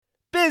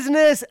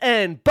Business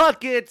and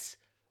Buckets.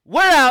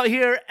 We're out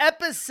here,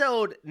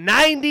 episode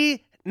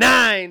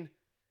 99.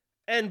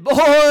 And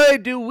boy,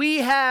 do we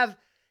have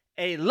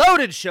a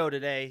loaded show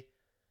today.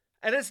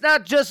 And it's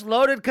not just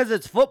loaded because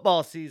it's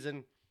football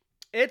season.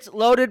 It's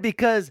loaded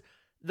because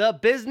the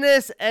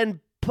Business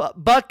and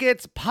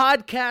Buckets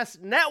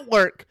podcast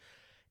network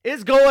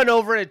is going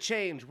over a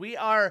change. We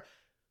are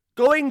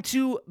going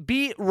to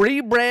be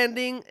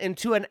rebranding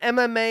into an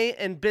MMA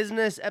and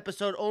business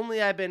episode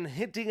only. I've been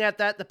hinting at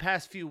that the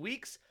past few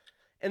weeks.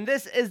 And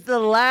this is the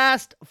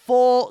last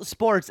full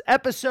sports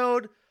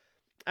episode.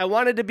 I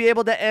wanted to be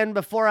able to end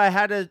before I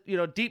had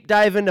to, deep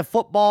dive into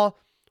football.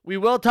 We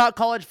will talk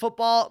college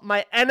football.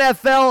 My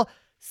NFL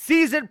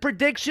season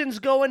predictions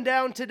going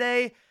down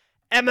today.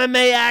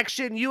 MMA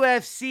action,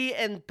 UFC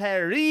and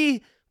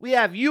Paris. We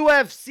have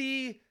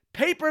UFC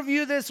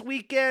pay-per-view this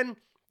weekend.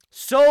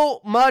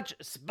 So much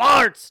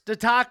sports to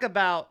talk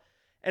about.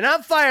 And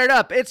I'm fired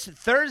up. It's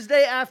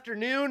Thursday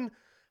afternoon.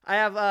 I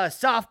have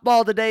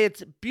softball today.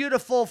 It's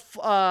beautiful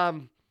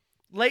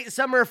late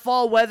summer,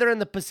 fall weather in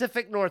the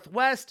Pacific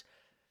Northwest.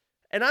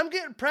 And I'm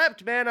getting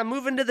prepped, man. I'm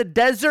moving to the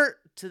desert,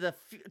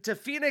 to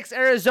Phoenix,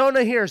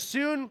 Arizona here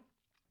soon.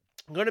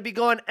 I'm going to be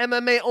going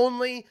MMA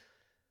only.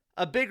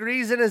 A big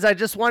reason is I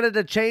just wanted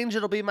to change.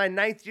 It'll be my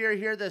 9th year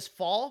here this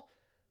fall.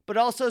 But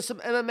also some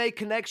MMA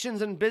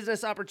connections and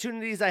business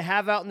opportunities I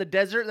have out in the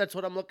desert. That's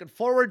what I'm looking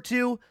forward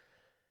to.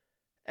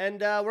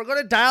 And we're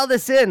going to dial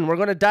this in. We're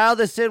going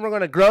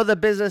to grow the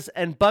Business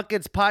and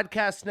Buckets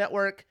podcast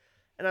network.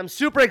 And I'm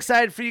super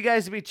excited for you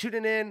guys to be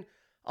tuning in.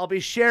 I'll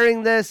be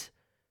sharing this.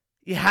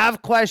 You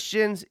have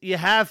questions. You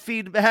have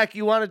feedback.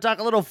 You want to talk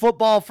a little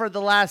football for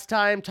the last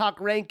time. Talk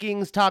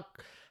rankings.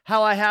 Talk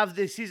how I have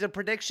the season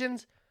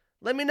predictions.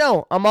 Let me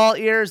know. I'm all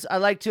ears. I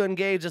like to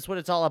engage. That's what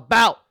it's all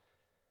about.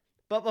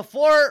 But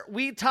before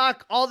we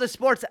talk all the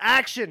sports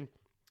action,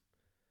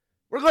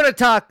 we're going to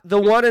talk the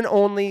one and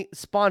only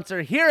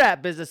sponsor here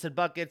at Business and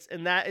Buckets,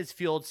 and that is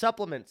Fueled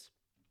Supplements.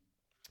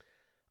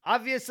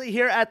 Obviously,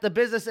 here at the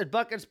Business and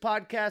Buckets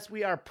podcast,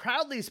 we are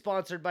proudly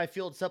sponsored by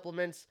Fueled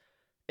Supplements.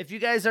 If you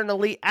guys are an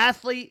elite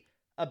athlete,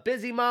 a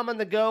busy mom on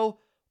the go,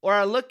 or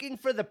are looking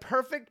for the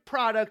perfect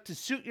product to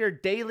suit your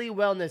daily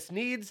wellness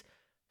needs,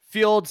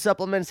 Fueled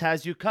Supplements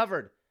has you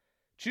covered.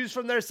 Choose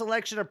from their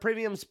selection of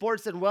premium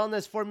sports and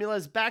wellness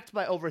formulas backed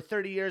by over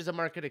 30 years of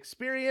market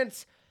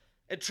experience.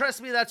 And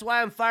trust me, that's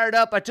why I'm fired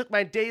up. I took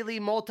my daily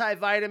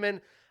multivitamin.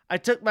 I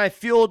took my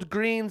Fueled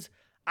Greens.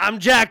 I'm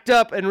jacked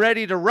up and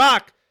ready to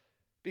rock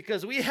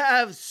because we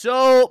have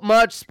so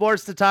much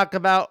sports to talk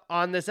about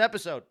on this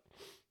episode.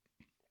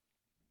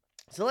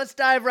 So let's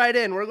dive right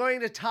in. We're going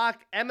to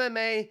talk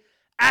MMA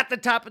at the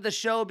top of the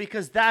show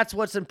because that's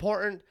what's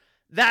important.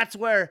 That's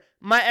where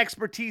my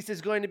expertise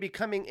is going to be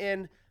coming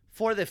in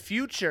for the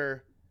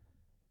future.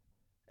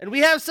 And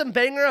we have some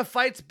banger of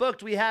fights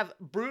booked. We have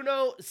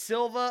Bruno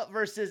Silva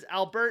versus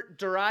Albert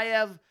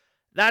Duraev.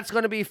 That's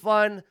going to be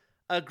fun.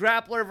 A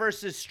grappler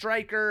versus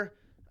striker.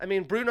 I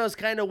mean, Bruno's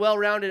kind of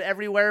well-rounded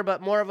everywhere,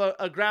 but more of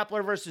a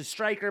grappler versus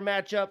striker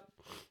matchup.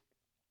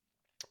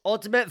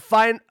 Ultimate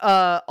Fighter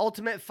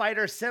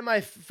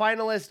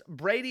semifinalist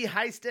Brady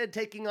Heisted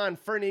taking on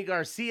Fernie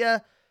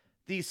Garcia,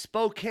 the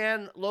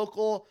Spokane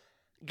local,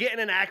 getting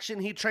in action.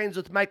 He trains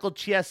with Michael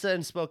Chiesa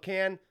in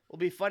Spokane. Will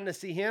be fun to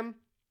see him.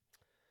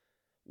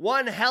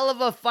 One hell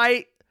of a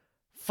fight.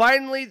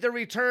 Finally, the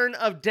return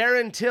of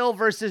Darren Till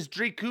versus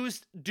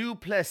Dricus du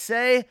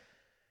Plessis.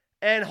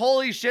 And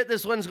holy shit,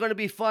 this one's going to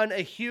be fun.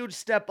 A huge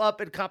step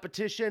up in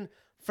competition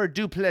for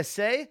du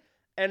Plessis.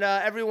 And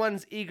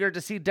everyone's eager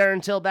to see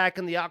Darren Till back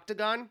in the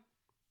octagon.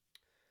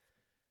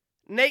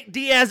 Nate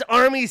Diaz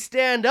Army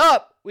stand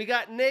up. We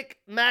got Nick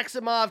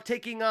Maximov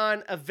taking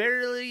on a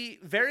very,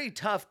 very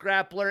tough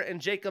grappler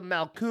in Jacob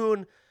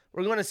Malkoun.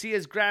 We're going to see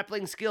his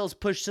grappling skills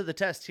pushed to the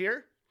test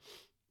here.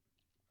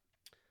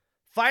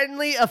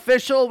 Finally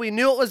official. We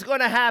knew it was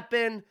going to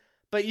happen.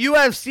 But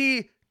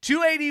UFC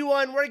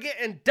 281, we're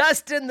getting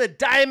Dustin the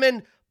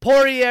Diamond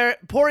Poirier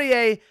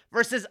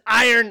versus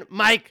Iron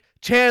Mike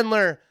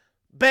Chandler.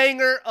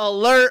 Banger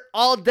alert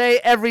all day,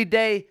 every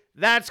day.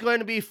 That's going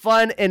to be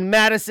fun in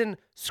Madison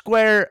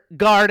Square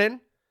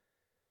Garden.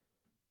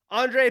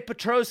 Andre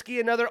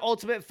Petroski, another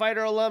Ultimate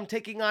Fighter alum,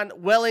 taking on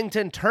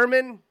Wellington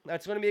Turman.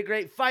 That's going to be a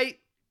great fight.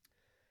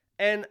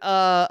 And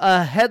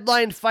a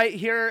headline fight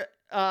here,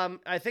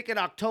 I think in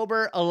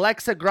October,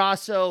 Alexa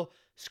Grasso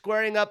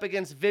squaring up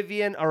against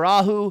Vivian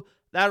Arahu.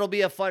 That'll be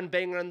a fun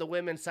banger on the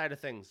women's side of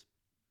things.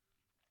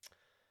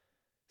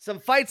 Some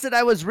fights that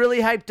I was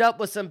really hyped up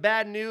with some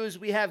bad news.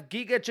 We have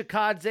Giga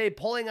Chikadze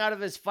pulling out of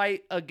his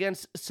fight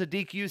against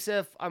Sadiq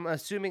Youssef. I'm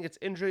assuming it's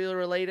injury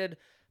related,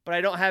 but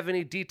I don't have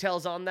any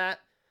details on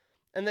that.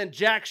 And then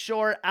Jack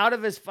Shore out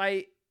of his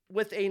fight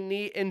with a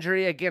knee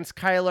injury against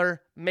Kyler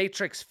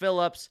Matrix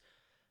Phillips.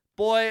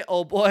 Boy,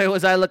 oh boy,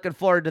 was I looking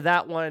forward to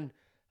that one.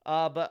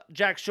 But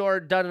Jack Shore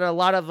done a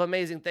lot of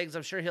amazing things.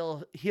 I'm sure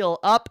he'll heal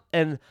up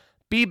and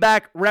be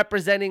back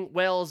representing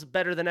Wales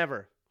better than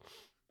ever.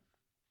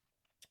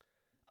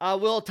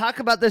 We'll talk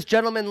about this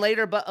gentleman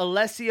later, but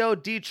Alessio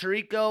Di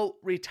Chirico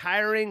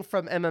retiring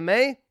from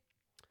MMA.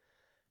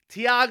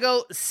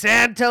 Thiago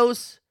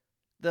Santos,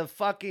 the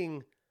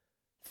fucking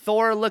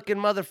Thor-looking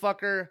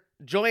motherfucker,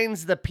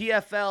 joins the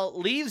PFL,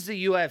 leaves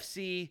the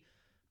UFC.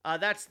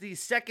 That's the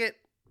second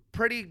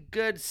pretty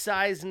good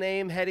size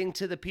name heading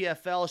to the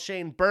PFL.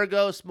 Shane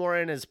Burgos, more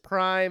in his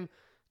prime.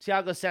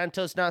 Thiago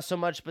Santos, not so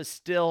much, but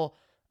still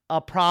a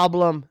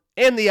problem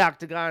in the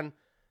octagon.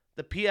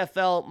 The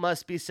PFL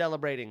must be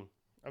celebrating.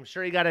 I'm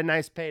sure he got a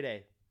nice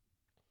payday.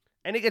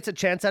 And he gets a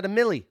chance at a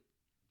milli.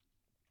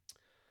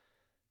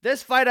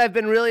 This fight I've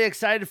been really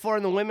excited for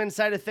on the women's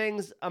side of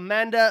things.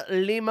 Amanda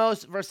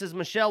Lemos versus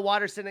Michelle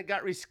Waterson. It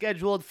got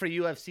rescheduled for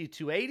UFC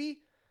 280.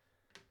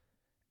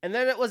 And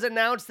then it was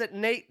announced that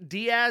Nate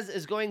Diaz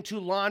is going to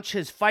launch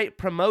his fight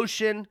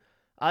promotion.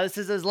 This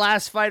is his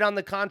last fight on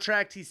the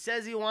contract. He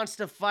says he wants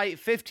to fight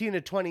 15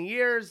 to 20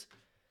 years.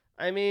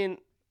 I mean,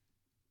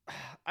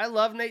 I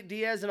love Nate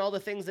Diaz and all the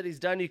things that he's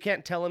done. You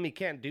can't tell him he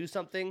can't do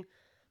something.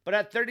 But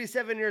at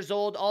 37 years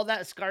old, all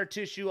that scar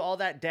tissue, all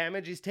that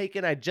damage he's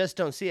taken, I just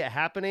don't see it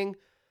happening.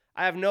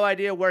 I have no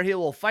idea where he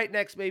will fight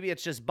next. Maybe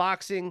it's just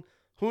boxing.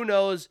 Who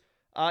knows?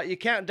 You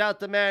can't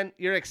doubt the man.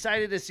 You're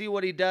excited to see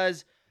what he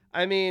does.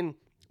 I mean,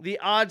 the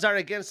odds are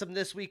against him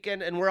this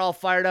weekend, and we're all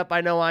fired up.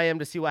 I know I am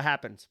to see what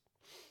happens.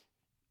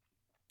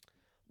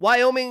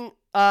 Wyoming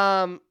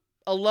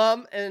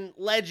alum and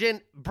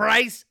legend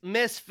Bryce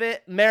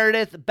Misfit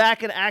Meredith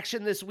back in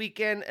action this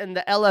weekend in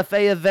the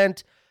LFA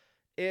event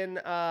in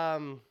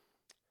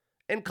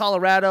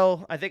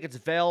Colorado. I think it's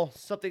Vail,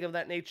 something of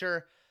that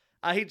nature.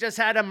 He just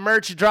had a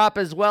merch drop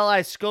as well.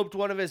 I scoped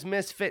one of his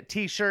Misfit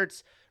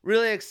t-shirts.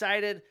 Really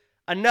excited.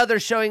 Another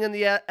showing in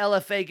the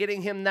LFA,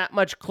 getting him that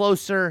much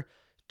closer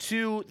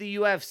to the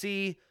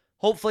UFC.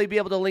 Hopefully be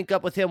able to link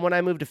up with him when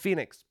I move to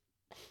Phoenix.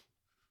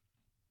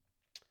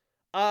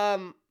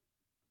 Finally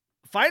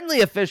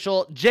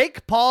official,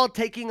 Jake Paul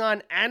taking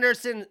on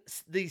Anderson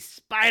the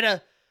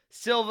Spider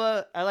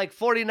Silva at like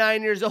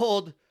 49 years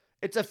old.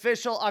 It's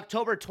official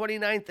October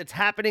 29th. It's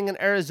happening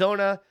in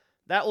Arizona.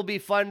 That will be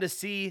fun to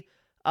see.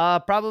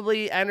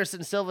 Probably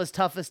Anderson Silva's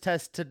toughest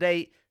test to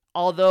date,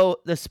 although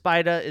the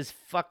Spider is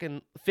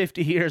fucking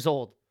 50 years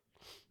old.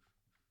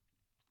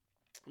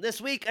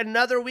 This week,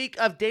 another week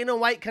of Dana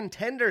White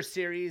Contender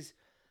Series,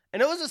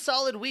 and it was a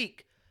solid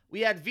week.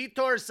 We had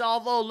Vitor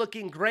Salvo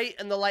looking great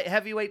in the light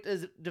heavyweight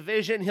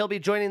division. He'll be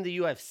joining the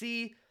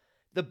UFC.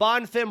 The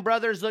Bonfim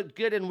brothers looked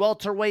good in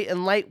welterweight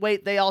and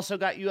lightweight. They also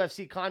got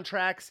UFC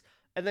contracts.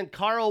 And then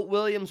Carl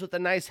Williams with a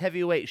nice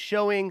heavyweight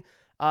showing,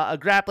 a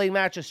grappling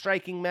match, a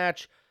striking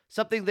match,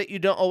 something that you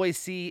don't always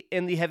see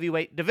in the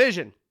heavyweight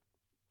division.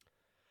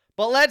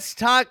 But let's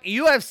talk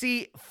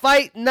UFC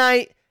Fight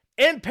Night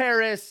in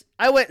Paris.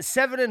 I went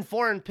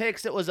 7-4 in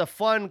picks. It was a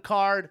fun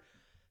card.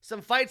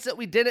 Some fights that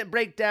we didn't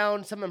break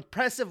down, some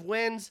impressive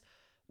wins.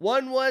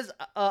 One was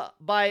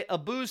by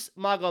Abus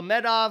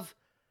Magomedov.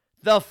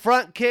 The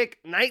front kick,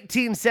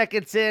 19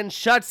 seconds in,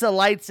 shuts the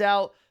lights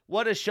out.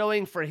 What a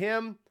showing for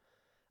him.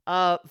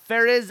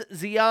 Fares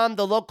Ziam,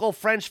 the local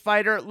French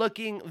fighter,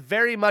 looking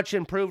very much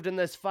improved in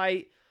this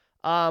fight.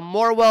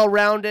 More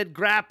well-rounded,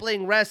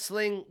 grappling,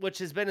 wrestling, which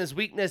has been his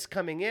weakness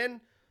coming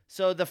in.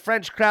 So the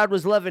French crowd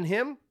was loving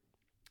him.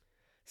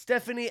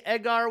 Stephanie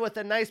Egar with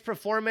a nice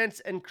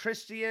performance, and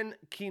Christian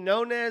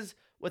Quinones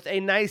with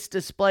a nice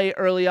display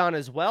early on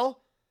as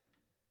well.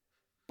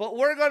 But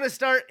we're going to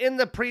start in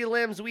the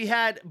prelims. We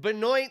had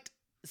Benoit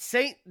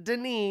Saint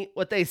Denis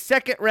with a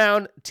second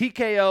round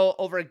TKO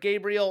over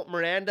Gabriel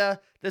Miranda.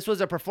 This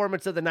was a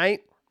performance of the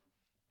night.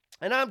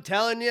 And I'm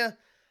telling you,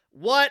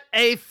 what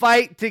a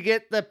fight to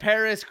get the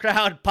Paris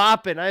crowd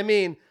popping. I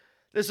mean,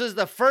 this was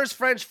the first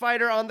French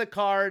fighter on the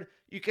card.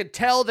 You could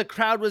tell the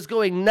crowd was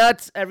going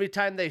nuts every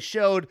time they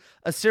showed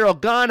a Cyril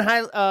Gahn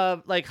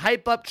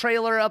hype up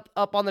trailer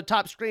up on the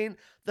top screen.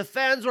 The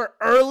fans were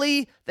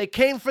early. They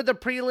came for the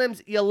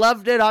prelims. You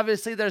loved it.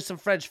 Obviously, there's some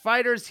French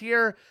fighters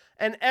here.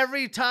 And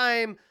every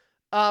time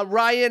Saint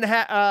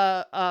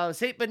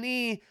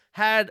Denis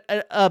had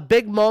a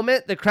big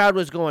moment, the crowd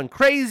was going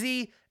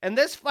crazy. And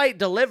this fight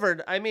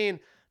delivered. I mean,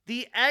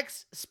 the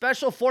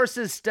ex-Special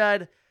Forces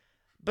stud,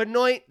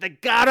 Benoit, the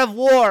God of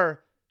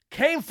War,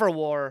 came for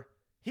war.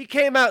 He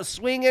came out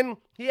swinging.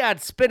 He had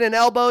spinning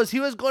elbows. He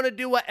was going to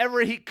do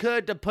whatever he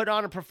could to put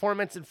on a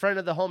performance in front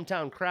of the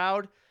hometown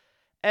crowd.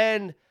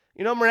 And,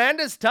 you know,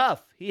 Miranda's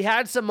tough. He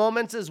had some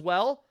moments as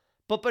well.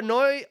 But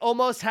Benoit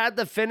almost had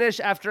the finish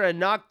after a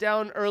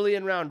knockdown early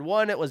in round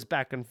one. It was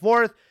back and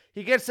forth.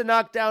 He gets the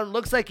knockdown.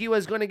 Looks like he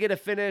was going to get a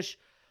finish,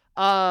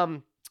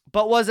 but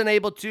wasn't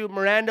able to.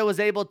 Miranda was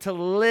able to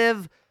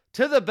live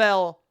to the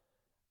bell.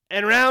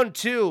 And round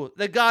two,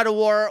 the God of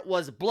War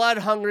was blood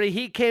hungry.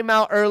 He came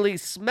out early,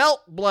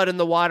 smelt blood in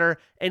the water,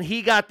 and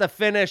he got the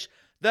finish.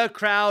 The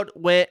crowd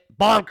went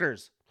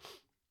bonkers.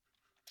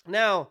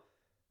 Now,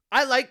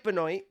 I like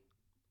Benoit.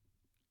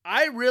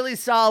 I really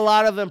saw a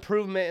lot of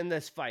improvement in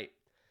this fight.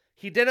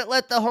 He didn't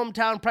let the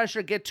hometown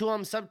pressure get to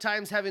him.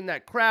 Sometimes having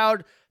that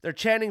crowd, they're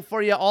chanting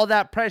for you, all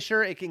that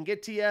pressure, it can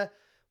get to you.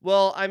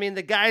 Well, I mean,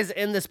 the guys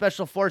in the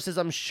Special Forces,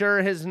 I'm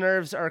sure his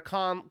nerves are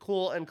calm,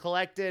 cool, and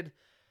collected.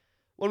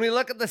 When we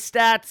look at the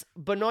stats,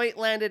 Benoit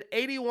landed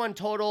 81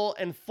 total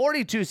and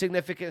 42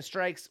 significant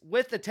strikes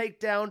with the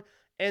takedown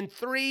and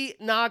 3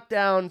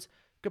 knockdowns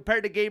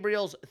compared to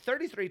Gabriel's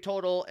 33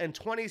 total and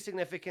 20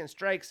 significant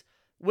strikes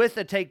with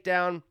the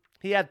takedown.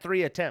 He had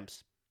 3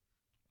 attempts.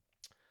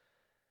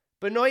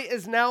 Benoit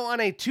is now on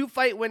a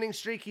 2-fight winning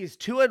streak. He's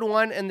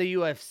 2-1 in the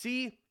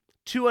UFC,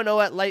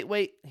 2-0 at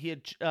lightweight. He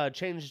had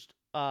changed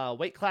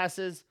weight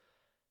classes,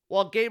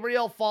 while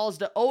Gabriel falls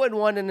to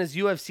 0-1 in his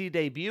UFC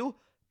debut.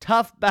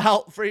 Tough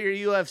bout for your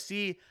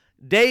UFC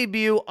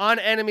debut on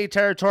enemy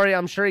territory.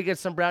 I'm sure he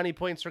gets some brownie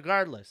points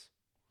regardless.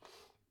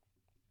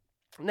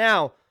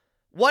 Now,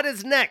 what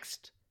is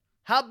next?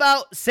 How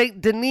about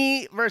St.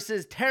 Denis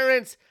versus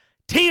Terrence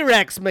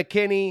T-Rex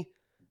McKinney?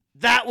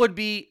 That would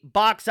be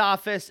box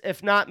office,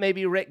 if not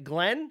maybe Rick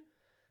Glenn.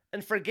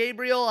 And for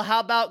Gabriel,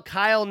 how about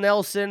Kyle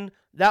Nelson?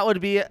 That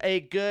would be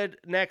a good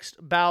next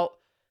bout,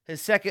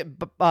 his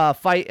second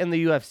fight in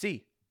the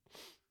UFC.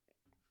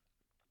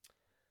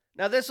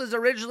 Now, this was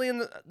originally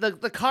in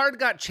the card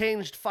got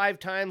changed 5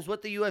 times.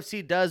 What the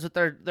UFC does with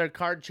their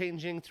card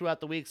changing throughout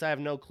the weeks, I have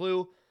no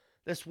clue.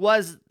 This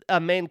was a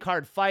main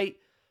card fight,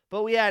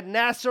 but we had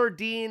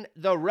Nassourdine,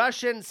 the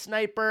Russian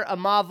sniper,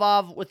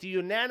 Imavov with a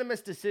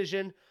unanimous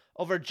decision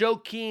over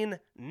Joaquin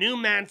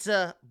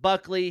Numansa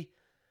Buckley.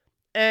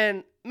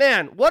 And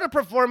man, what a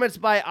performance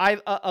by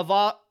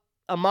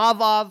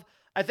Imavov.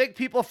 I think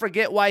people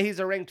forget why he's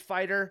a ranked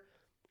fighter.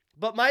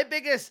 But my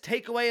biggest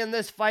takeaway in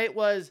this fight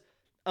was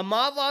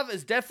Imavov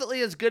is definitely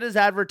as good as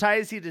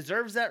advertised. He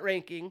deserves that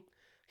ranking.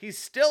 He's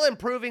still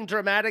improving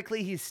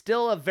dramatically. He's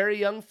still a very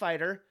young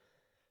fighter.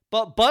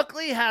 But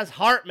Buckley has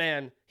heart,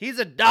 man. He's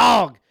a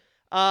dog.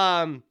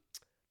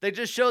 They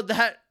just showed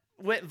that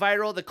went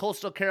viral. The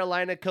Coastal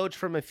Carolina coach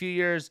from a few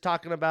years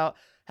talking about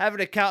having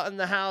a cat in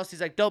the house.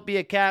 He's like, don't be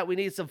a cat. We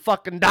need some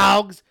fucking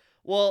dogs.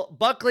 Well,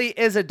 Buckley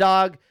is a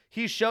dog.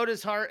 He showed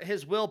his heart,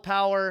 his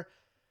willpower.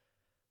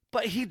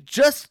 But he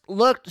just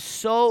looked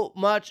so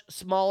much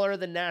smaller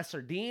than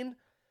Nassourdine.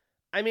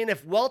 I mean,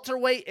 if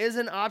welterweight is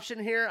an option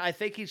here, I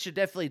think he should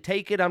definitely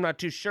take it. I'm not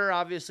too sure.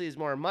 Obviously, he's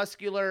more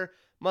muscular.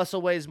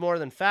 Muscle weighs more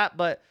than fat.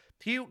 But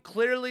he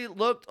clearly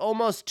looked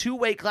almost 2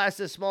 weight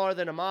classes smaller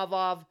than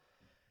Imavov.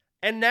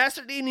 And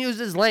Nassourdine used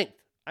his length.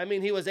 I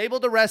mean, he was able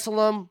to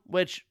wrestle him,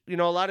 which, a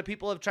lot of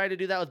people have tried to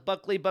do that with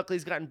Buckley.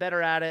 Buckley's gotten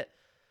better at it.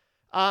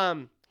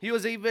 He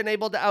was even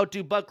able to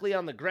outdo Buckley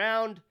on the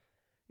ground.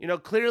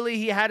 Clearly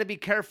he had to be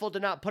careful to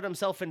not put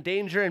himself in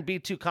danger and be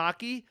too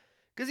cocky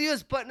because he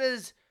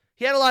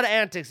had a lot of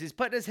antics. He's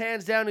putting his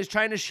hands down. He's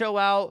trying to show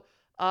out.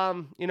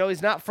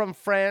 He's not from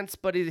France,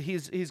 but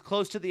he's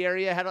close to the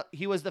area.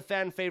 He was the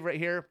fan favorite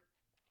here,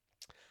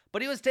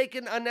 but he was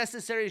taking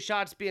unnecessary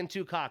shots being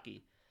too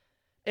cocky.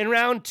 In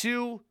round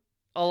 2,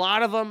 a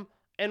lot of them.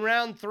 In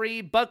round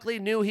 3, Buckley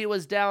knew he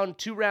was down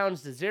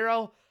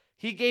 2-0.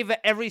 He gave it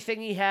everything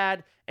he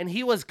had, and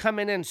he was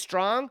coming in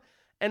strong.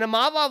 And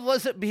Imavov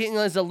wasn't being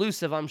as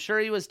elusive. I'm sure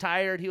he was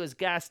tired. He was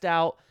gassed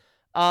out.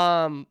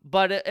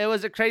 But it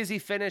was a crazy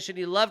finish, and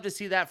you love to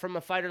see that from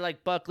a fighter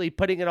like Buckley,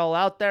 putting it all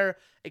out there.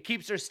 It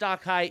keeps their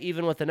stock high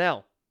even with an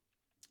L.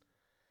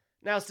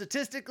 Now,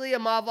 statistically,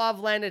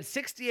 Imavov landed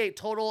 68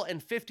 total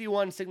and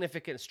 51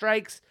 significant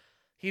strikes.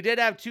 He did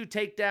have 2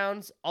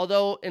 takedowns,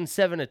 although in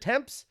 7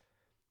 attempts.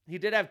 He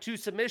did have 2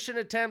 submission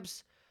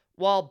attempts,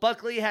 while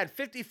Buckley had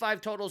 55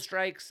 total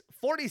strikes,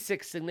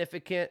 46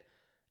 significant,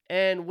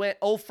 and went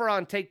 0 for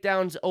on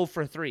takedowns, 0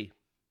 for 3.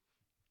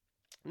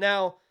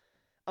 Now,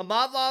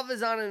 Imavov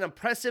is on an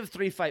impressive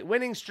 3-fight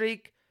winning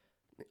streak,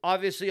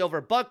 obviously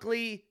over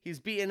Buckley. He's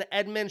beaten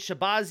Edmund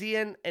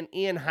Shabazian and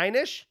Ian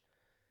Heinisch.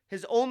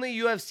 His only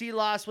UFC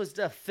loss was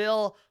to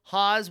Phil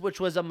Hawes, which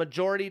was a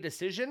majority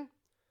decision.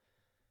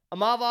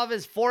 Imavov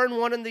is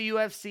 4-1 in the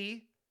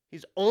UFC.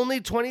 He's only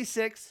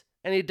 26,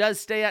 and he does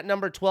stay at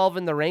number 12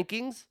 in the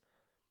rankings.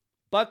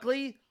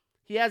 Buckley,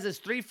 he has his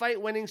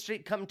 3-fight winning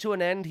streak come to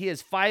an end. He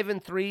is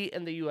 5-3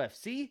 in the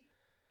UFC.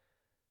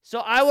 So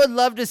I would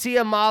love to see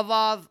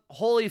Imavov,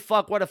 holy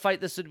fuck, what a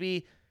fight this would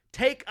be,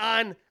 take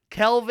on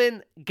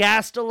Kelvin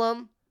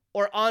Gastelum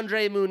or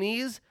Andre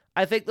Muniz.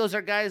 I think those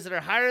are guys that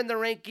are higher in the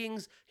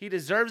rankings. He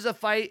deserves a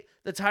fight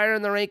that's higher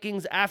in the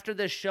rankings after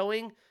this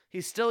showing.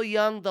 He's still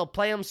young. They'll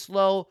play him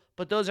slow,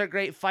 but those are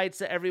great fights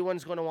that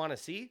everyone's going to want to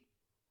see.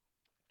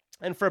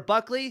 And for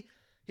Buckley,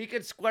 he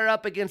could square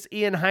up against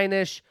Ian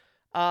Heinisch.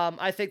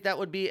 I think that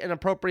would be an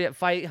appropriate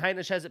fight.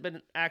 Heinisch hasn't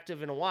been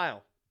active in a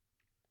while.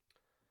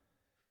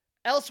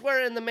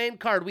 Elsewhere in the main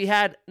card, we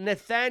had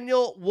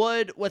Nathaniel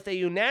Wood with a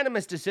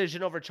unanimous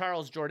decision over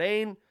Charles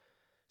Jourdain.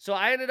 So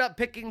I ended up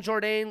picking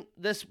Jourdain.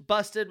 This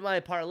busted my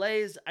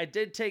parlays. I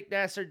did take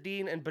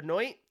Nassourdine and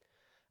Benoit.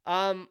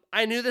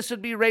 I knew this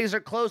would be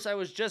razor close. I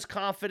was just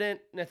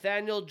confident.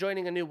 Nathaniel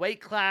joining a new weight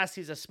class.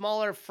 He's a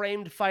smaller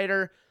framed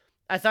fighter.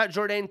 I thought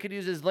Jourdain could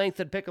use his length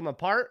and pick him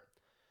apart.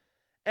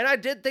 And I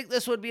did think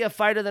this would be a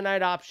fight of the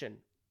night option.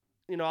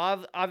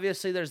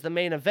 Obviously there's the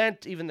main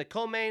event, even the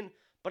co-main.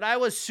 But I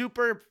was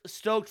super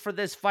stoked for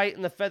this fight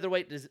in the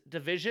featherweight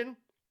division.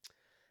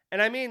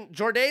 And I mean,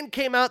 Jourdain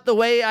came out the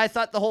way I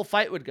thought the whole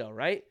fight would go,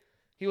 right?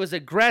 He was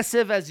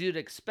aggressive as you'd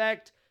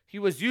expect. He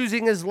was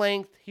using his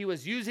length. He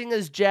was using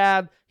his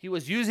jab. He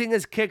was using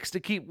his kicks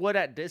to keep Wood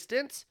at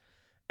distance.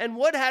 And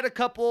Wood had a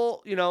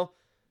couple,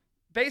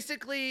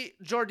 basically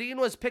Jourdain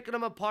was picking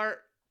him apart.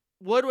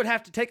 Wood would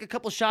have to take a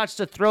couple shots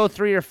to throw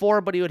 3 or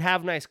 4, but he would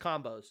have nice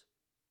combos.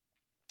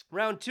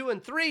 Round 2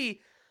 and 3,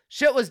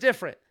 shit was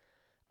different.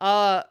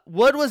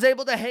 Wood was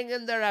able to hang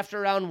in there after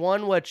round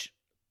 1, which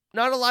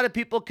not a lot of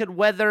people could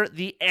weather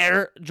the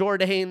Air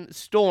Jourdain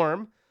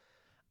storm.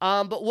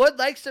 But Wood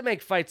likes to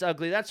make fights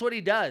ugly. That's what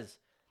he does.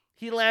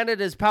 He landed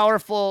his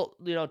powerful,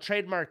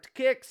 trademarked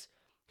kicks.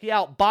 He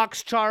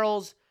outboxed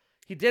Charles.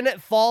 He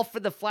didn't fall for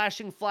the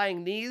flashing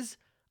flying knees.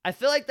 I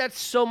feel like that's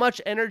so much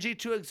energy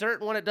to exert,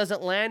 and when it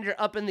doesn't land, you're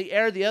up in the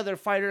air. The other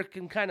fighter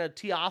can kind of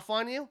tee off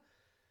on you.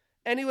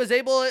 And he was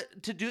able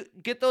to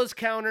get those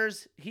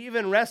counters. He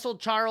even wrestled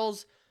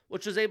Charles,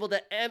 which was able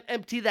to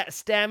empty that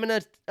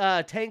stamina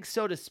tank,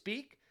 so to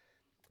speak.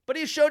 But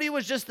he showed he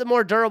was just the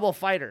more durable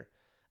fighter.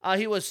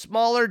 He was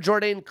smaller.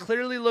 Jourdain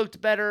clearly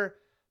looked better.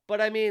 But,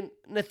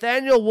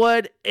 Nathaniel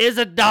Wood is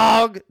a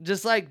dog,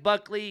 just like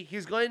Buckley.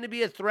 He's going to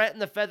be a threat in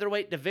the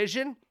featherweight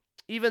division,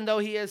 even though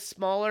he is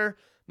smaller.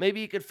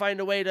 Maybe you could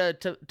find a way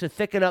to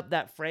thicken up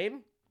that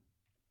frame.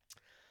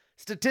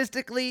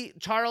 Statistically,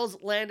 Charles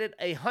landed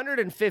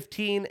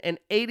 115 and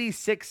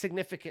 86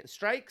 significant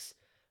strikes.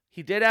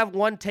 He did have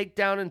 1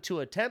 takedown and 2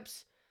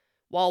 attempts,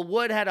 while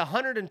Wood had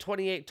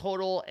 128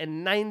 total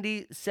and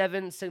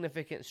 97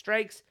 significant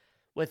strikes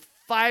with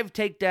 5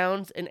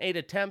 takedowns and 8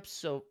 attempts,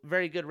 so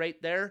very good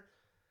rate there.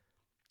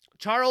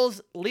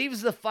 Charles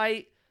leaves the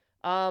fight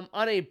on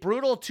a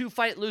brutal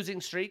 2-fight losing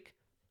streak.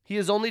 He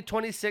is only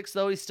 26,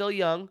 though he's still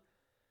young,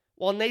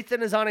 while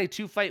Nathan is on a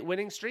 2-fight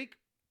winning streak.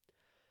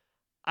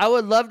 I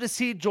would love to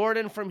see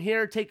Jourdain from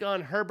here take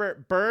on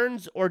Herbert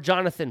Burns or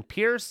Jonathan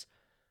Pierce.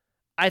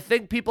 I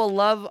think people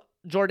love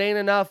Jourdain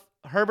enough.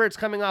 Herbert's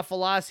coming off a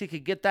loss. He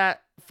could get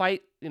that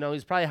fight.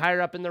 He's probably higher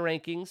up in the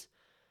rankings.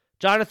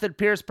 Jonathan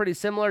Pierce, pretty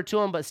similar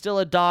to him, but still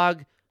a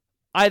dog.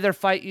 Either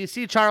fight, you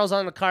see Charles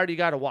on the card, you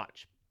got to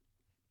watch.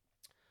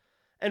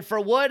 And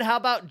for Wood, how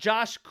about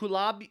Josh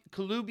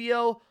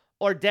Culubio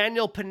or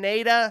Daniel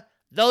Pineda?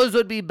 Those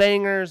would be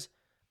bangers.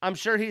 I'm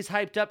sure he's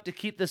hyped up to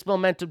keep this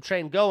momentum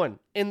train going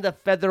in the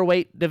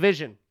featherweight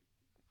division.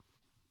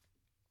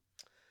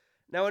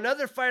 Now,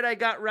 another fight I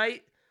got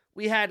right,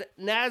 we had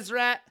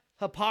Nasrat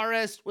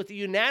Haqparast with a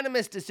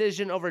unanimous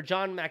decision over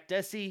John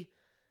Makdessi.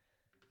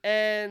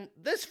 And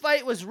this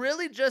fight was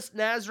really just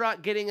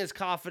Nasrat getting his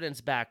confidence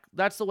back.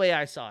 That's the way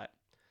I saw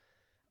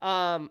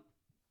it.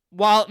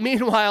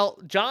 Meanwhile,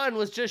 John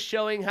was just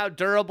showing how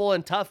durable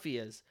and tough he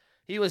is.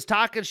 He was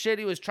talking shit.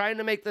 He was trying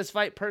to make this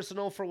fight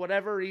personal for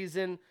whatever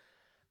reason.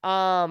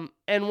 And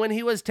when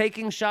he was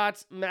taking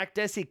shots,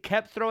 Makdessi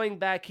kept throwing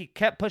back. He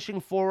kept pushing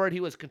forward.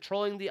 He was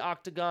controlling the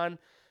octagon.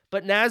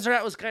 But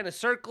Nasrat was kind of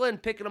circling,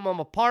 picking him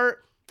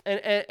apart,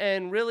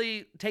 and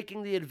really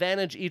taking the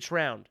advantage each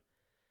round.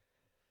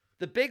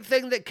 The big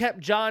thing that kept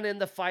John in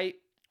the fight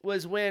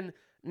was when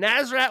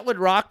Nasrat would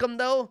rock him,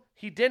 though,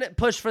 he didn't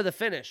push for the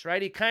finish,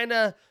 right? He kind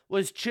of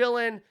was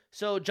chilling,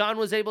 so John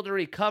was able to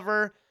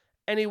recover,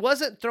 and he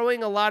wasn't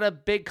throwing a lot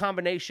of big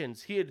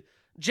combinations. He'd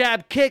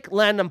jab, kick,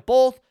 land them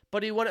both,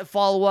 but he wouldn't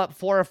follow up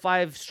 4 or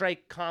 5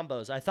 strike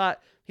combos. I thought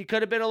he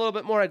could have been a little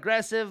bit more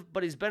aggressive,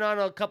 but he's been on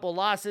a couple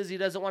losses. He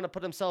doesn't want to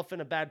put himself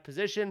in a bad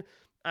position.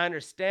 I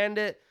understand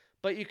it,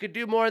 but you could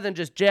do more than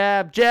just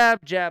jab,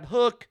 jab, jab,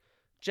 hook,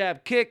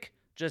 jab, kick,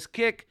 just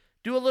kick.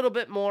 Do a little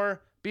bit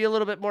more. Be a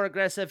little bit more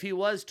aggressive. He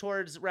was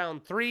towards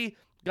round 3.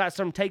 Got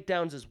some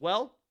takedowns as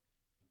well.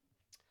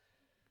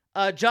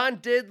 John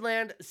did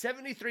land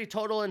 73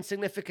 total and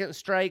significant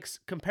strikes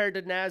compared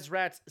to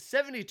Nasrat's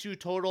 72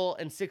 total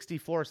and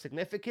 64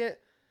 significant.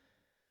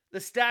 The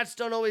stats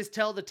don't always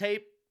tell the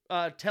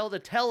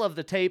tell of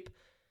the tape.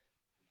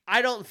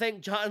 I don't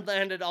think John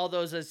landed all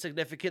those as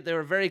significant. They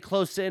were very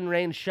close to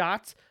in-range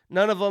shots.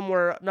 Not a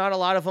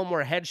lot of them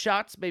were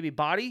headshots, maybe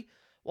body.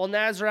 While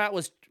Nasrat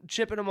was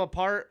chipping them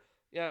apart.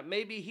 Yeah,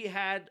 maybe he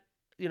had,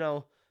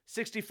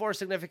 64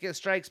 significant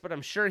strikes, but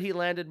I'm sure he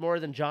landed more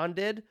than John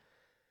did.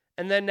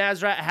 And then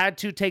Nasrat had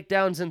 2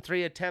 takedowns and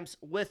 3 attempts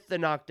with the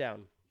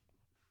knockdown.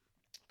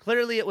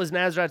 Clearly, it was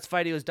Nasrat's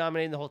fight. He was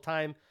dominating the whole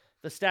time.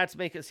 The stats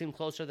make it seem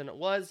closer than it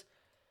was.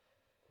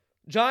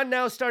 John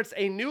now starts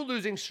a new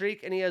losing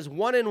streak, and he has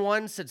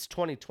 1-1 since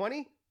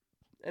 2020.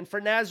 And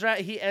for Nasrat,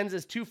 he ends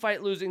his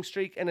 2-fight losing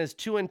streak and is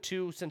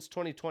 2-2 since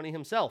 2020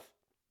 himself.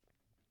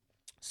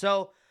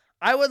 So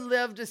I would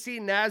love to see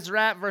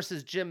Nasrat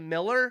versus Jim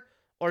Miller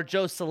or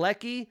Joe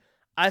Selecki.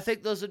 I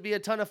think those would be a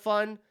ton of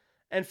fun.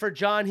 And for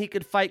John, he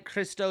could fight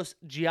Christos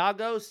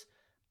Giagos.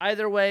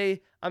 Either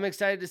way, I'm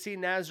excited to see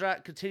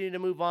Nasrat continue to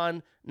move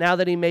on now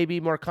that he may be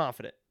more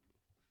confident.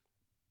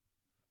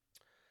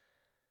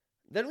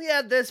 Then we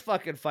had this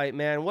fucking fight,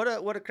 man. What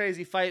a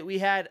crazy fight. We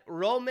had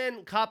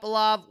Roman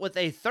Kopylov with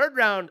a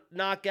 3rd-round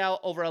knockout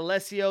over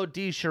Alessio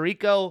Di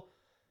Chirico.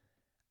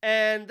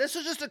 And this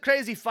was just a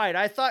crazy fight.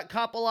 I thought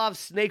Kopylov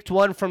snaked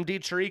one from Di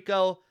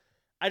Chirico.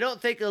 I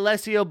don't think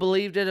Alessio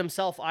believed it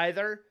himself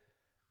either.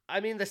 I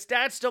mean, the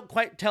stats don't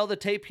quite tell the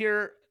tape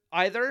here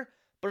either,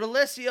 but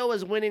Alessio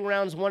is winning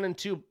rounds 1 and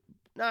 2,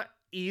 not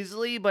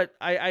easily, but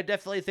I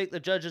definitely think the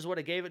judges would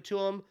have gave it to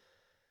him.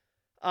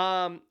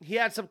 He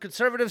had some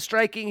conservative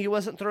striking. He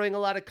wasn't throwing a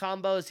lot of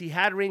combos. He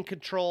had ring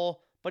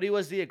control, but he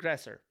was the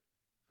aggressor.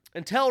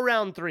 Until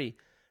round 3.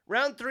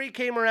 Round 3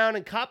 came around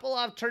and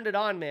Kopylov turned it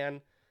on,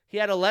 man. He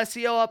had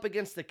Alessio up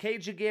against the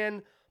cage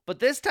again, but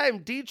this time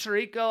Di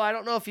Chirico, I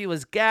don't know if he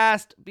was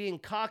gassed, being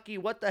cocky,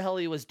 what the hell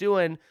he was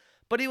doing,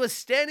 but he was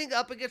standing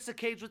up against the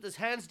cage with his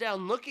hands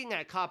down looking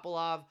at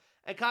Kopylov,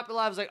 and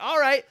Kopylov's like, all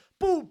right,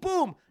 boom,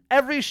 boom.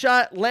 Every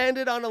shot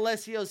landed on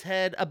Alessio's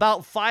head,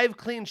 about 5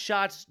 clean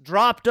shots,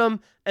 dropped him,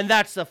 and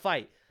that's the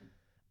fight.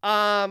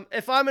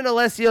 If I'm in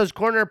Alessio's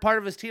corner, part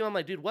of his team, I'm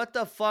like, dude, what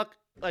the fuck?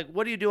 Like,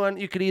 what are you doing?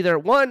 You could either,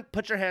 1,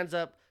 put your hands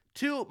up,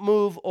 2,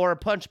 move, or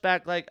punch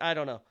back. Like, I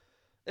don't know.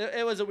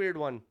 It was a weird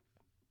one.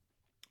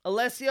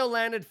 Alessio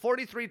landed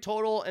 43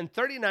 total and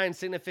 39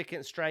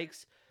 significant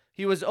strikes.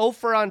 He was 0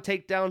 for on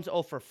takedowns,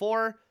 0 for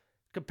 4,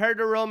 compared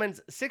to Roman's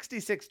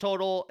 66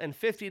 total and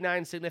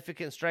 59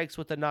 significant strikes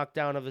with a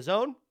knockdown of his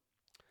own.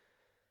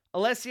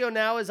 Alessio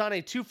now is on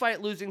a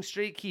 2-fight losing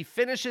streak. He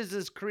finishes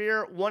his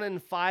career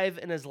 1-5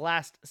 in his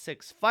last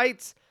 6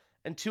 fights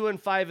and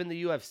 2-5 in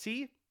the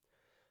UFC,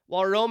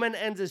 while Roman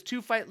ends his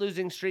 2-fight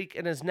losing streak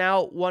and is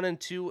now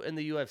 1-2 in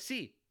the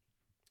UFC.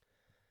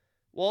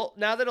 Well,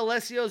 now that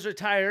Alessio's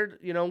retired,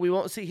 we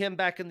won't see him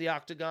back in the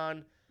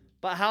octagon.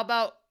 But how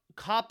about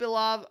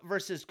Kopylov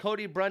versus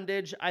Cody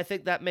Brundage? I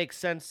think that makes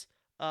sense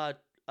for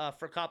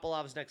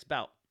Kopylov's next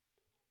bout.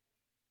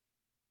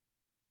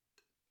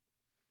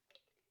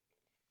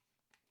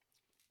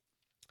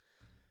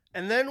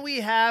 And then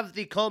we have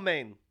the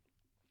co-main.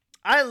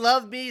 I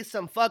love me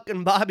some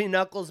fucking Bobby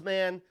Knuckles,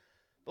 man.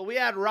 But we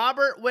had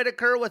Robert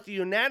Whittaker with a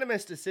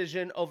unanimous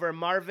decision over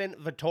Marvin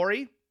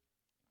Vettori.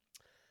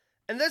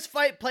 And this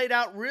fight played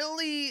out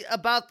really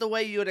about the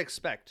way you would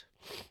expect.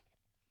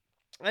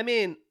 I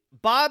mean,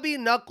 Bobby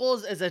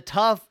Knuckles is a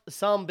tough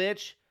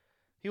sumbitch.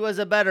 He was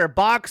a better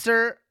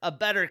boxer, a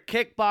better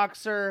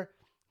kickboxer.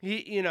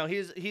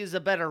 He's a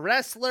better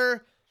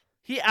wrestler.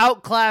 He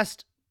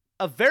outclassed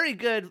a very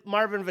good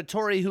Marvin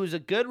Vettori, who's a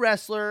good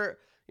wrestler.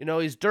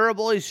 He's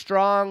durable, he's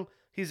strong,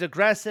 he's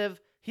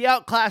aggressive. He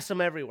outclassed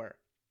him everywhere.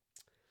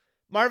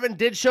 Marvin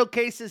did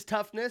showcase his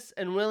toughness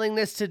and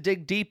willingness to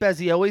dig deep as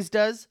he always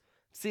does.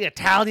 It's the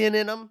Italian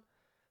in him.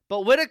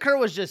 But Whittaker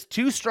was just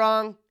too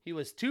strong. He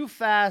was too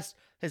fast.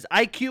 His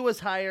IQ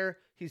was higher.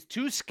 He's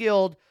too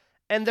skilled.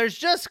 And there's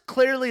just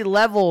clearly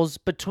levels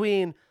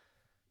between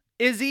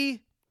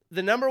Izzy,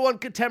 the number 1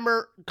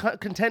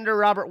 contender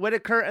Robert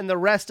Whittaker, and the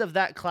rest of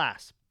that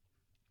class.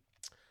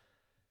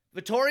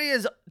 Vettori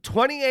is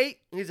 28.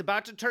 He's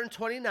about to turn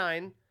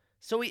 29.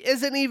 So he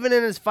isn't even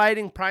in his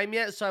fighting prime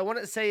yet. So I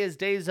wouldn't say his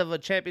days of a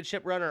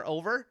championship run are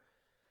over.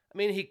 I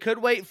mean, he could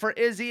wait for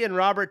Izzy and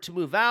Robert to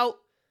move out.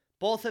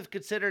 Both have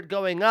considered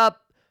going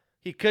up.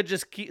 He could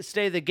just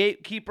stay the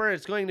gatekeeper.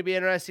 It's going to be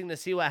interesting to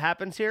see what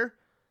happens here.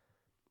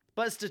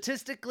 But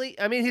statistically,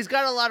 I mean, he's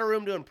got a lot of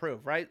room to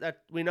improve, right?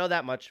 We know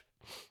that much.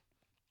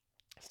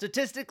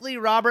 Statistically,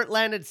 Robert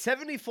landed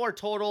 74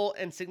 total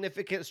and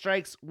significant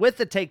strikes with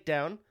a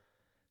takedown,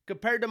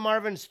 compared to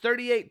Marvin's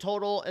 38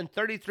 total and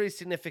 33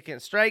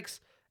 significant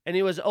strikes, and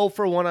he was 0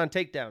 for 1 on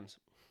takedowns.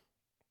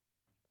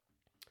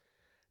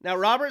 Now,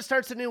 Robert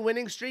starts a new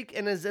winning streak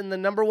and is in the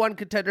number 1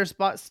 contender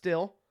spot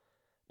still,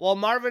 while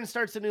Marvin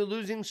starts a new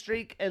losing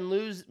streak and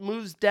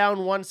moves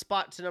down 1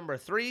 spot to number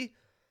 3.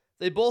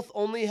 They both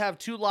only have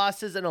 2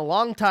 losses in a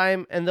long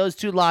time, and those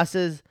 2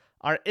 losses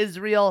are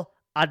Israel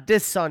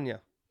Adesanya.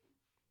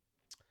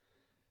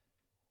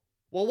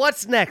 Well,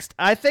 what's next?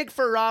 I think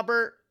for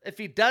Robert, if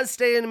he does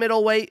stay in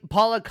middleweight,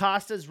 Paulo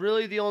Costa is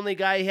really the only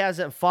guy he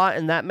hasn't fought,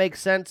 and that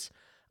makes sense.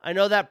 I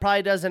know that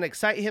probably doesn't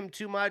excite him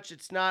too much.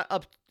 It's not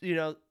up,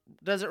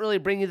 doesn't really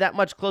bring you that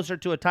much closer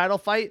to a title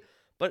fight,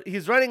 but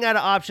he's running out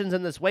of options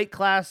in this weight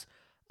class.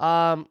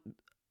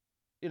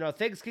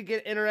 Things could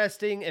get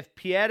interesting if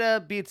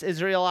Pieta beats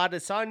Israel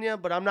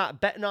Adesanya, but I'm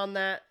not betting on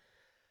that.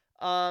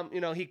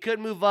 He could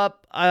move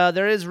up.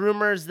 There is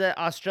rumors that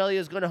Australia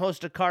is going to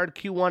host a card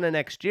Q1 of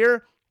next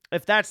year.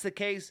 If that's the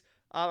case,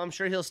 I'm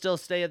sure he'll still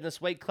stay in this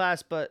weight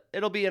class, but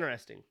it'll be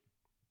interesting.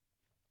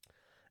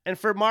 And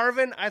for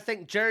Marvin, I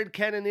think Jared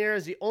Cannonier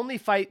is the only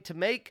fight to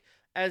make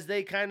as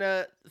they kind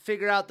of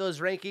figure out those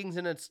rankings,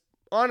 and it's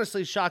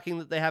honestly shocking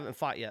that they haven't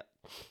fought yet.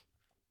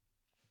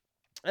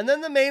 And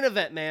then the main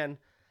event, man.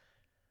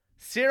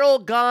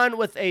 Ciryl Gane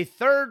with a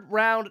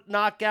 3rd-round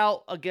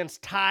knockout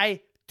against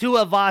Tai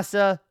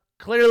Tuivasa.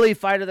 Clearly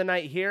fight of the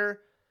night here.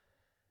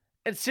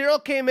 And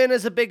Ciryl came in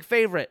as a big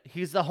favorite.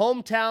 He's the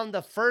hometown,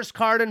 the first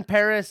card in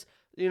Paris.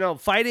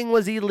 Fighting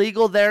was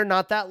illegal there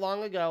not that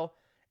long ago.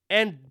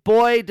 And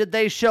boy, did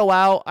they show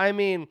out. I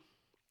mean,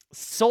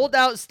 sold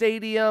out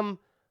stadium.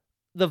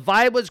 The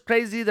vibe was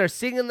crazy. They're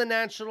singing the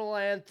national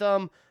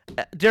anthem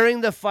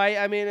during the fight.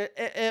 I mean,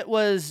 it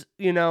was,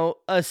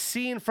 a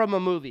scene from a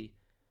movie.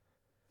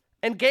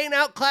 And Gane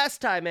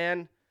outclassed Tai,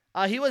 man.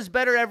 He was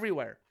better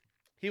everywhere.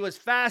 He was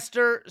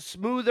faster,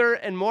 smoother,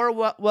 and more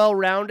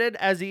well-rounded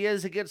as he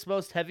is against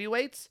most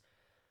heavyweights.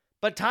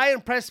 But Tai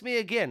impressed me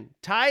again.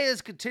 Tai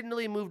has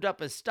continually moved up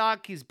his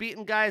stock. He's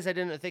beaten guys I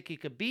didn't think he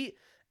could beat.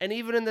 And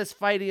even in this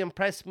fight, he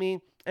impressed me,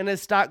 and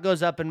his stock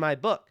goes up in my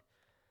book.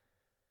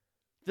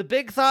 The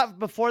big thought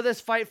before this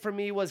fight for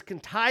me was, can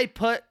Tai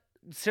put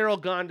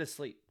Ciryl Gane to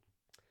sleep?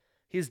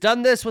 He's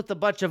done this with a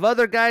bunch of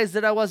other guys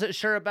that I wasn't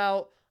sure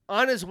about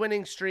on his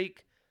winning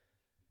streak.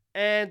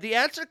 And the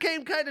answer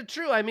came kind of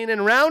true. I mean,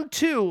 in round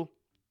 2,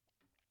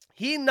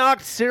 he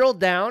knocked Ciryl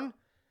down,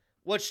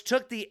 which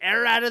took the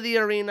air out of the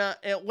arena.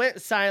 It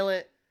went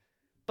silent.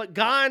 But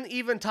Gane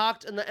even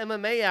talked in the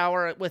MMA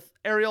Hour with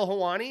Ariel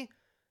Helwani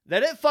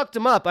that it fucked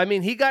him up. I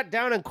mean, he got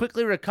down and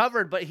quickly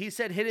recovered, but he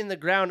said hitting the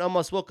ground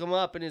almost woke him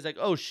up, and he's like,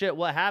 oh shit,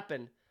 what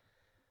happened?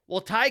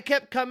 Well, Tai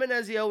kept coming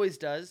as he always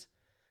does.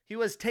 He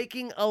was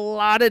taking a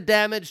lot of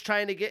damage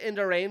trying to get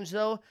into range,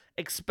 though,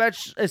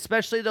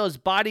 especially those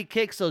body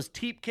kicks, those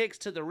teep kicks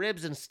to the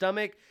ribs and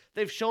stomach.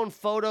 They've shown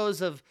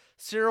photos of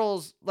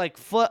Cyryl's like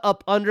foot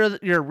up under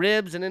your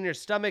ribs and in your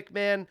stomach,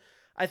 man.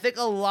 I think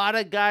a lot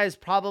of guys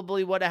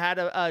probably would have had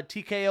a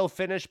TKO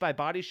finish by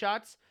body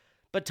shots,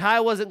 but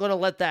Tai wasn't going to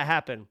let that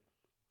happen.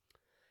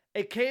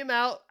 It came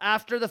out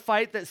after the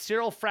fight that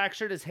Ciryl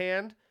fractured his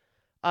hand.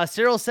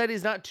 Ciryl said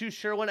he's not too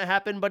sure when it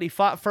happened, but he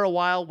fought for a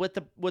while with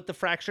the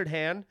fractured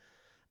hand.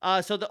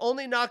 So the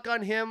only knock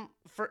on him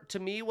to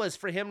me was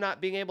for him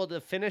not being able to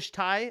finish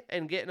Tai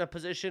and get in a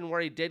position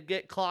where he did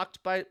get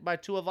clocked by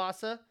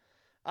Tuivasa.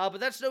 But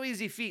that's no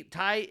easy feat.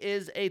 Tai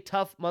is a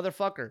tough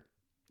motherfucker,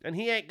 and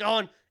he ain't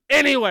going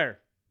anywhere.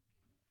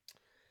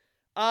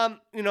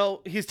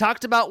 He's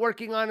talked about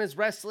working on his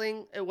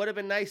wrestling. It would have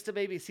been nice to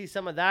maybe see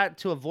some of that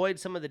to avoid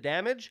some of the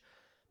damage.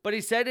 But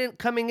he said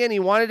coming in, he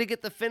wanted to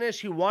get the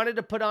finish. He wanted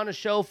to put on a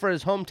show for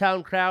his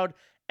hometown crowd.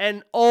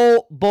 And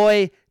oh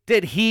boy,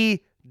 did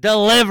he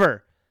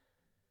deliver.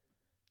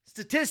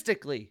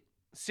 Statistically,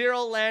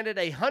 Ciryl landed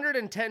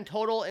 110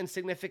 total and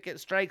significant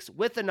strikes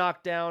with a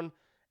knockdown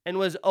and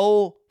was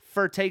 0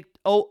 for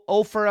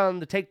on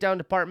the takedown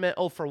department,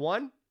 0 for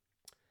 1.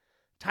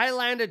 Tai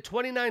landed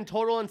 29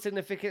 total and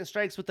significant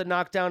strikes with a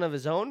knockdown of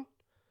his own.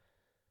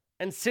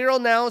 And Ciryl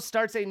now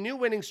starts a new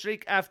winning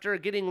streak after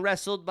getting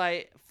wrestled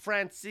by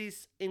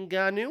Francis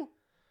Ngannou.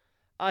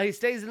 He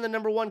stays in the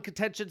number 1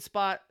 contention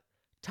spot.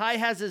 Tai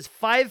has his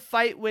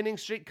 5-fight winning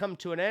streak come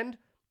to an end,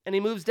 and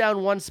he moves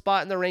down 1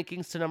 spot in the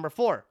rankings to number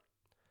 4.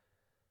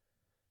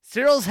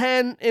 Cyryl's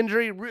hand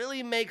injury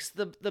really makes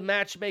the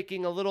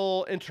matchmaking a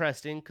little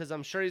interesting because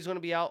I'm sure he's going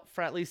to be out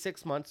for at least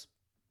 6 months.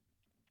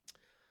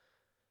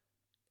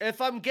 If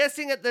I'm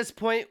guessing at this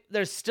point,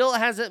 there still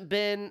hasn't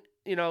been,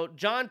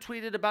 John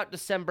tweeted about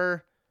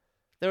December.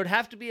 There would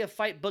have to be a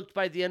fight booked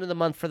by the end of the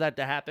month for that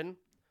to happen.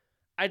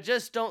 I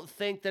just don't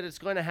think that it's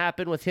going to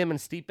happen with him and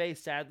Stipe,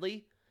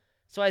 sadly.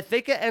 So I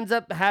think it ends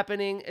up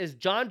happening is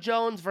John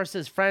Jones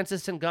versus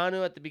Francis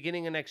Ngannou at the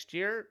beginning of next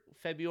year,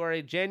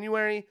 February,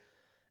 January.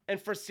 And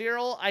for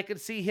Ciryl, I could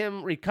see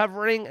him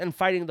recovering and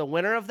fighting the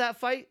winner of that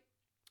fight.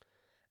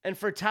 And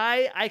for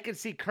Tai, I could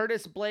see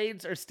Curtis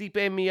Blades or Stipe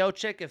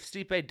Miocic if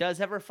Stipe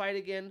does ever fight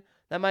again.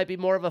 That might be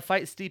more of a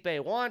fight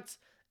Stipe wants.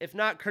 If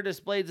not, Curtis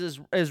Blades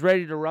is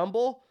ready to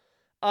rumble.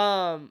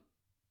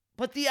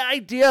 But the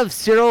idea of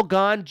Ciryl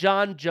Gane,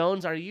 John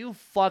Jones, are you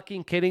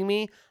fucking kidding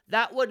me?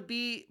 That would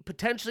be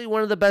potentially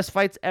one of the best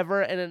fights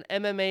ever and an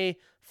MMA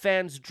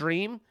fan's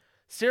dream.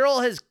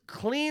 Ciryl has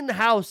cleaned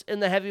house in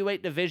the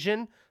heavyweight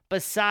division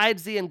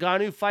besides the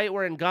Ngannou fight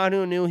where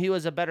Ngannou knew he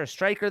was a better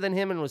striker than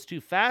him and was too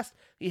fast.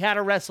 He had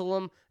to wrestle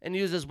him and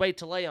use his weight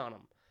to lay on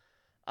him.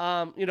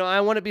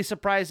 I wouldn't be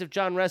surprised if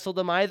John wrestled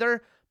him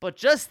either, but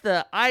just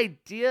the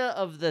idea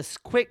of this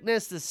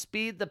quickness, the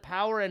speed, the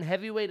power, and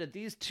heavyweight of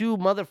these two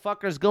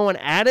motherfuckers going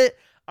at it,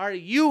 are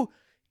you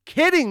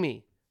kidding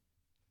me?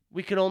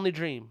 We could only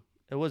dream.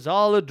 It was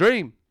all a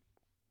dream.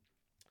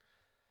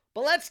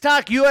 But let's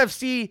talk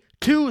UFC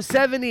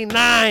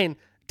 279.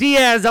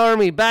 Diaz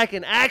Army back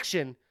in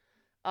action.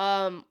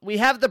 We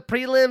have the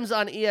prelims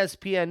on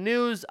ESPN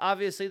News,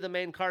 obviously the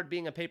main card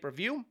being a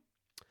pay-per-view.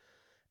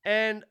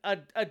 And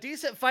a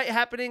decent fight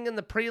happening in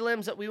the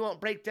prelims that we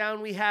won't break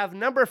down. We have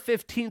number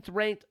 15th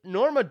ranked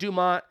Norma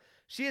Dumont.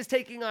 She is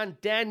taking on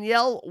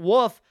Danielle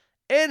Wolf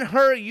in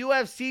her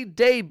UFC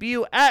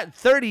debut at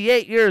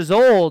 38 years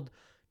old.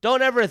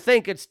 Don't ever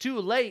think it's too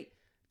late.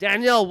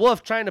 Danielle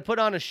Wolf trying to put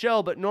on a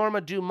show, but Norma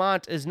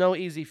Dumont is no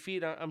easy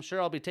feat. I'm sure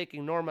I'll be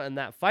taking Norma in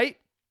that fight.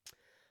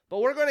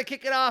 But we're going to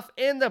kick it off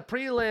in the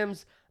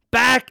prelims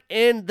back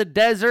in the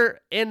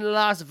desert in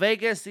Las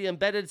Vegas. The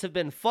embeddeds have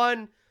been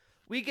fun.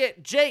 We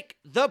get Jake,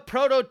 the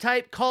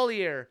prototype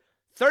Collier,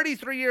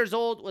 33 years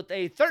old with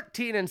a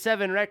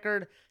 13-7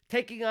 record,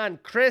 taking on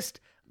Chris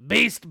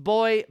Beast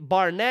Boy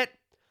Barnett,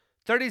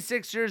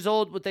 36 years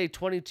old with a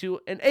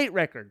 22-8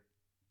 record.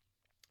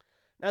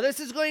 Now,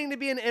 this is going to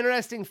be an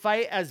interesting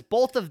fight as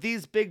both of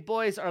these big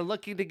boys are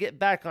looking to get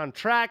back on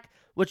track,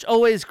 which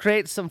always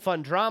creates some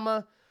fun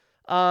drama.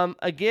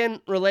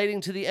 Again, relating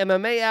to the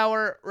MMA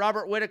Hour,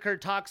 Robert Whittaker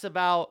talks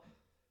about,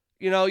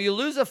 You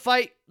lose a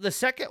fight. The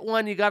second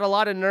one, you got a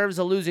lot of nerves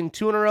of losing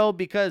 2 in a row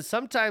because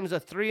sometimes a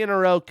 3 in a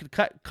row could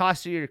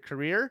cost you your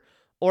career,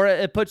 or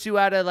it puts you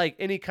out of like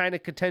any kind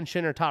of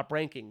contention or top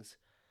rankings.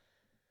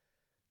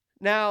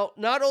 Now,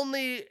 not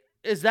only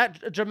is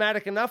that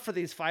dramatic enough for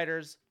these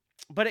fighters,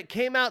 but it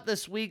came out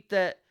this week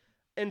that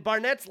in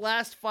Barnett's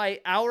last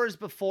fight, hours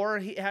before,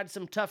 he had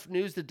some tough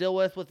news to deal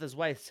with his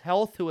wife's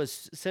health, who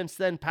has since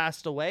then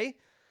passed away.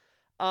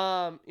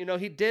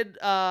 He did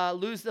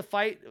lose the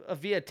fight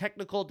via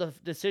technical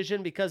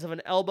decision because of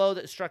an elbow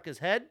that struck his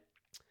head.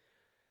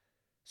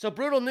 So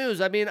brutal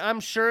news. I mean, I'm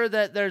sure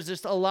that there's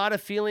just a lot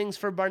of feelings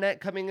for Barnett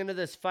coming into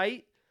this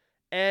fight.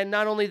 And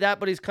not only that,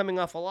 but he's coming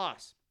off a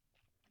loss.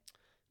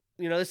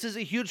 This is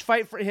a huge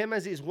fight for him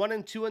as he's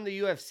 1-2 in the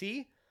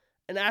UFC.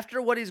 And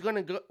after what he's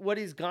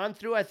gone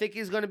through, I think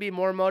he's going to be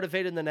more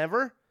motivated than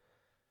ever.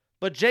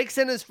 But Jake's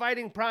in his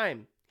fighting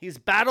prime. He's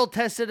battle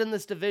tested in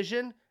this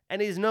division,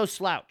 and he's no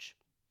slouch.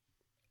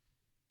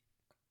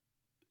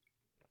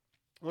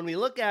 When we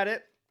look at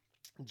it,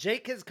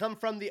 Jake has come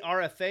from the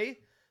RFA,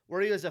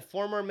 where he was a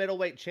former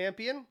middleweight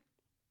champion.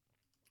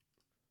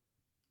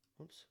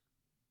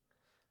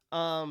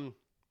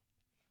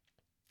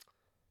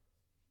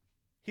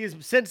 He's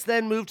since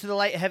then moved to the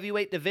light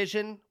heavyweight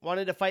division,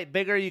 wanted to fight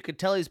bigger. You could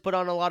tell he's put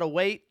on a lot of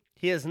weight.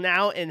 He is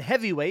now in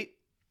heavyweight.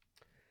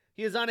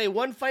 He is on a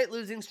 1-fight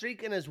losing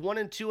streak and is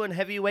 1-2 in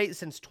heavyweight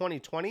since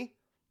 2020.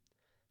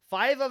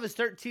 5 of his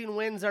 13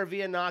 wins are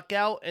via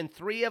knockout, and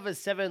 3 of his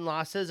 7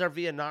 losses are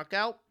via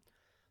knockout.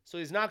 So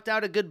he's knocked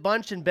out a good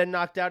bunch and been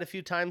knocked out a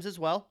few times as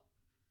well.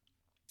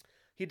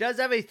 He does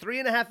have a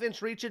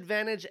 3.5-inch reach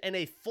advantage and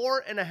a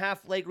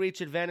 4.5 leg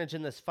reach advantage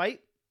in this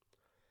fight.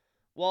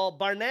 While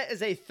Barnett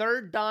is a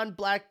 3rd Dan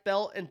black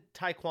belt in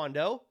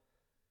Taekwondo,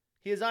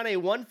 he is on a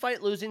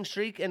 1-fight losing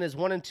streak and is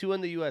 1-2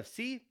 in the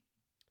UFC.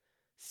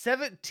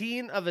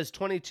 17 of his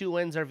 22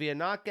 wins are via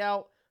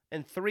knockout,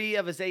 and 3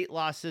 of his 8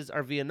 losses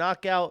are via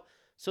knockout.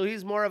 So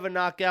he's more of a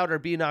knockout or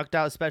be knocked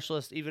out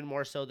specialist, even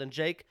more so than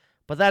Jake.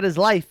 But that is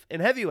life in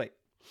heavyweight.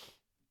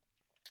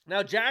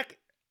 Now, Jake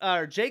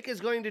is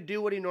going to do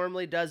what he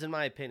normally does, in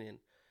my opinion.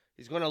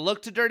 He's going to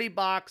look to dirty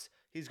box.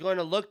 He's going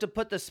to look to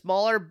put the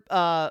smaller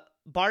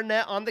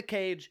Barnett on the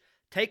cage,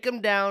 take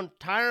him down,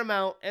 tire him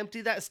out,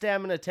 empty that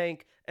stamina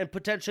tank, and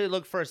potentially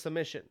look for a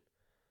submission.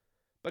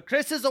 But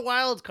Chris is a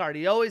wild card.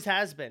 He always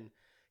has been.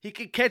 He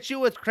could catch you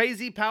with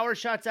crazy power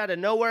shots out of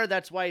nowhere.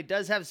 That's why he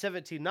does have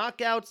 17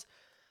 knockouts.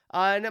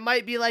 And it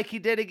might be like he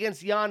did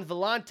against Jan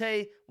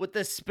Vellante with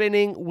the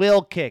spinning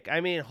wheel kick.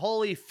 I mean,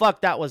 holy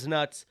fuck, that was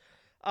nuts.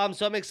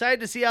 So I'm excited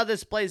to see how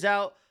this plays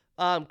out.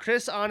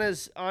 Chris on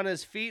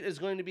his feet is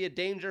going to be a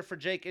danger for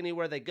Jake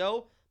anywhere they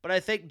go. But I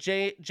think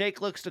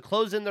Jake looks to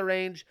close in the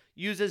range,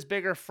 use his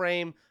bigger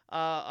frame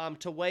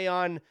to weigh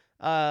on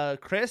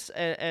Chris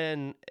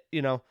and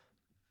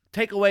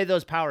take away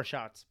those power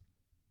shots.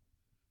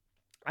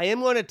 I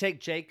am going to take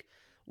Jake.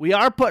 We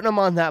are putting him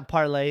on that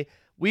parlay.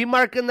 We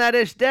marking that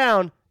ish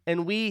down,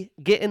 and we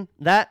getting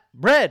that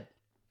bread.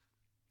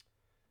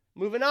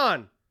 Moving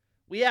on.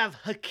 We have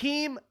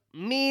Hakeem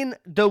Mean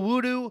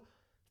Dawodu,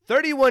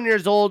 31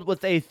 years old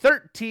with a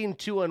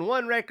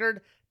 13-2-1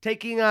 record,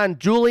 taking on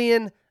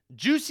Julian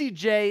Juicy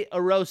J.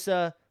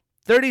 Erosa,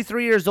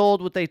 33 years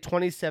old with a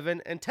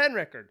 27-10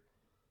 record.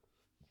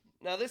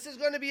 Now, this is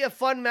going to be a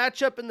fun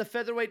matchup in the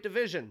featherweight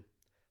division.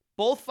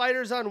 Both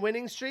fighters on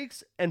winning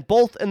streaks and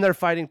both in their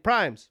fighting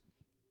primes.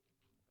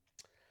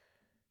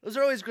 Those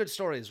are always good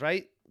stories,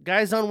 right?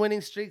 Guys on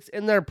winning streaks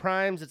in their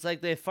primes. It's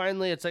like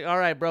all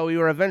right, bro, we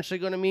were eventually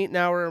going to meet.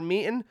 Now we're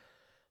meeting.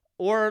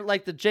 Or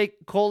like the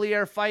Jake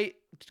Collier fight,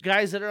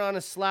 guys that are on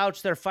a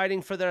slouch, they're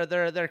fighting for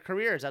their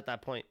careers at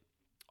that point.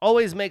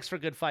 Always makes for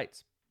good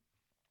fights.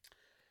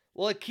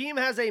 Well, Hakeem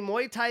has a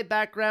Muay Thai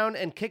background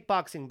and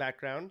kickboxing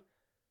background.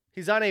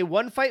 He's on a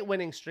 1-fight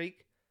winning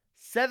streak.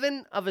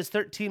 7 of his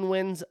 13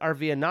 wins are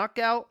via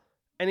knockout,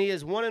 and he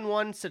is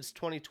 1-1 since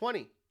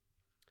 2020.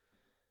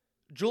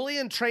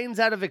 Julian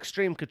trains out of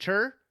Extreme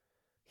Couture.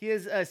 He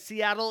is a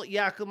Seattle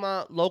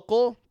Yakima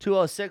local,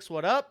 206,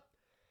 what up?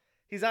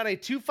 He's on a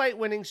 2-fight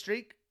winning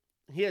streak.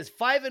 He is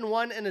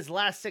 5-1 in his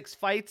last 6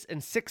 fights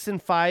and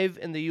 6-5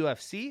 in the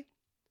UFC.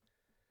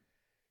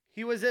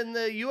 He was in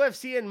the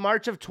UFC in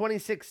March of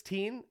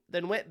 2016,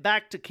 then went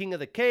back to King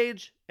of the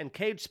Cage and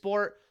Cage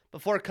Sport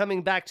before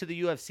coming back to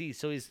the UFC.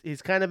 So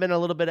he's kind of been a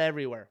little bit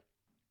everywhere.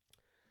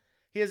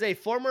 He is a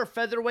former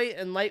featherweight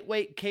and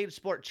lightweight Cage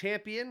Sport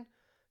champion.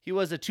 He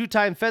was a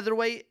 2-time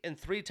featherweight and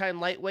 3-time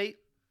lightweight.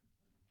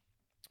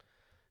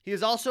 He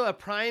is also a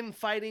prime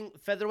fighting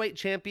featherweight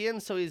champion.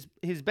 So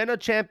he's been a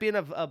champion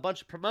of a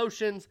bunch of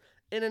promotions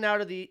in and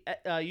out of the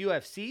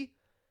UFC.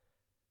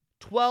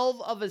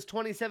 12 of his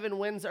 27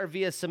 wins are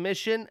via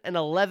submission, and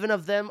 11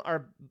 of them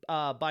are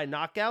by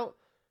knockout.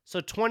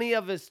 So 23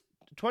 of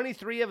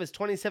his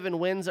 27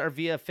 wins are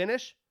via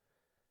finish,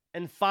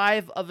 and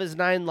 5 of his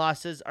 9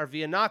 losses are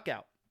via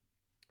knockout.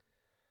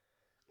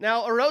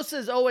 Now, Erosa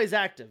is always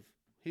active.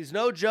 He's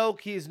no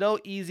joke. He's no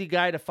easy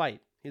guy to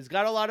fight. He's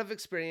got a lot of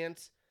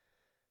experience.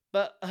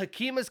 But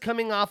Hakeem is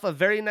coming off a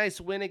very nice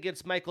win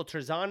against Michael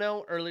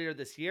Trezano earlier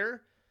this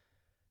year.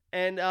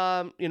 And,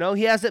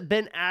 he hasn't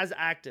been as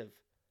active.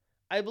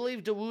 I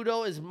believe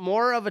Dewudo is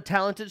more of a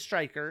talented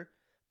striker,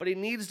 but he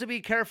needs to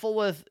be careful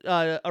with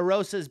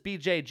Arosa's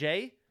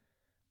BJJ.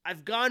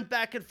 I've gone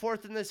back and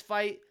forth in this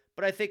fight,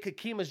 but I think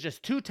Hakeem is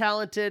just too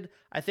talented.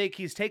 I think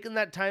he's taken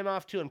that time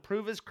off to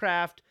improve his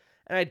craft,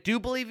 and I do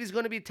believe he's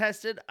going to be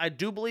tested. I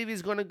do believe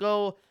he's going to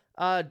go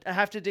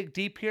have to dig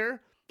deep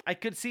here. I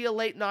could see a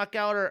late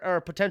knockout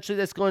or potentially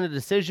this going to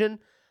decision,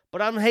 but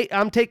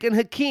I'm taking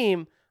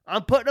Hakeem.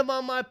 I'm putting him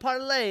on my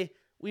parlay.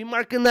 We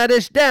marking that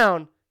ish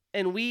down,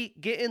 and we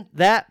getting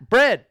that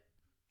bread.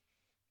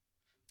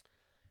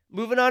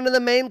 Moving on to the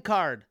main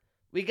card,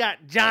 we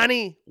got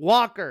Johnny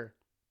Walker,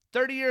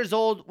 30 years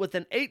old with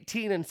an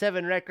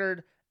 18-7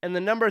 record and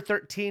the number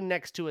 13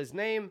 next to his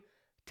name,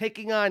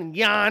 taking on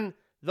Jan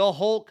the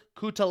Hulk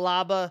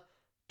Cutelaba,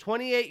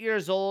 28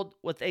 years old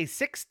with a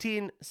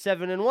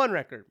 16-7-1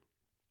 record.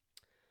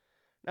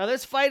 Now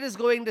this fight is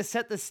going to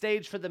set the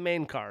stage for the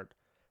main card.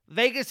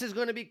 Vegas is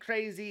going to be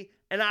crazy,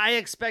 and I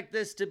expect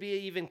this to be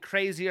even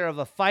crazier of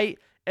a fight.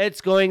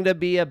 It's going to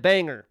be a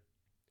banger.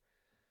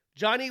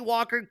 Johnny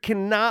Walker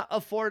cannot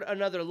afford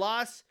another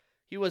loss.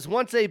 He was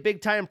once a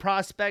big-time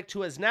prospect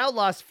who has now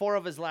lost 4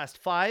 of his last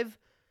 5,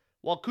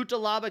 while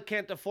Cutelaba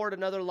can't afford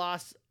another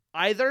loss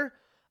either,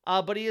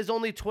 but he is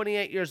only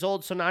 28 years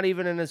old, so not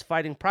even in his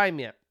fighting prime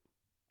yet.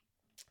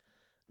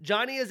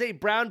 Johnny is a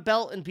brown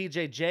belt in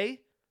BJJ.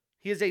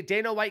 He is a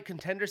Dana White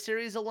Contender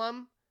Series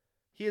alum.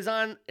 He is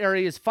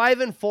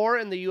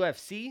 5-4 in the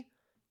UFC.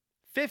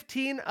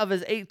 15 of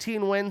his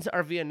 18 wins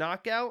are via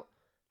knockout.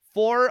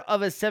 4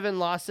 of his 7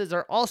 losses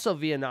are also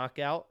via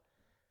knockout.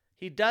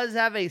 He does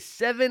have a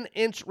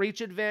 7-inch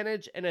reach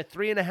advantage and a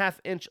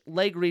 3.5-inch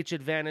leg reach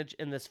advantage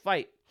in this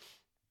fight.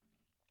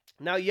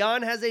 Now,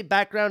 Jan has a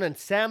background in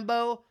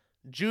Sambo,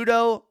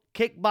 Judo,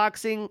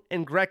 kickboxing,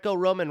 and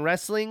Greco-Roman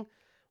wrestling,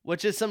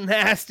 which is some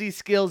nasty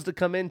skills to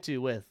come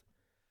into with.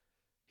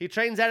 He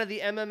trains out of the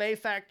MMA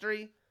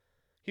Factory.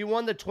 He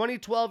won the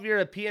 2012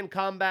 European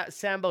Combat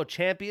Sambo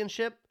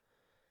Championship.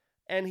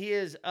 And he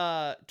is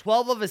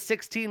 12 of his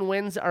 16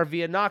 wins are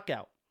via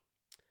knockout.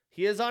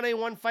 He is on a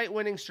 1-fight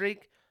winning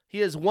streak. He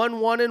has won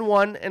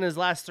 1-1 in his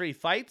last 3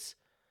 fights.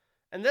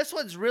 And this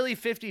one's really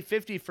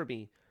 50-50 for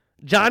me.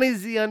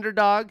 Johnny's the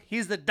underdog.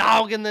 He's the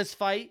dog in this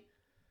fight.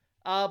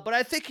 But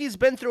I think he's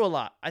been through a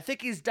lot. I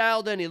think he's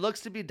dialed in. He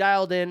looks to be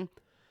dialed in.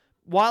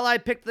 While I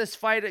picked this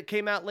fight, it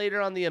came out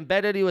later on the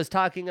Embedded. He was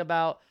talking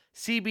about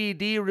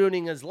CBD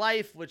ruining his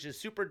life, which is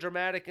super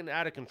dramatic and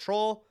out of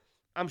control.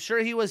 I'm sure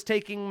he was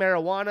taking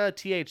marijuana,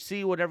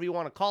 THC, whatever you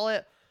want to call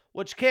it,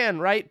 which can,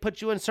 right,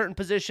 put you in certain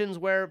positions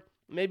where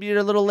maybe you're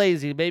a little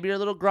lazy, maybe you're a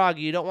little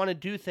groggy, you don't want to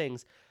do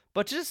things.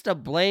 But just to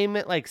blame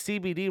it like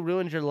CBD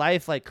ruins your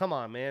life, like, come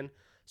on, man.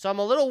 So I'm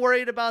a little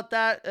worried about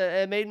that.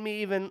 It made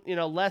me even,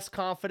 less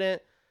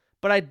confident.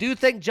 But I do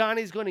think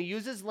Johnny's going to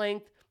use his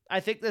length. I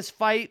think this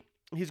fight,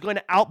 he's going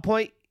to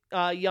outpoint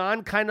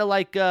Jan, kind of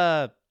like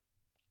a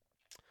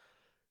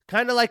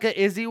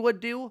Izzy would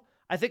do.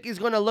 I think he's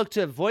going to look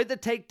to avoid the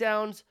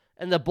takedowns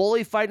and the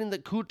bully fighting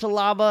that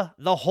Cutelaba,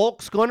 the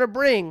Hulk's going to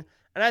bring.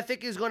 And I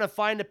think he's going to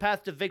find a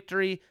path to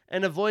victory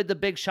and avoid the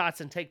big shots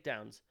and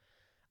takedowns.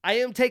 I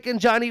am taking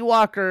Johnny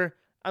Walker.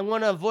 I'm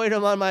going to avoid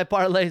him on my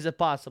parlays if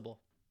possible.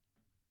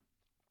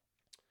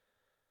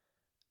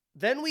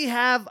 Then we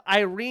have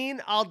Irene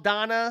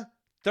Aldana,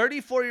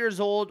 34 years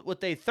old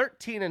with a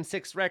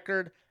 13-6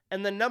 record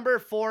and the number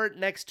 4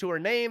 next to her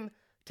name,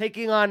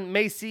 taking on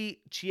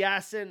Macy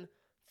Chiasson,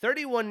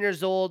 31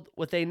 years old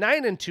with a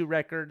 9-2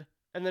 record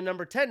and the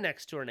number 10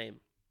 next to her name.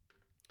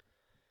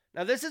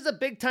 Now, this is a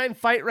big-time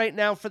fight right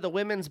now for the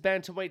women's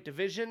bantamweight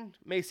division.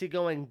 Macy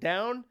going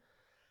down.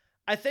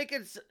 I think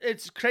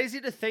it's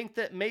crazy to think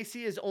that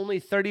Macy is only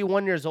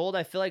 31 years old.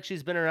 I feel like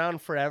she's been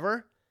around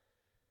forever.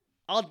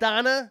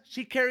 Aldana,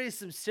 she carries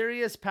some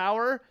serious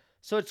power,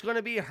 so it's going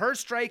to be her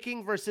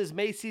striking versus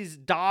Macy's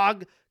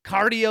dog,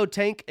 cardio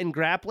tank, and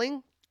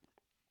grappling.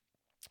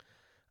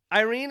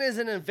 Irene is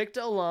an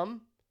Invicta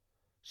alum.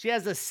 She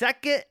has the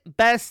second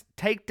best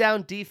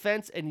takedown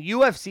defense in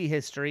UFC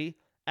history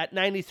at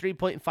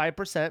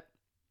 93.5%.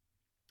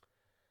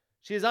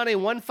 She is on a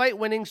 1-fight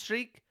winning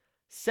streak.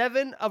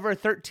 7 of her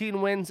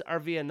 13 wins are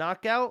via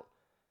knockout.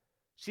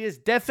 She has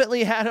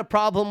definitely had a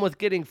problem with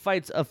getting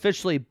fights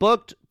officially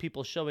booked,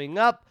 people showing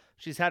up.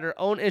 She's had her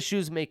own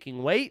issues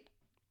making weight.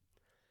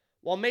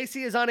 While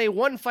Macy is on a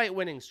 1-fight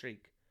winning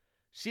streak.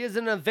 She is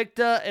an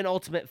Invicta and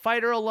Ultimate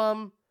Fighter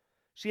alum.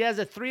 She has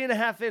a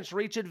 3.5-inch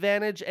reach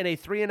advantage and a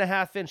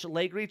 3.5-inch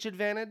leg reach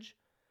advantage.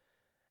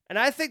 And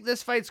I think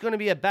this fight's going to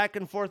be a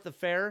back-and-forth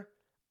affair.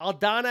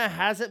 Aldana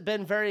hasn't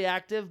been very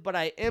active, but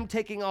I am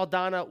taking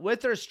Aldana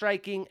with her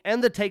striking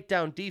and the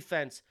takedown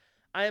defense.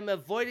 I am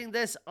avoiding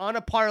this on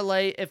a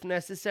parlay if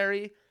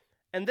necessary.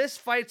 And this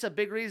fight's a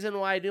big reason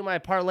why I do my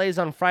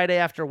parlays on Friday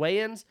after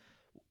weigh-ins.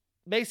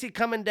 Macy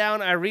coming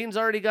down. Irene's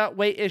already got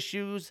weight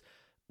issues.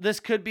 This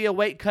could be a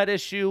weight cut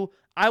issue.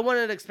 I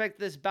wouldn't expect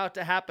this bout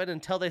to happen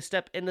until they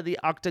step into the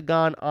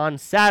octagon on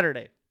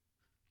Saturday.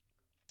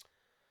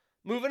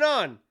 Moving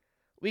on,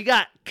 we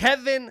got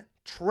Kevin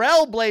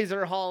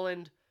Trailblazer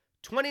Holland,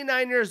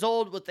 29 years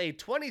old with a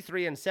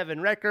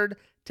 23-7 record,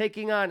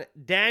 taking on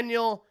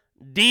Daniel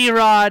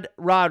D-Rod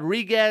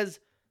Rodriguez,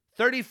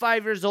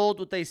 35 years old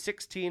with a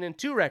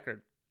 16-2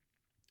 record.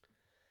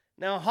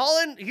 Now,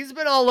 Holland, he's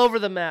been all over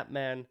the map,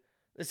 man.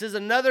 This is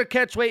another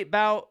catchweight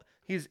bout.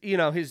 He's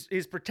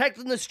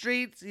protecting the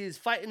streets. He's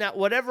fighting at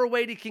whatever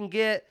weight he can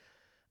get.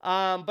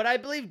 But I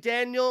believe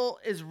Daniel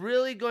is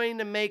really going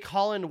to make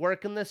Holland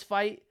work in this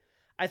fight.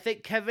 I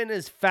think Kevin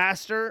is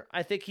faster.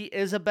 I think he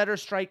is a better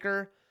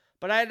striker.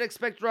 But I'd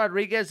expect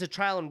Rodriguez to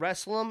try and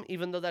wrestle him,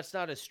 even though that's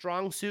not his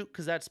strong suit,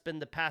 because that's been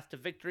the path to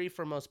victory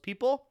for most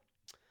people.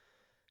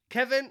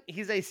 Kevin,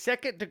 he's a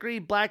second-degree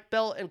black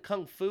belt in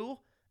Kung Fu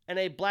and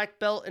a black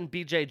belt in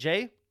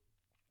BJJ.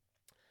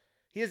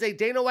 He is a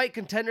Dana White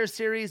Contender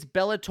Series,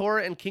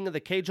 Bellator, and King of the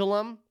Cage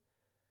alum.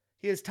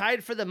 He is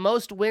tied for the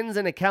most wins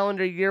in a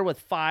calendar year with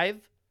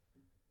 5.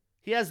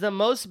 He has the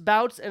most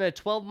bouts in a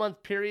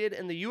 12-month period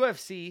in the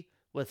UFC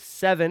with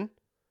 7.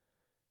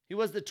 He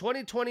was the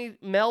 2020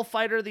 Male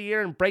Fighter of the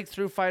Year and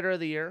Breakthrough Fighter of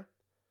the Year.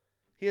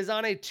 He is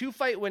on a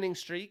 2-fight winning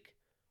streak.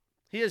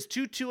 He is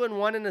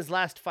 2-2-1 in his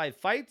last 5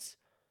 fights,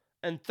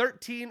 and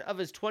 13 of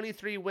his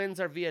 23 wins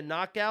are via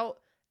knockout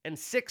and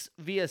 6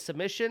 via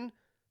submission,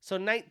 so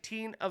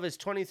 19 of his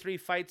 23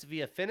 fights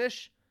via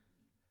finish.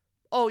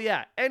 Oh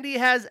yeah, and he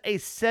has a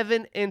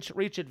 7-inch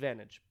reach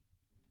advantage.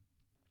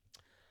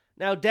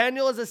 Now,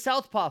 Daniel is a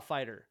southpaw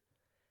fighter.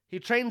 He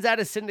trains out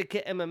of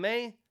Syndicate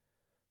MMA.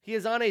 He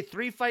is on a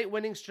 3-fight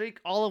winning streak,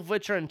 all of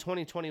which are in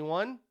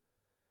 2021.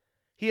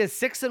 He is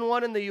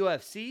 6-1 in the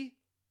UFC.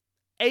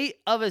 8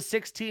 of his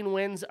 16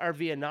 wins are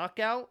via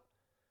knockout.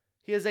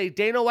 He is a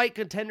Dana White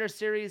Contender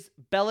Series,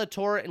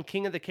 Bellator, and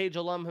King of the Cage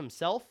alum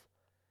himself.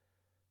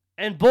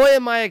 And boy,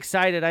 am I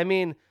excited. I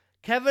mean,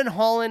 Kevin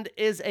Holland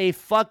is a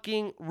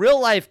fucking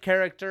real-life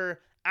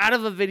character out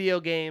of a video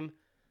game.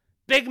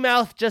 Big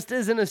Mouth just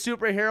isn't a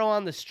superhero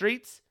on the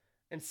streets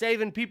and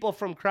saving people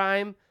from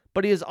crime,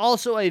 but he is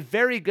also a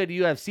very good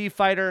UFC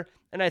fighter,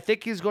 and I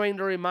think he's going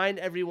to remind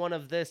everyone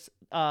of this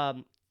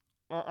on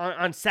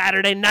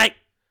Saturday night.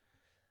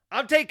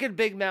 I'm taking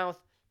Big Mouth.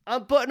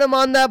 I'm putting him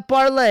on that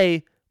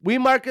parlay. We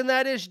marking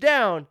that ish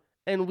down,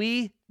 and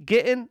we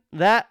getting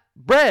that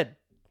bread.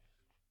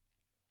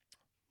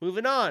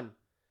 Moving on.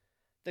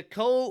 The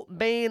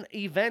co-main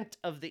event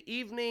of the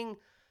evening.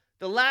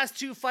 The last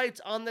 2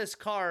 fights on this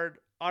card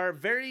are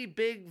very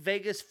big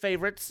Vegas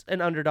favorites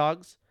and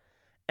underdogs.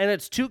 And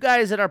it's 2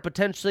 guys that are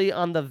potentially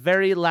on the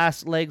very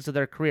last legs of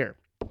their career.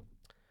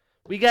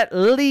 We got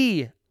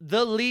Li,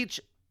 the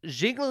Leech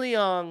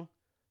Jingliang,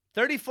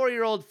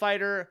 34-year-old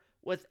fighter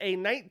with a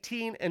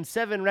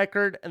 19-7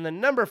 record and the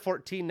number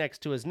 14 next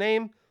to his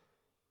name,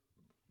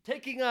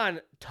 taking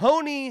on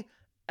Tony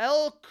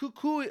El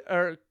Cucuy,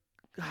 or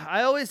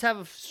I always have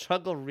a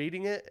struggle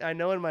reading it. I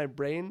know in my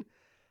brain.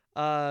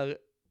 Cucuy.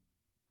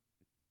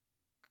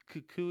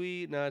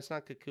 No, it's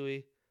not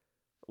Cucuy.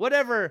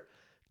 Whatever.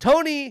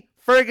 Tony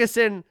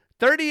Ferguson,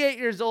 38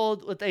 years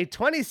old with a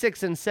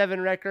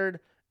 26-7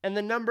 record and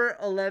the number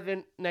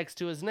 11 next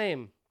to his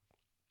name.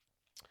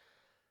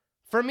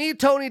 For me,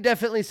 Tony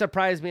definitely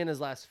surprised me in his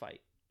last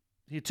fight.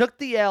 He took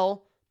the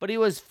L, but he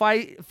was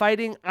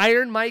fighting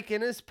Iron Mike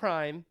in his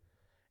prime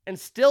and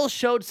still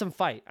showed some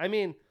fight. I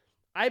mean,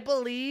 I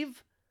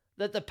believe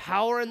that the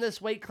power in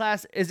this weight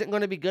class isn't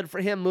going to be good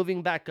for him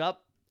moving back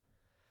up.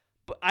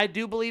 But I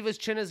do believe his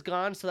chin is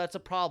gone, so that's a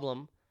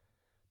problem.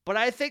 But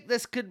I think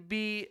this could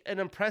be an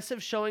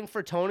impressive showing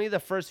for Tony the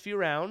first few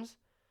rounds.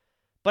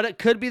 But it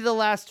could be the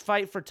last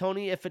fight for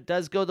Tony if it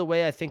does go the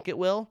way I think it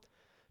will.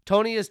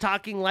 Tony is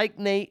talking like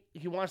Nate.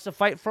 He wants to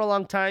fight for a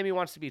long time. He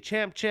wants to be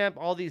champ,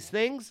 all these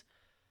things.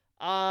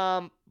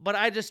 But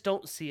I just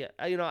don't see it.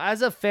 You know,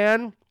 as a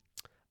fan,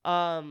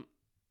 El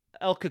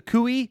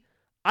Cucuy,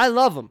 I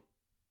love him.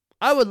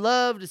 I would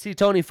love to see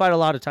Tony fight a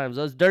lot of times.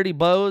 Those dirty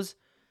bows.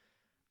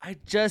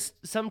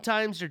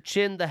 Sometimes your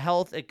chin, the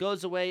health, it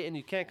goes away and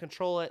you can't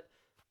control it.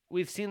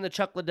 We've seen the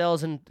Chuck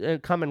Liddells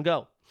and come and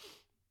go.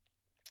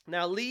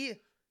 Now, Lee,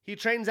 he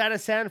trains out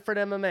of Sanford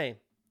MMA.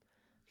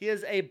 He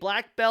is a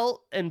black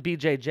belt in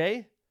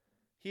BJJ.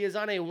 He is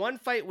on a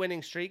 1-fight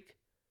winning streak.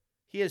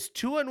 He is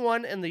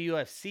 2-1 in the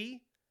UFC.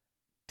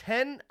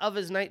 10 of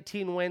his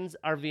 19 wins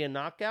are via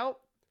knockout.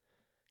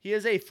 He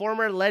is a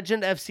former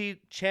Legend FC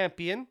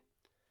champion.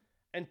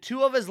 And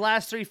 2 of his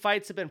last 3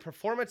 fights have been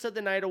Performance of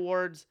the Night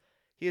awards.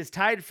 He is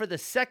tied for the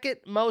second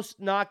most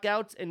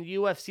knockouts in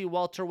UFC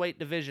welterweight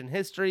division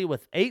history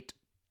with 8.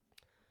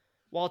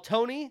 While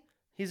Tony,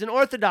 he's an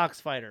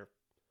orthodox fighter.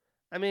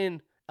 I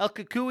mean, El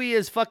Cucuy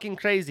is fucking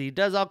crazy. He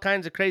does all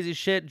kinds of crazy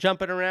shit,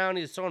 jumping around.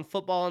 He's throwing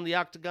football in the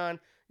octagon.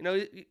 You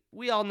know,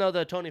 we all know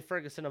the Tony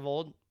Ferguson of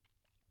old.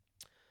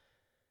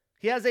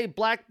 He has a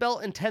black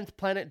belt in 10th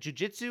Planet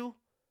Jiu-Jitsu.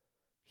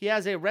 He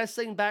has a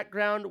wrestling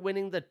background,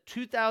 winning the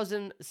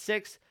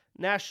 2006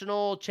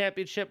 National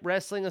Championship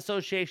Wrestling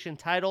Association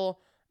title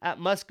at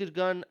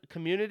Muskegon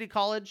Community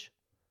College.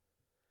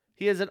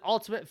 He is an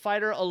Ultimate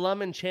Fighter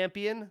alum and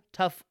champion,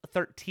 Tough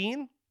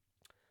 13.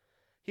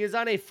 He is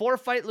on a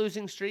 4-fight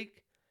losing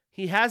streak.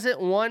 He hasn't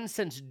won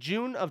since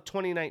June of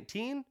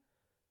 2019.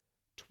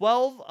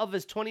 12 of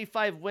his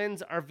 25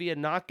 wins are via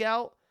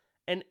knockout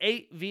and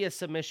 8 via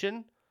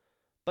submission,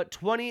 but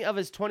 20 of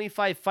his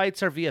 25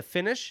 fights are via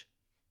finish.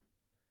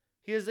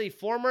 He is a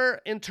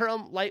former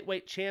interim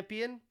lightweight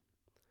champion.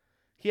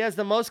 He has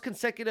the most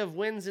consecutive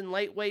wins in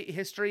lightweight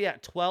history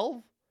at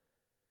 12.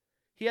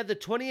 He had the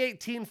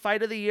 2018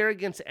 Fight of the Year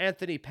against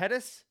Anthony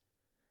Pettis,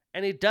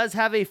 and he does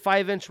have a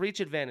 5-inch reach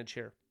advantage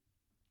here.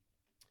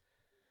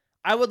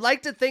 I would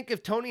like to think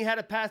if Tony had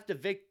a path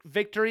to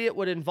victory, it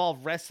would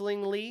involve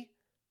wrestling Lee,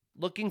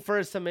 looking for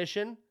a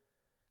submission.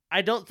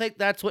 I don't think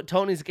that's what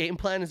Tony's game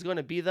plan is going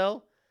to be,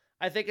 though.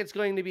 I think it's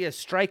going to be a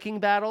striking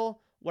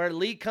battle where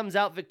Lee comes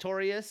out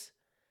victorious.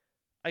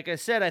 Like I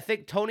said, I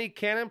think Tony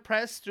can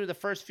impress through the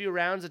first few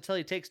rounds until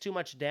he takes too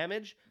much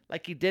damage,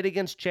 like he did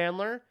against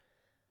Chandler.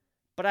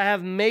 But I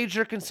have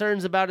major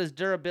concerns about his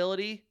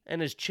durability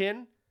and his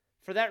chin.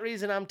 For that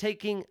reason, I'm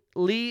taking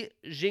Li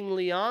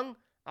Jingliang.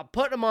 I'm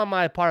putting him on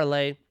my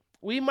parlay.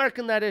 We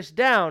marking that ish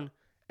down,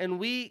 and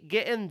we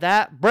getting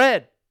that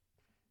bread.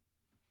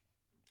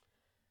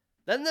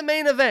 Then the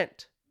main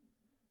event.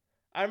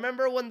 I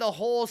remember when the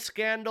whole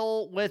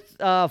scandal with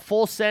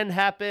Full Send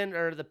happened,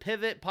 or the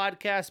Pivot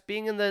podcast,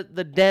 being in the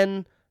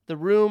den, the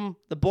room,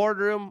 the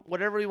boardroom,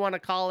 whatever you want to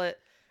call it,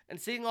 and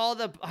seeing all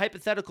the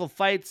hypothetical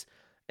fights.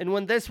 And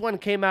when this one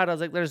came out, I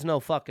was like, there's no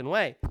fucking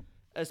way.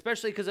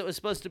 Especially because it was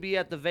supposed to be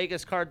at the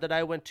Vegas card that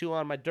I went to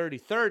on my Dirty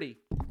 30.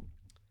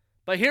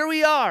 But here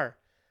we are.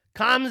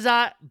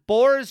 Khamzat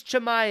Boris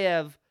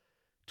Chimaev,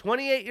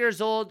 28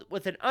 years old,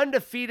 with an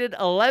undefeated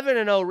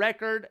 11-0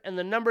 record and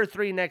the number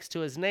 3 next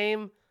to his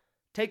name,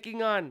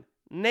 taking on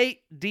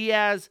Nate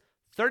Diaz,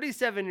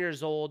 37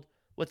 years old,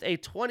 with a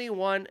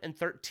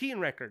 21-13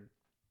 record.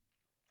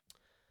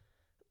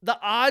 The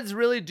odds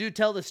really do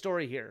tell the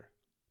story here.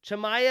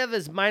 Chimaev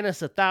is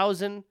minus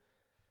 1,000,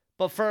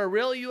 but for a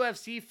real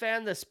UFC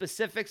fan, the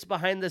specifics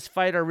behind this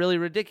fight are really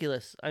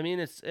ridiculous. I mean,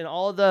 it's in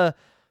all the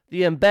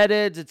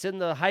embeddeds, it's in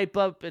the hype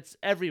up, it's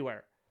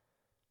everywhere.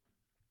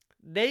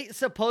 Nate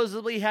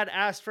supposedly had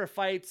asked for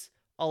fights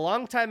a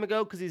long time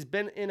ago because he's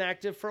been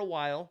inactive for a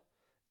while.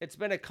 It's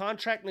been a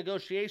contract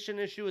negotiation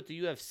issue with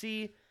the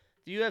UFC.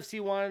 The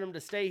UFC wanted him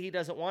to stay. He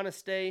doesn't want to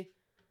stay.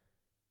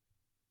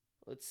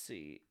 Let's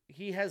see.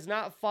 He has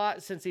not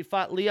fought since he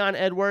fought Leon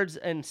Edwards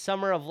in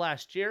summer of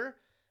last year.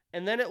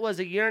 And then it was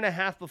a year and a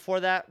half before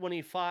that when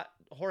he fought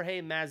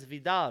Jorge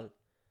Masvidal.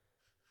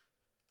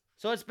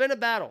 So it's been a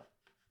battle.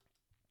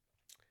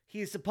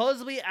 He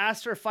supposedly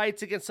asked for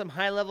fights against some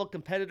high-level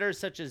competitors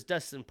such as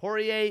Dustin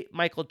Poirier,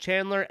 Michael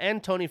Chandler,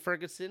 and Tony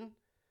Ferguson.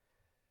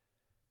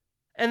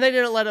 And they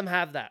didn't let him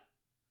have that.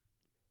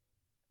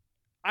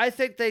 I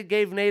think they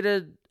gave Nate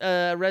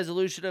a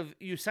resolution of,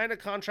 you sign a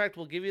contract,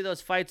 we'll give you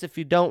those fights. If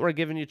you don't, we're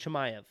giving you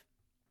Chimaev.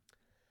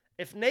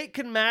 If Nate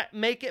can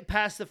make it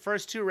past the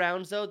first 2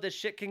 rounds, though, this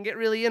shit can get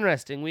really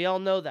interesting. We all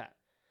know that.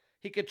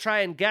 He could try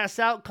and gas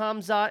out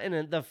Khamzat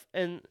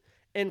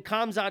in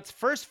Khamzat's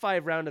first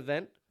 5-round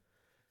event.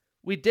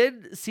 We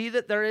did see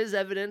that there is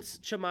evidence.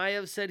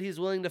 Chimaev said he's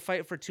willing to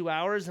fight for 2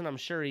 hours, and I'm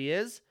sure he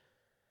is.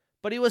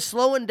 But he was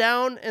slowing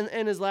down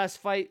in his last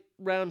fight,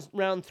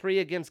 round 3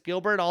 against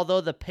Gilbert, although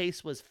the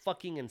pace was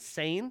fucking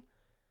insane.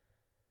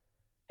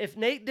 If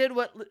Nate did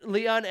what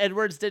Leon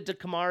Edwards did to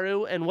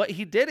Kamaru and what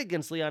he did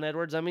against Leon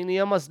Edwards, I mean, he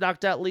almost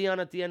knocked out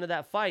Leon at the end of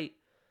that fight.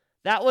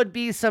 That would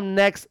be some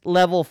next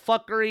level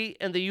fuckery,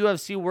 and the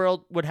UFC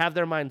world would have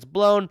their minds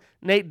blown.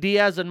 Nate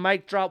Diaz and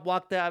Mike Drop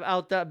walked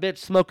out that bitch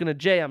smoking a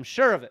J, I'm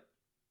sure of it.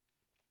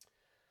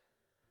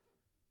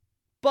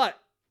 But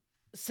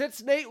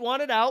since Nate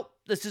wanted out,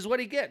 this is what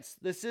he gets.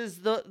 This is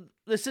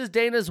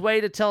Dana's way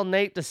to tell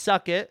Nate to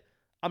suck it.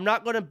 I'm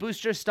not going to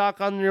boost your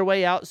stock on your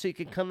way out so you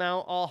can come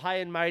out all high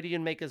and mighty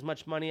and make as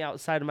much money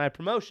outside of my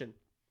promotion.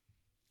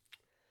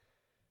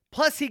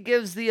 Plus, he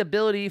gives the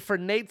ability for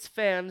Nate's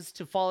fans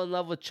to fall in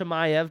love with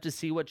Chimaev to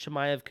see what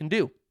Chimaev can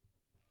do.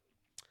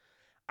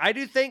 I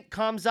do think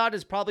Khamzat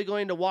is probably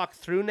going to walk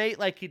through Nate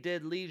like he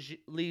did Li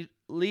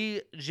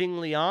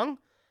Jingliang.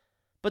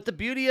 But the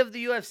beauty of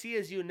the UFC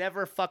is you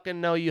never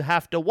fucking know. You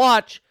have to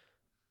watch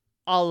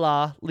a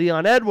la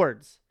Leon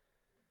Edwards.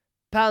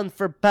 Pound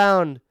for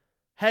pound,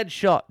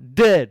 headshot,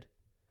 dead.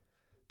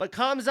 But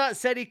Khamzat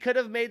said he could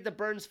have made the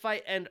Burns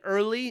fight end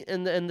early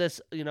in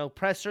this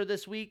presser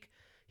this week.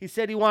 He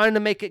said he wanted to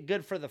make it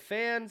good for the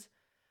fans.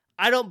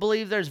 I don't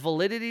believe there's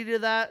validity to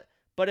that.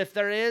 But if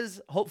there is,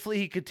 hopefully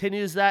he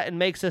continues that and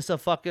makes this a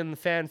fucking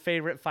fan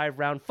favorite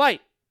 5-round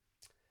fight.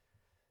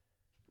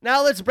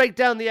 Now let's break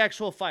down the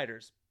actual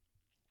fighters.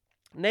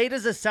 Nate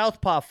is a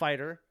southpaw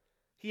fighter.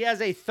 He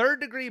has a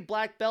 3rd-degree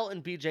black belt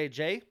in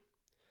BJJ.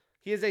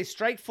 He is a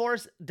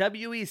Strikeforce,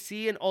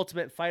 WEC, and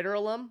Ultimate Fighter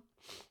alum.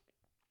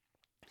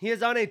 He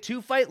is on a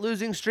 2-fight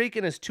losing streak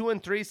and is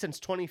 2-3 since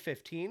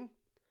 2015.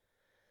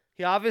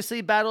 He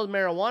obviously battled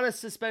marijuana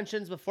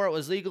suspensions before it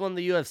was legal in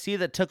the UFC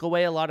that took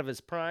away a lot of his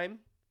prime.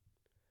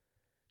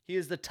 He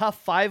is the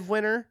Tough 5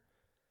 winner.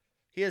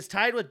 He is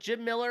tied with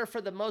Jim Miller for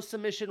the most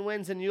submission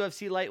wins in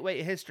UFC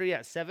lightweight history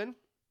at 7.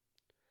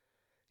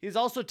 He's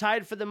also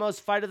tied for the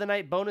most Fight of the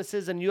Night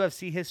bonuses in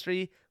UFC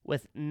history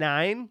with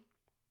 9.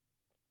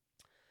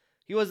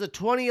 He was the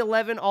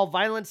 2011 All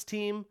Violence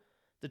Team,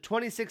 the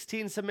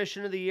 2016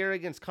 Submission of the Year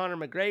against Conor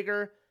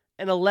McGregor,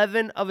 and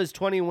 11 of his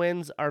 20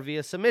 wins are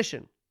via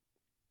submission.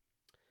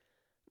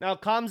 Now,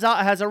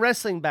 Khamzat has a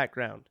wrestling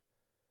background.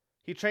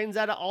 He trains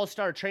at an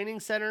All-Star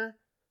Training Center.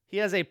 He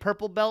has a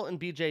purple belt in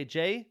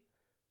BJJ.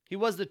 He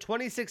was the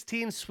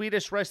 2016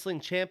 Swedish Wrestling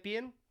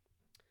Champion.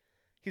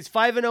 He's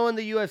 5-0 in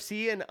the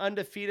UFC and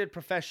undefeated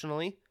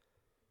professionally.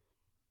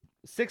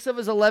 6 of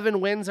his 11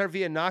 wins are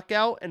via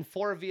knockout and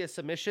 4 via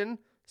submission.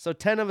 So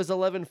 10 of his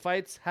 11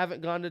 fights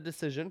haven't gone to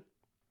decision.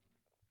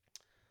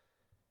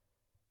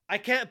 I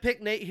can't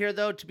pick Nate here,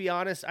 though, to be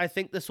honest. I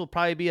think this will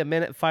probably be a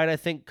minute fight. I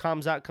think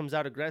Khamzat comes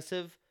out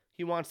aggressive.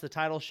 He wants the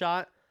title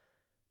shot.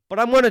 But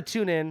I'm going to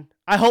tune in.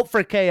 I hope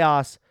for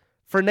chaos.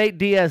 For Nate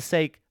Diaz's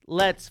sake,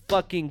 let's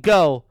fucking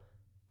go.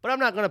 But I'm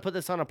not going to put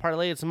this on a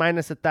parlay. It's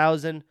minus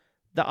 1,000.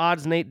 The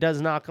odds Nate does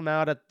knock him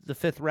out at the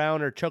 5th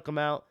round or choke him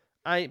out,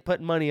 I ain't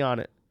putting money on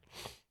it.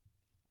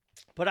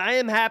 But I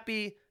am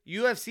happy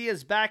UFC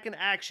is back in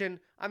action.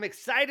 I'm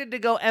excited to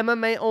go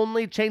MMA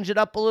only, change it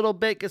up a little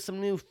bit, get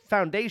some new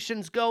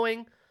foundations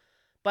going.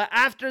 But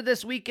after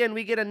this weekend,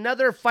 we get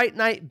another fight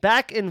night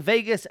back in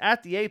Vegas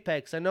at the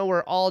Apex. I know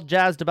we're all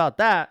jazzed about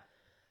that.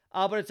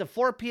 But it's a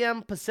 4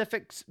 p.m.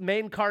 Pacific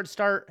main card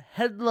start,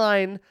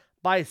 headline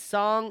by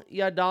Song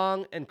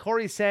Yadong and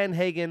Corey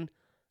Sandhagen.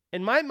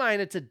 In my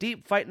mind, it's a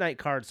deep fight night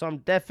card, so I'm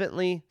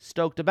definitely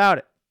stoked about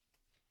it.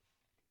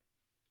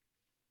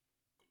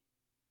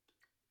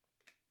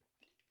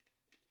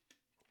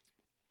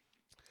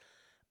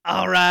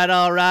 All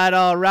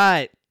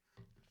right.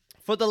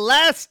 For the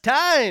last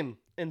time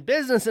in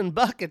Business and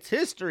Buckets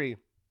history,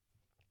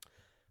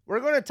 we're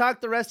going to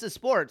talk the rest of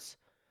sports.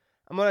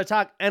 I'm going to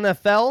talk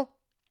NFL.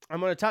 I'm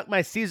going to talk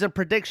my season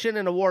prediction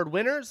and award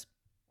winners.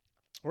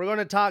 We're going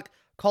to talk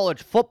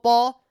college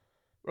football.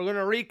 We're going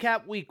to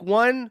recap week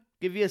 1,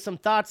 give you some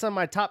thoughts on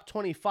my top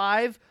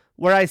 25,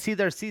 where I see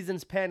their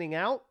seasons panning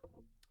out.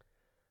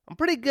 I'm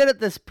pretty good at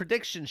this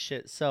prediction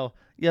shit, so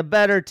you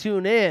better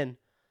tune in.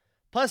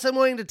 Plus, I'm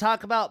going to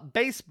talk about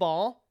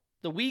baseball,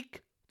 the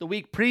week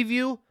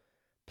preview,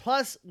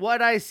 plus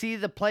what I see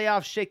the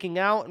playoffs shaking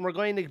out, and we're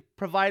going to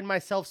provide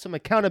myself some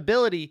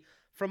accountability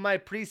from my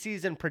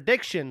preseason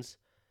predictions.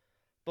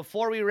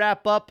 Before we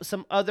wrap up,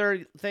 some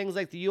other things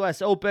like the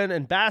U.S. Open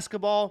and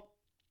basketball.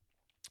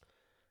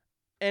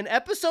 And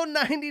episode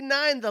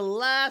 99, the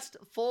last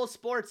full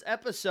sports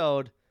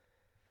episode,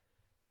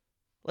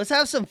 let's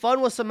have some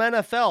fun with some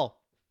NFL.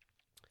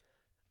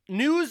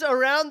 News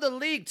around the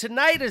league.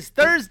 Tonight is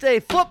Thursday.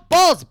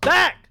 Football's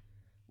back.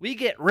 We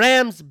get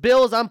Rams,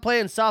 Bills. I'm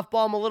playing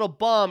softball. I'm a little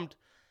bummed.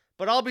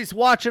 But I'll be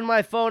watching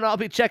my phone. I'll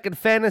be checking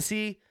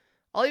fantasy.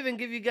 I'll even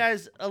give you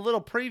guys a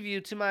little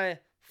preview to my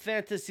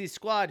fantasy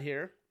squad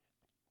here.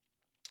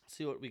 Let's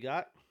see what we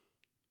got.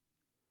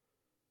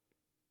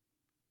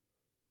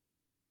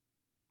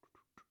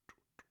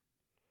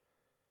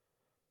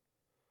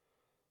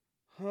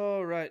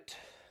 All right.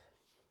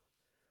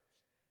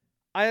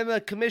 I am a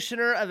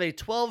commissioner of a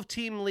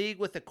 12-team league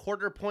with a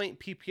quarter-point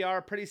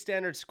PPR, pretty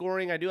standard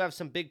scoring. I do have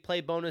some big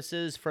play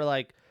bonuses for,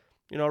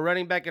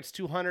 running back gets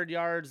 200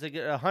 yards. They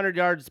get 100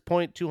 yards,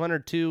 point,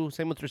 202.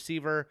 Same with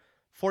receiver,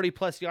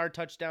 40-plus yard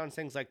touchdowns,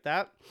 things like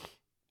that.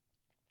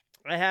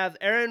 I have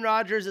Aaron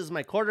Rodgers as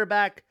my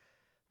quarterback.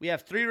 We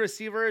have 3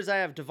 receivers. I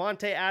have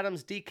Devontae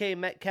Adams, DK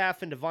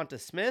Metcalf, and Devonta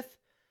Smith.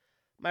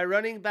 My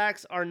running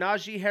backs are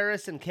Najee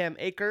Harris and Cam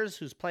Akers,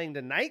 who's playing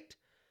tonight.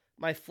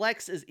 My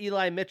flex is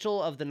Eli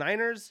Mitchell of the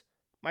Niners.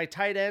 My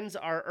tight ends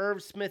are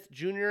Irv Smith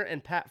Jr.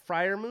 and Pat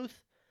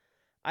Freiermuth.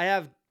 I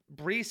have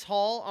Breece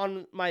Hall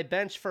on my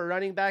bench for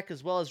running back,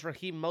 as well as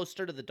Raheem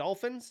Mostert of the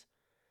Dolphins.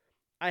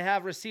 I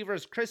have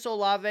receivers Chris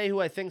Olave, who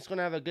I think is going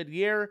to have a good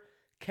year,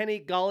 Kenny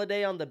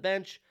Golladay on the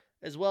bench,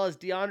 as well as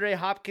DeAndre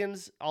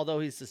Hopkins, although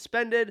he's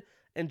suspended,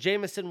 and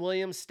Jameson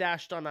Williams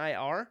stashed on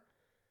IR.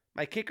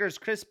 My kicker is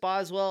Chris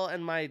Boswell,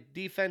 and my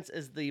defense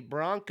is the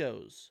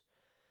Broncos.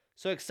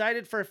 So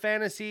excited for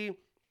fantasy.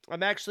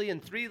 I'm actually in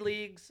 3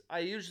 leagues. I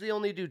usually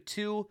only do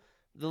 2.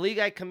 The league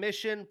I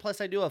commission, plus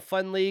I do a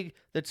fun league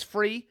that's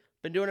free.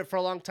 Been doing it for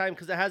a long time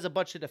because it has a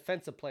bunch of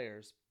defensive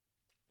players.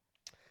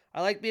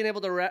 I like being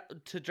able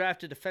to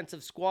draft a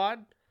defensive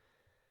squad.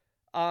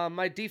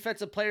 My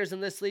defensive players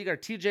in this league are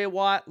TJ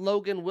Watt,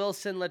 Logan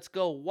Wilson, let's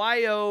go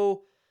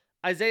YO,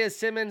 Isaiah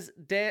Simmons,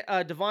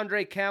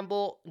 Devondre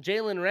Campbell,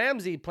 Jalen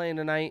Ramsey playing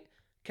tonight,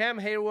 Cam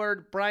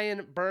Hayward,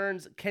 Brian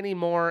Burns, Kenny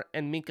Moore,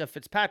 and Minka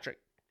Fitzpatrick.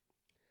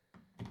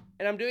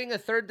 And I'm doing a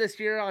third this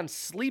year on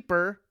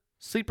Sleeper.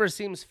 Sleeper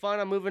seems fun.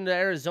 I'm moving to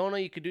Arizona.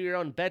 You could do your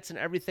own bets and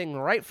everything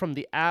right from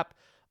the app.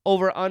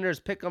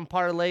 Over-unders, pick-em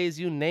parlays,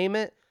 you name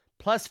it.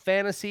 Plus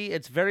fantasy.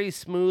 It's very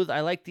smooth. I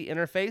like the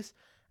interface.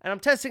 And I'm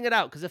testing it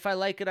out because if I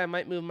like it, I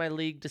might move my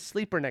league to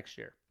Sleeper next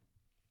year.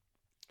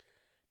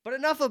 But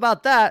enough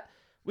about that.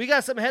 We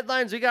got some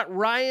headlines. We got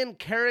Ryan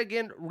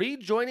Kerrigan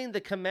rejoining the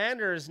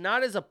Commanders,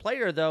 not as a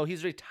player, though.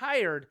 He's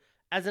retired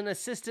as an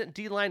assistant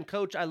D-line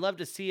coach. I love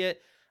to see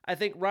it. I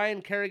think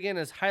Ryan Kerrigan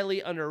is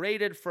highly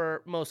underrated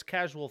for most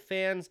casual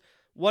fans.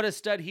 What a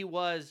stud he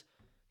was.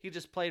 He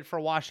just played for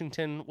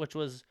Washington, which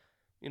was,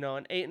 an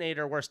 8-8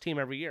 or worse team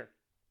every year.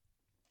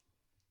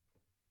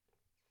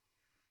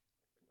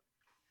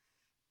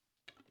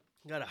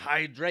 Gotta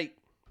hydrate.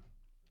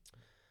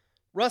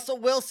 Russell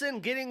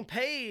Wilson getting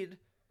paid.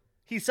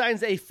 He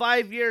signs a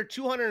 5-year,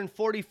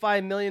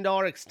 $245 million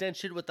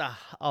extension with a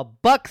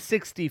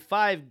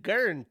 $165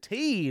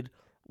 guaranteed.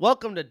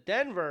 Welcome to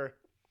Denver.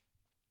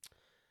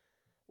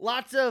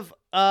 Lots of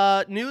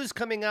news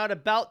coming out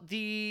about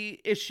the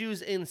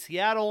issues in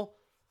Seattle.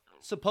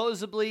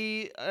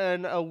 Supposedly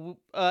an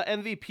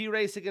MVP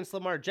race against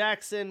Lamar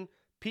Jackson.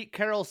 Pete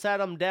Carroll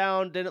sat him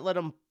down, didn't let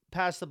him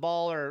pass the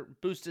ball or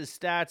boost his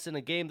stats in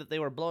a game that they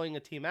were blowing a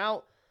team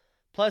out.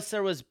 Plus,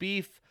 there was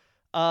beef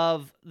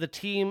of the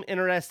team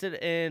interested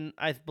in,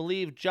 I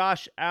believe,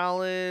 Josh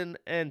Allen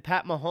and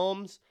Pat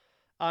Mahomes,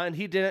 and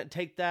he didn't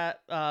take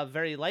that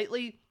very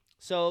lightly.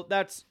 So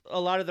that's a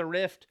lot of the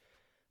rift.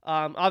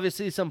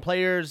 Obviously, some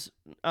players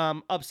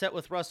upset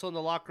with Russell in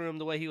the locker room,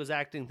 the way he was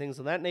acting, things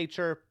of that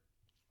nature.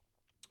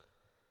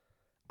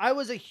 I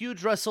was a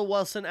huge Russell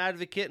Wilson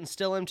advocate and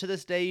still am to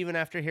this day, even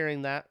after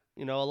hearing that.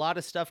 A lot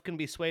of stuff can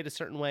be swayed a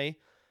certain way.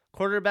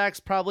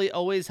 Quarterbacks probably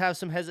always have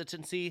some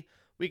hesitancy.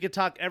 We could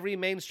talk every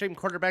mainstream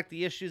quarterback,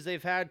 the issues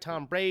they've had.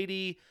 Tom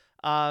Brady,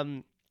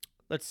 Matt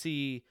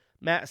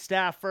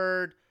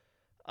Stafford,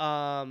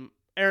 Aaron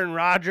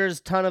Rodgers,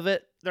 ton of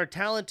it. They're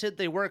talented.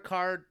 They work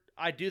hard.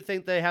 I do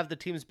think they have the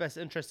team's best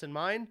interest in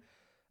mind.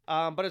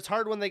 But it's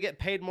hard when they get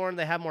paid more and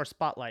they have more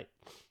spotlight.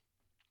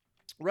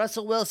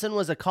 Russell Wilson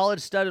was a college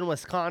stud in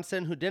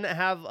Wisconsin who didn't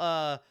have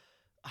a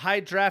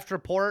high draft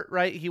report,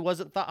 right? He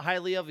wasn't thought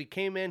highly of. He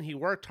came in, he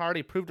worked hard,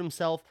 he proved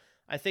himself.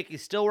 I think he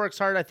still works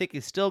hard. I think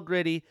he's still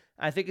gritty.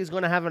 I think he's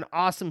going to have an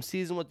awesome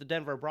season with the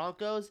Denver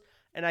Broncos,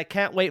 and I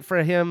can't wait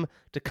for him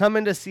to come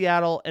into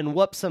Seattle and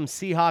whoop some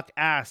Seahawk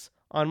ass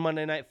on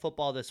Monday Night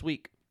Football this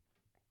week.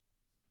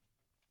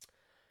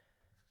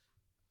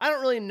 I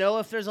don't really know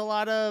if there's a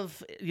lot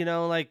of,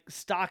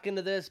 stock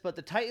into this, but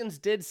the Titans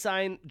did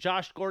sign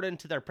Josh Gordon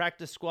to their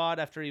practice squad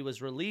after he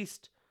was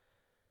released.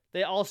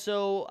 They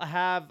also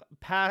have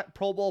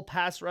Pro Bowl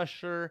pass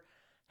rusher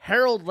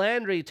Harold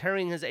Landry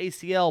tearing his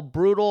ACL,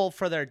 brutal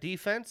for their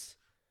defense.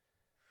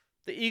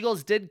 The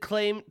Eagles did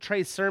claim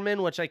Trey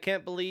Sermon, which I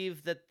can't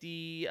believe that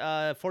the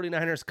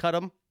 49ers cut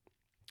him.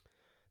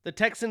 The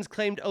Texans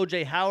claimed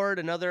O.J. Howard,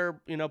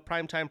 another,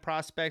 primetime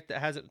prospect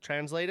that hasn't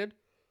translated.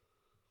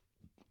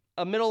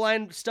 A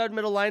stud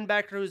middle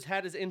linebacker who's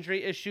had his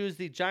injury issues.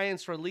 The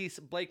Giants release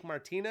Blake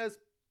Martinez.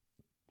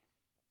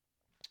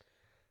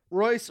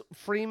 Royce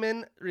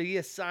Freeman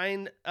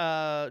reassigned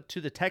to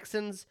the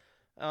Texans.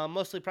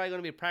 Mostly probably going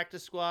to be a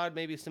practice squad,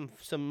 maybe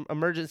some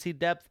emergency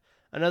depth.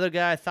 Another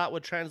guy I thought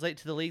would translate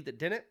to the league that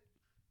didn't.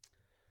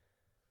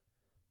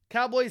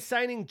 Cowboys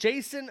signing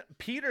Jason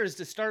Peters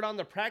to start on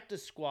the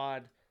practice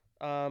squad.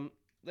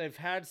 They've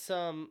had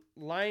some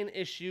line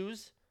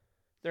issues.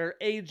 They're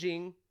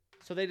aging,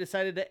 so they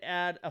decided to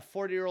add a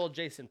 40-year-old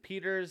Jason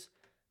Peters.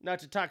 Not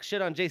to talk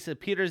shit on Jason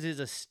Peters. He's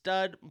a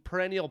stud,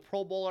 perennial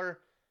Pro Bowler.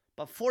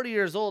 But 40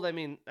 years old,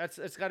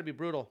 it's got to be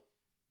brutal.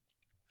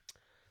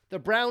 The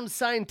Browns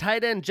signed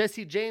tight end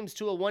Jesse James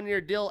to a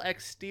 1-year deal,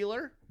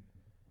 ex-Steeler.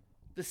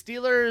 The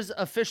Steelers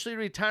officially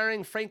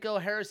retiring Franco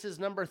Harris's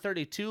number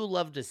 32.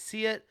 Love to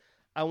see it.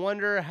 I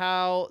wonder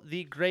how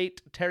the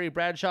great Terry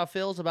Bradshaw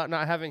feels about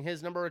not having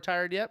his number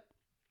retired yet.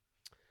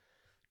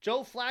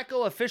 Joe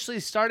Flacco officially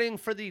starting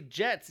for the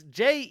Jets.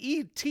 Jets.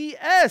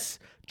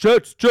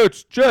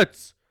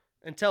 Jets.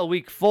 Until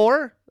week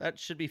 4. That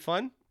should be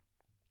fun.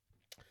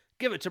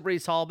 Give it to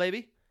Breece Hall,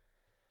 baby.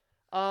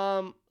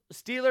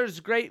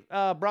 Steelers, great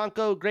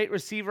Bronco, great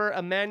receiver.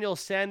 Emmanuel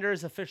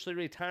Sanders officially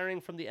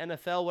retiring from the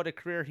NFL. What a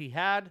career he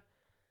had.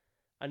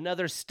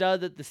 Another stud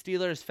that the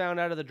Steelers found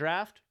out of the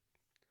draft.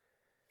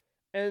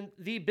 And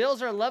the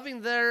Bills are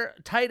loving their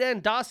tight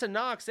end, Dawson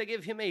Knox. They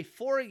give him a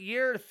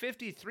 4-year,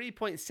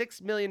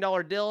 $53.6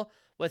 million deal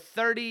with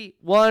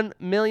 $31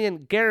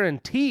 million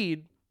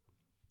guaranteed.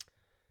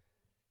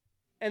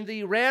 And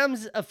the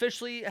Rams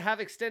officially have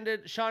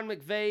extended Sean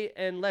McVay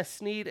and Les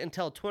Snead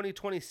until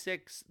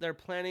 2026. They're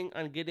planning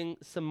on getting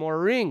some more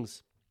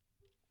rings.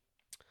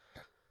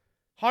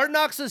 Hard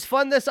Knocks was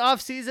fun this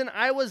offseason.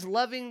 I was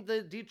loving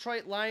the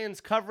Detroit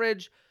Lions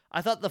coverage.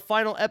 I thought the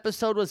final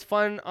episode was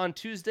fun on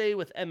Tuesday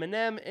with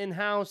Eminem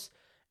in-house.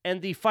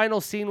 And the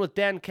final scene with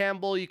Dan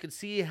Campbell, you could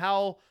see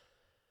how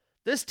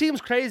this team's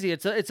crazy.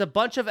 It's a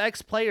bunch of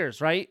ex-players,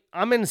 right?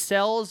 I'm in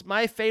sales.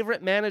 My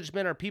favorite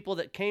management are people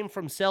that came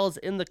from sales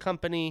in the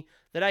company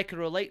that I could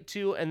relate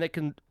to and that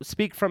can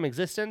speak from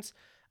existence.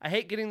 I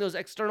hate getting those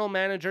external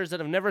managers that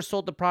have never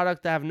sold the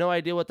product, that have no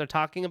idea what they're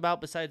talking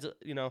about besides,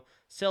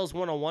 sales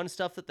 101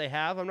 stuff that they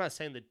have. I'm not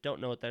saying they don't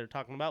know what they're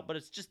talking about, but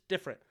it's just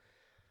different.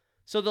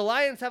 So the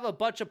Lions have a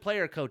bunch of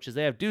player coaches.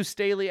 They have Deuce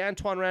Staley,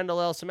 Antoine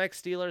Randall, some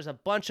ex-Steelers, a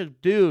bunch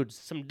of dudes,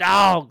 some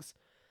dogs.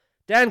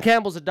 Dan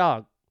Campbell's a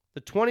dog. The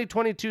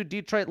 2022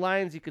 Detroit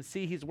Lions, you could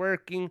see he's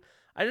working.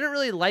 I didn't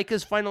really like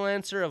his final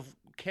answer of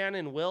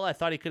Buchanan will. I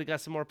thought he could have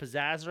got some more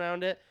pizzazz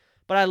around it.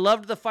 But I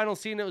loved the final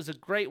scene. It was a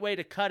great way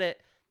to cut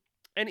it.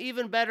 And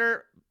even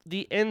better,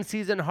 the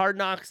in-season Hard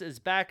Knocks is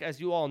back, as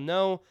you all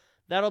know.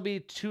 That'll be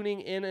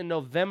tuning in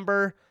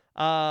November.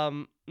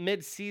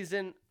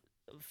 Mid-season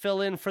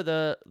fill-in for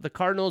the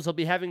Cardinals. They'll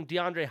be having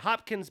DeAndre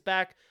Hopkins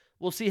back.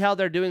 We'll see how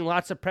they're doing.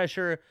 Lots of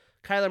pressure.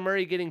 Kyler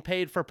Murray getting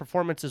paid for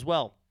performance as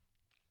well.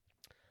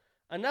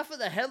 Enough of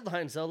the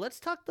headlines, though. Let's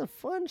talk the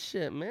fun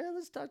shit, man.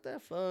 Let's talk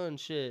that fun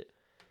shit.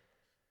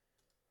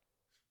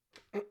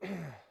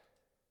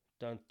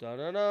 Dun, dun,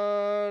 dun,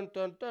 dun,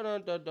 dun,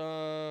 dun, dun,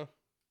 dun.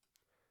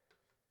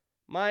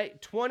 My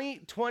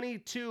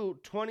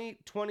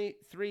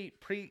 2022-2023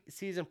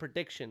 preseason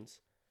predictions.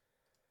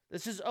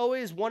 This is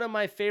always one of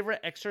my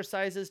favorite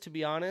exercises, to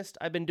be honest.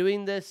 I've been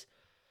doing this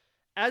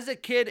as a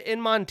kid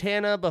in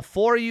Montana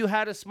before you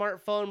had a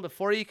smartphone,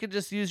 before you could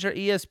just use your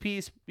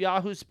ESP,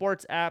 Yahoo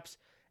Sports apps.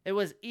 It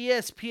was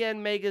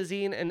ESPN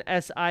Magazine and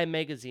SI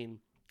Magazine.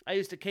 I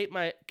used to keep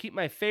my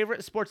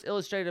favorite Sports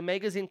Illustrated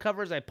magazine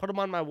covers. I put them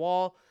on my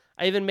wall.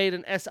 I even made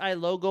an SI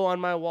logo on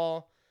my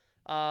wall.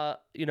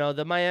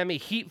 The Miami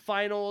Heat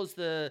finals,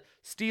 the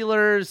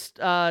Steelers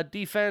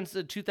defense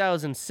in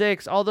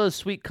 2006, all those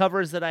sweet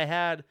covers that I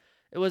had.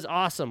 It was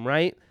awesome,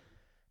 right?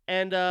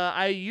 And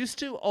I used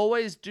to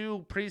always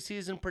do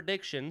preseason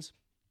predictions.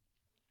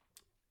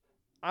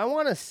 I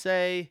want to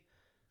say,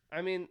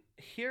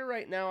 here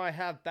right now I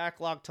have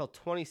backlog till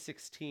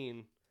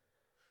 2016.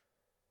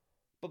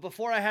 But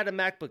before I had a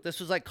MacBook, this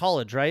was like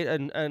college, right?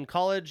 And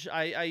college,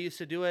 I used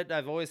to do it.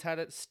 I've always had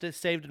it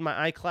saved in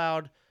my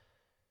iCloud.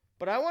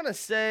 But I want to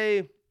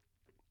say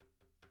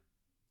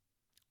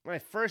my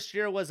first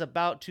year was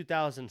about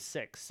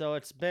 2006. So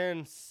it's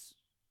been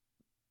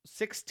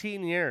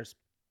 16 years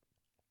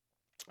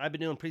I've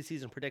been doing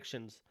preseason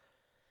predictions.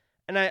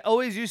 And I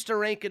always used to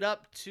rank it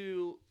up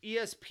to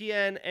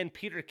ESPN and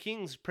Peter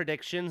King's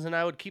predictions, and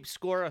I would keep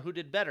score of who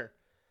did better.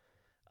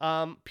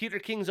 Peter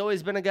King's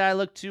always been a guy I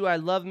look to. I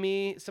love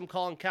me some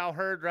Colin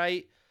Cowherd,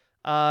 right?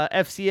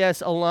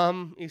 FCS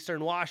alum,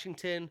 Eastern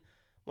Washington.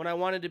 When I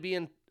wanted to be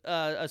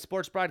a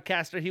sports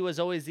broadcaster, he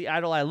was always the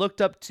idol I looked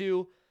up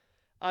to.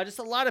 Just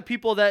a lot of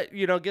people that,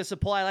 give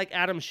supply. I like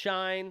Adam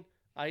Shine.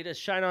 He does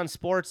Shine on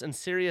Sports and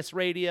Sirius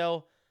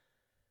Radio.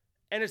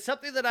 And it's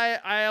something that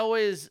I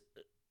always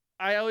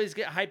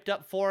get hyped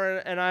up for,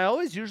 and I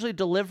always usually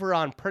deliver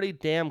on pretty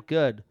damn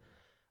good.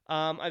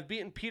 I've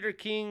beaten Peter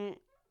King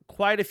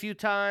quite a few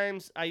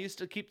times. I used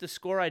to keep the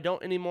score. I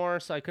don't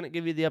anymore, so I couldn't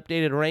give you the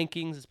updated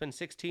rankings. It's been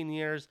 16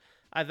 years.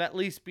 I've at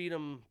least beat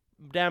him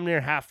damn near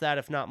half that,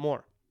 if not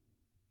more.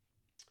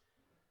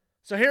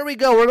 So here we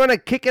go. We're going to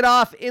kick it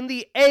off in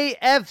the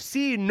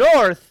AFC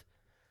North.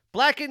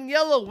 Black and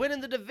yellow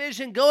winning the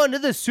division, going to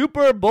the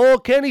Super Bowl.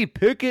 Kenny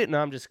Pickett. No,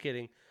 I'm just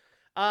kidding.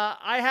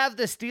 I have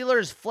the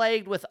Steelers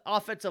flagged with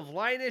offensive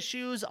line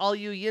issues. All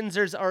you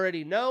Yinzers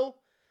already know.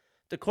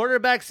 The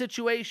quarterback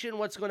situation,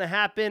 what's going to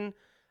happen.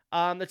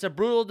 It's a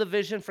brutal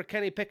division for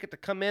Kenny Pickett to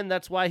come in.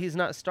 That's why he's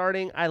not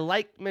starting. I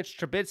like Mitch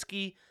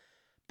Trubisky,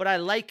 but I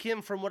like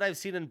him from what I've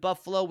seen in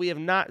Buffalo. We have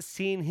not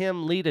seen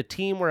him lead a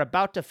team. We're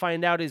about to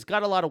find out. He's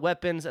got a lot of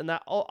weapons, and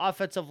that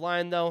offensive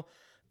line, though,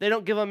 they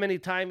don't give him any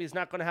time. He's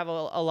not going to have a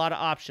lot of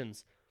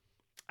options.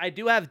 I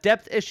do have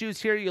depth issues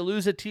here. You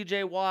lose a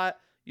TJ Watt.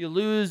 You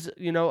lose,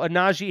 a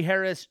Najee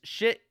Harris.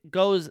 Shit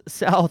goes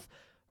south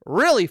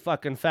really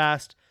fucking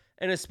fast.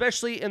 And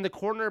especially in the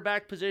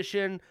cornerback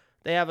position,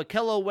 they have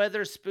Akello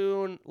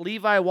Weatherspoon,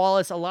 Levi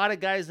Wallace, a lot of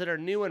guys that are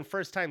new and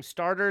first-time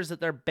starters that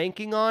they're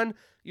banking on.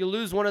 You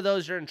lose one of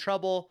those, you're in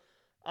trouble.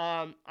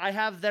 I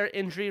have their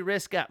injury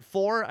risk at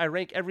 4. I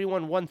rank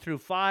everyone 1 through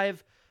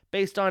 5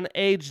 based on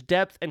age,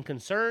 depth, and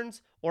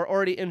concerns, or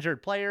already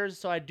injured players.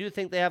 So I do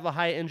think they have a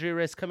high injury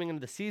risk coming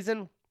into the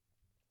season.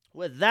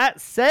 With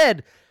that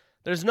said,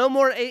 there's no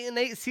more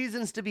 8-8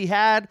 seasons to be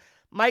had.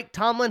 Mike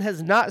Tomlin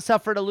has not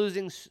suffered a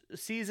losing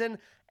season,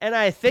 and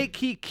I think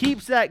he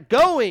keeps that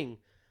going.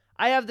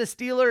 I have the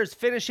Steelers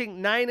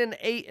finishing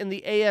 9-8 in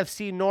the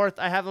AFC North.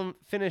 I have them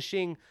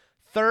finishing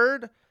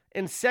 3rd.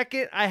 In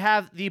 2nd, I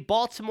have the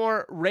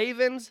Baltimore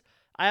Ravens.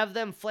 I have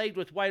them flagged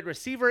with wide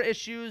receiver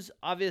issues.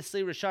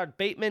 Obviously, Rashad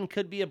Bateman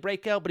could be a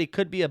breakout, but he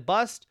could be a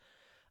bust.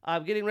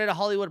 Getting rid of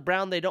Hollywood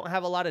Brown, they don't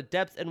have a lot of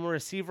depth in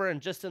receiver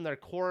and just in their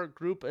core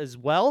group as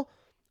well.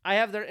 I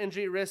have their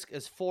injury risk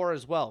as 4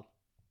 as well.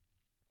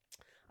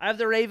 I have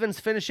the Ravens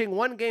finishing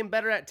 1 game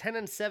better at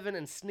 10-7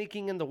 and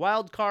sneaking in the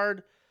wild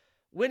card.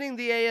 Winning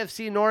the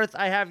AFC North,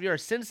 I have your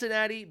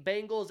Cincinnati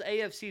Bengals,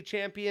 AFC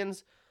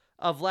champions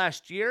of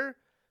last year.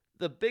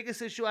 The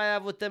biggest issue I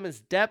have with them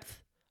is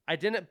depth. I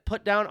didn't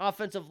put down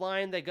offensive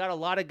line. They got a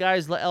lot of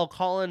guys, Lael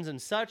Collins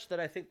and such, that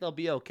I think they'll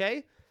be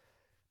okay.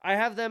 I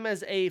have them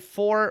as a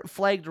 4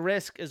 flagged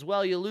risk as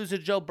well. You lose a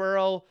Joe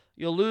Burrow.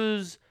 You'll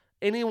lose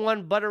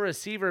anyone but a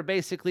receiver.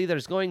 Basically,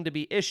 there's going to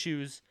be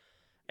issues.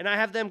 And I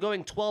have them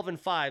going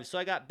 12-5. So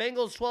I got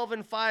Bengals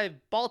 12-5,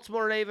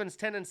 Baltimore Ravens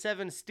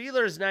 10-7,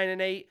 Steelers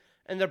 9-8,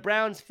 and the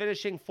Browns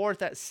finishing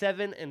 4th at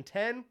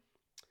 7-10.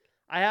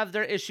 I have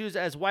their issues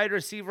as wide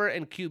receiver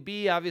and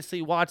QB.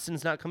 Obviously,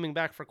 Watson's not coming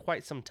back for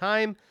quite some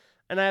time.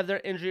 and I have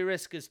their injury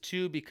risk as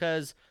 2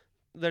 because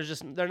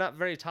they're not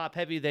very top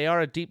heavy. They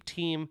are a deep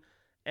team,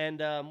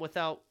 and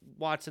without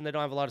Watson, they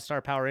don't have a lot of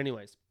star power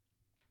anyways.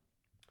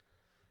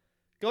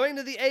 Going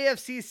to the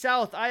AFC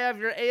South, I have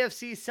your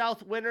AFC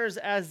South winners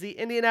as the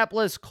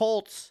Indianapolis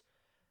Colts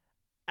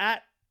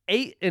at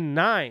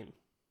 8-9.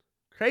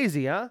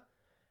 Crazy, huh?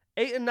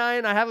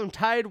 8-9. I have them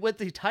tied with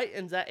the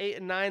Titans at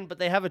 8-9, but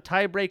they have a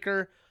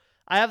tiebreaker.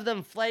 I have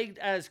them flagged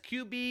as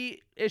QB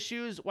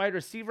issues, wide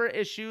receiver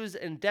issues,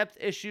 and depth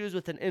issues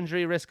with an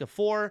injury risk of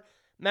 4.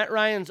 Matt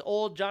Ryan's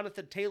old.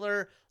 Jonathan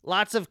Taylor,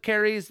 lots of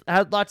carries,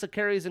 had lots of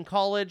carries in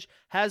college,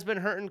 has been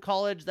hurt in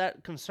college.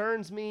 That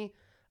concerns me.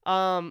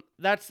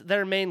 That's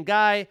their main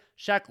guy.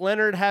 Shaq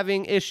Leonard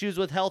having issues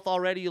with health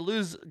already. You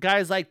lose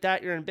guys like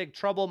that, you're in big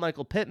trouble.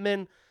 Michael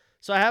Pittman.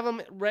 So I have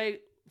them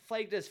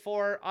flagged as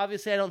 4.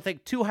 Obviously, I don't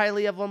think too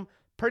highly of them.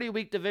 Pretty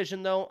weak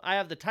division, though. I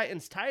have the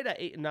Titans tied at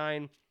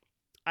 8-9.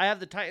 I have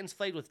the Titans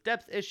flagged with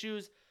depth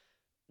issues,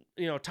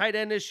 tight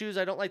end issues.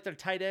 I don't like their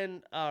tight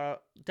end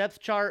depth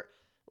chart.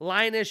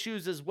 Line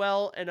issues as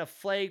well, and a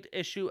flagged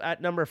issue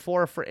at number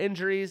 4 for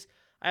injuries.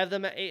 I have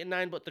them at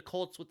 8-9, but the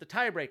Colts with the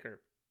tiebreaker.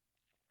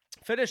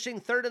 Finishing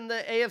third in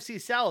the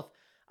AFC South,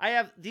 I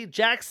have the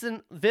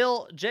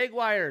Jacksonville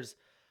Jaguars.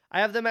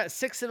 I have them at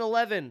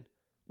 6-11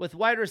 with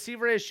wide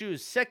receiver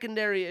issues,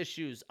 secondary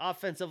issues,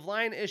 offensive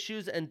line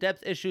issues, and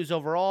depth issues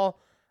overall.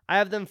 I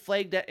have them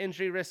flagged at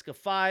injury risk of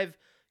 5.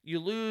 You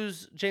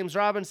lose James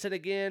Robinson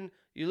again.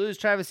 You lose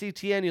Travis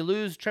Etienne. You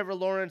lose Trevor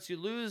Lawrence. You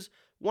lose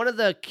one of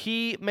the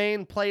key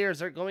main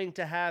players are going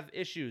to have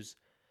issues.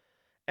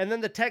 And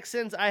then the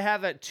Texans I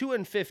have at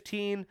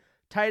 2-15.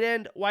 Tight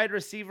end, wide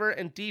receiver,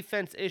 and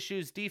defense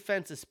issues.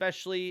 Defense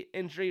especially,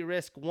 injury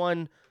risk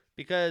 1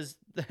 because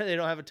they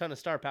don't have a ton of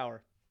star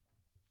power.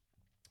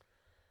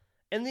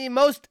 In the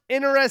most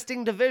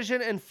interesting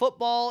division in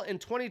football in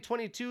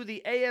 2022,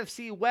 the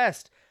AFC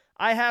West,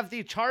 I have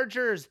the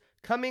Chargers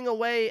coming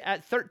away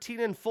at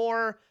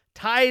 13-4,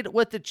 tied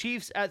with the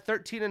Chiefs at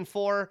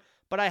 13-4,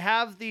 but I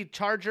have the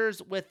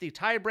Chargers with the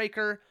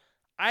tiebreaker.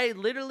 I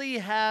literally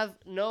have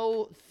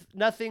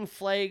nothing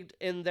flagged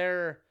in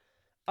their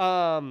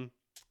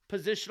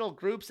positional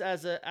groups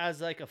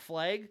as like a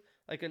flag,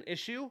 like an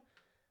issue.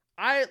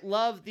 I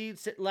love the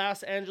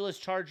Los Angeles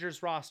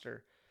Chargers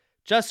roster.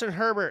 Justin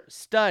Herbert,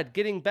 stud,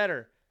 getting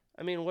better.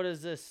 I mean, what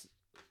is this?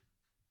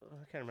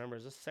 I can't remember.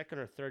 Is this second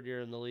or third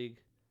year in the league?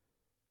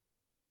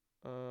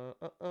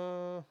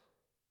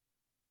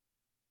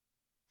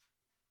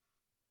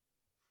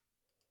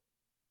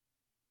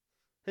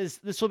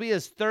 This will be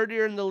his third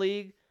year in the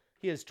league.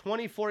 He is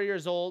 24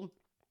 years old.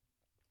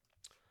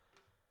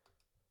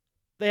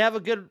 They have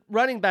a good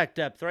running back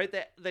depth, right?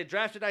 They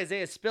drafted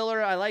Isaiah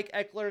Spiller. I like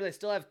Eckler. They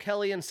still have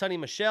Kelly and Sonny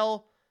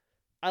Michel.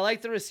 I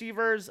like the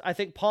receivers. I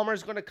think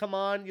Palmer's going to come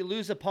on. You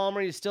lose a Palmer,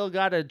 you still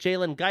got a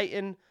Jalen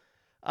Guyton.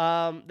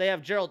 They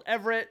have Gerald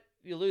Everett.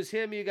 You lose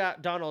him, you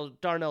got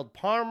Darnell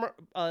Parham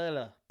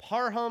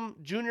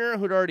Jr.,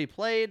 who'd already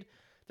played.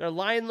 Their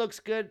line looks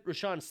good.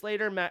 Rashawn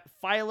Slater, Matt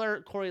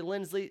Filer, Corey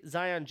Linsley,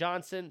 Zion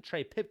Johnson,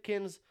 Trey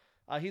Pipkins.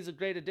 He's a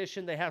great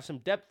addition. They have some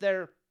depth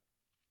there.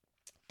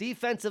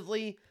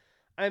 Defensively,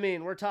 I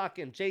mean, we're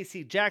talking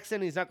J.C.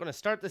 Jackson. He's not going to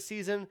start the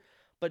season.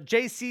 But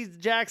J.C.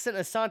 Jackson,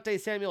 Asante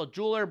Samuel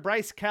Jeweler,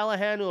 Bryce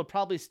Callahan, who will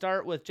probably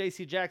start with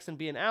J.C. Jackson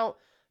being out.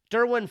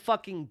 Derwin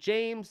fucking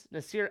James,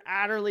 Nasir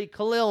Adderley,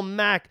 Khalil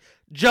Mack,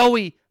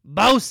 Joey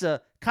Bosa,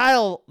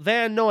 Kyle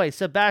Van Noy,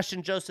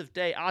 Sebastian Joseph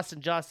Day,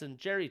 Austin Johnson,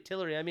 Jerry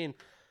Tillery. I mean,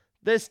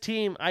 this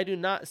team, I do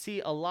not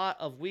see a lot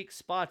of weak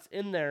spots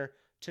in there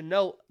to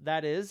note,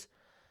 that is.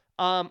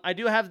 I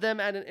do have them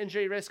at an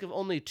injury risk of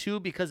only 2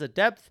 because of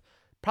depth.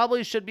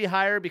 Probably should be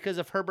higher because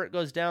if Herbert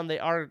goes down, they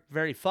are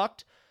very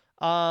fucked.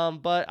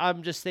 But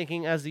I'm just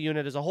thinking as the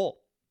unit as a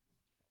whole.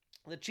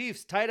 The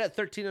Chiefs tied at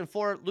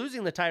 13-4,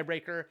 losing the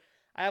tiebreaker.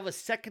 I have a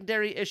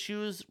secondary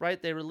issues,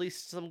 right? They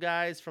released some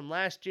guys from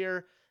last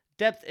year.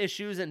 Depth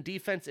issues and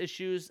defense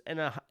issues and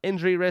an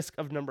injury risk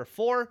of number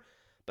 4.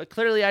 But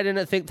clearly I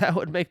didn't think that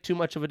would make too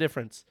much of a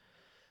difference.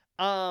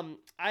 I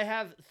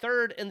have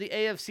third in the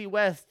AFC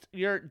West.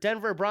 Your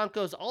Denver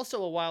Broncos,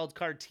 also a wild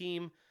card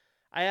team.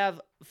 I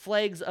have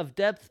flags of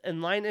depth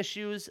and line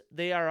issues.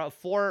 They are a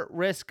 4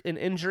 risk in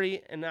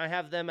injury, and I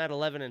have them at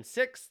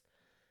 11-6.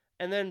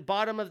 And then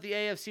bottom of the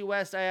AFC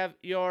West, I have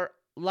your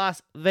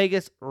Las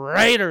Vegas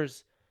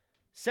Raiders.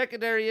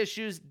 Secondary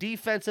issues,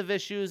 defensive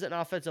issues, and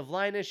offensive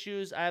line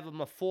issues. I have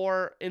them a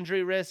 4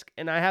 injury risk,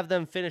 and I have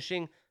them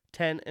finishing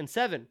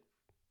 10-7.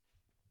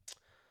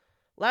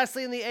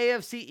 Lastly, in the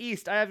AFC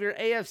East, I have your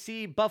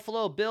AFC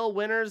Buffalo Bill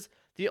winners.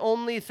 The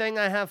only thing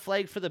I have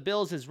flagged for the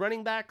Bills is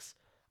running backs.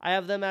 I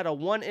have them at a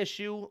 1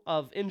 issue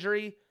of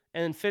injury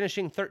and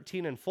finishing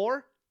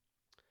 13-4.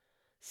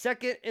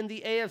 Second in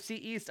the AFC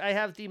East, I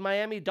have the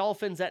Miami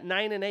Dolphins at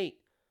 9-8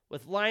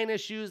 with line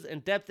issues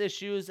and depth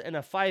issues and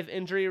a 5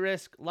 injury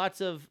risk.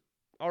 Lots of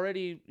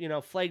already,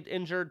 flagged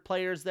injured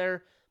players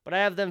there, but I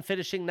have them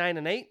finishing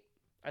 9-8.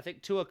 I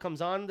think Tua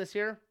comes on this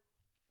year.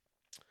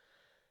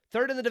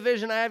 Third in the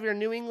division, I have your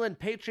New England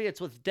Patriots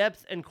with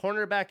depth and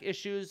cornerback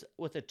issues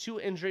with a 2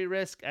 injury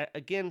risk at,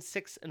 again,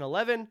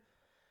 6-11.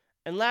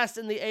 And last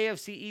in the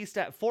AFC East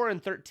at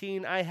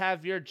 4-13, I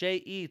have your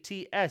Jets.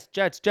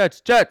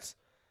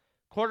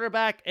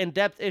 Quarterback and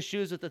depth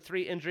issues with a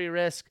 3 injury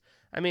risk.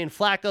 I mean,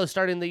 Flacco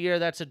starting the year,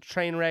 that's a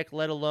train wreck,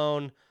 let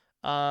alone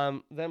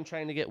them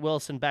trying to get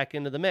Wilson back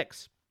into the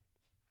mix.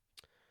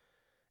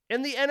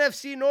 In the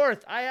NFC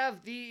North, I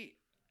have the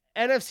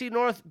NFC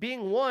North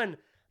being won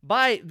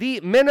by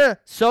the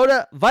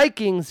Minnesota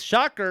Vikings.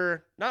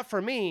 Shocker, not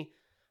for me.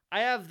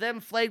 I have them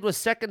flagged with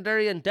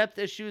secondary and depth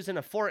issues and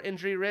a 4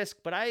 injury risk,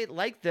 but I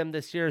like them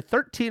this year.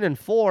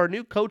 13-4,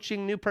 new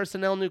coaching, new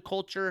personnel, new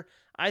culture.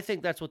 I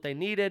think that's what they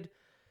needed.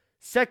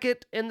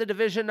 Second in the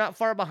division, not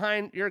far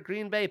behind your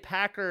Green Bay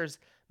Packers,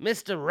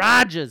 Mr.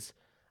 Rodgers.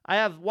 I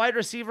have wide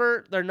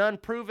receiver, they're none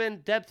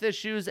proven, depth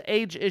issues,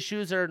 age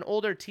issues, they're an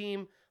older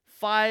team,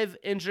 5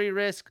 injury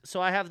risk,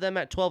 so I have them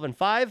at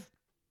 12-5.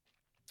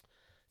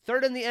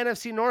 Third in the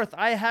NFC North,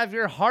 I have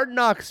your Hard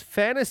Knocks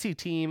fantasy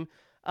team,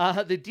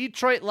 the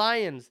Detroit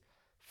Lions,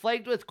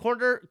 flagged with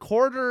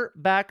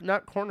quarterback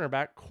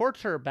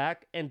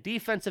and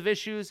defensive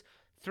issues,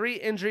 3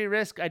 injury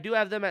risk. I do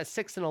have them at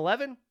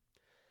 6-11.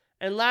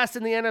 And last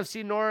in the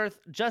NFC North,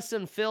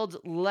 Justin Fields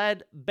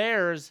led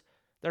Bears.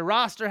 Their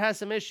roster has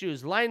some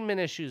issues, lineman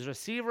issues,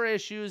 receiver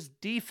issues,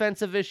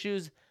 defensive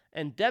issues,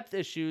 and depth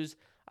issues.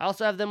 I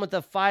also have them with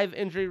a 5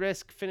 injury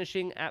risk,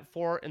 finishing at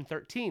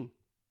 4-13.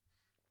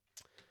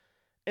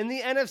 In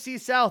the NFC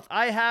South,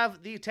 I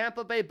have the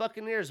Tampa Bay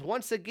Buccaneers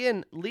once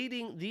again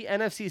leading the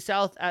NFC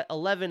South at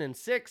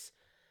 11-6.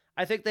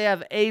 I think they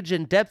have age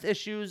and depth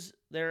issues.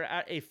 They're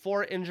at a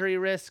 4 injury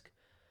risk.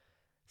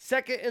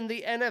 Second in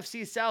the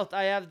NFC South,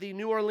 I have the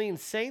New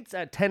Orleans Saints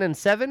at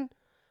 10-7.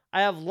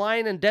 I have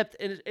line and depth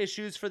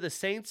issues for the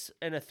Saints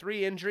and a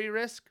 3 injury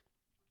risk.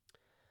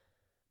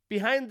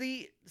 Behind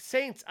the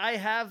Saints, I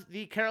have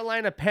the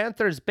Carolina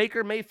Panthers,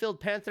 Baker Mayfield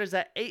Panthers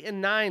at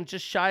 8-9,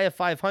 just shy of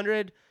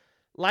 500.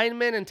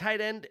 Linemen and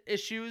tight end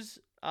issues.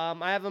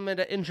 I have them at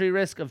an injury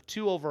risk of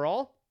 2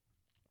 overall.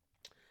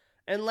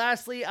 And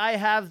lastly, I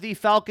have the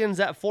Falcons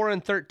at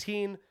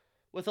 4-13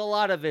 with a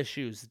lot of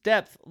issues.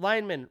 Depth,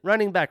 lineman,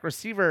 running back,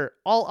 receiver,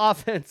 all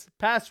offense,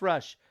 pass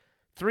rush,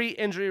 3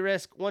 injury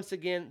risk. Once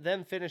again,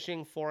 them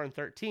finishing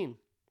 4-13.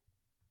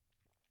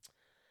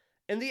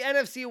 In the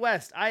NFC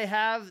West, I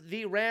have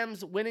the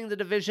Rams winning the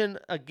division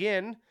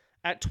again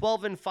at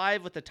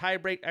 12-5 with the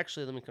tiebreak.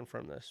 Actually, let me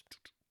confirm this.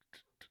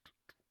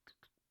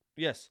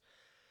 Yes.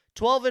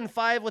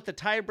 12-5 with the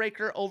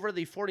tiebreaker over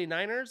the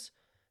 49ers.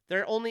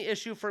 Their only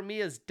issue for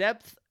me is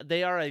depth.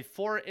 They are a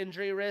 4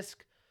 injury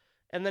risk.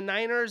 And the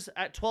Niners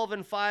at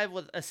 12-5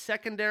 with a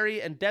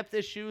secondary and depth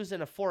issues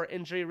and a 4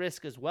 injury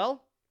risk as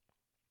well.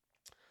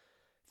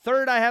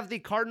 Third, I have the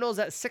Cardinals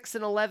at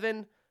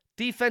 6-11.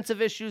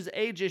 Defensive issues,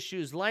 age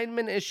issues,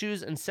 lineman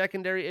issues, and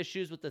secondary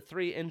issues with the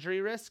 3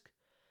 injury risk.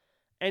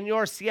 And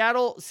your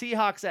Seattle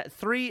Seahawks at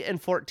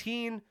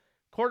 3-14.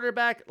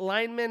 Quarterback,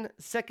 lineman,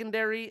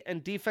 secondary,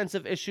 and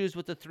defensive issues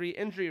with the 3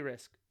 injury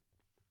risk.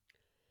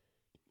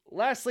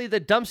 Lastly, the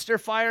dumpster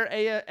fire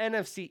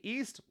NFC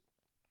East.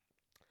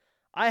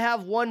 I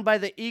have won by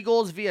the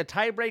Eagles via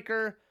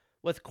tiebreaker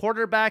with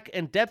quarterback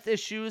and depth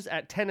issues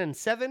at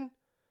 10-7.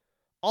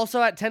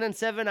 Also at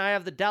 10-7, I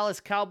have the Dallas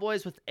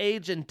Cowboys with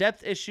age and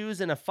depth issues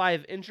and a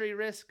 5 injury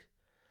risk.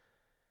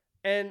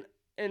 And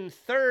in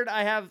third,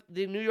 I have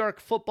the New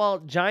York Football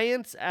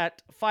Giants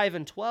at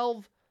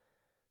 5-12.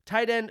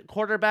 Tight end,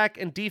 quarterback,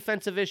 and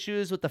defensive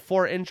issues with the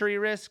 4 injury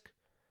risk.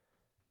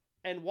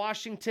 And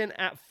Washington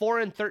at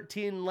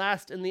 4-13,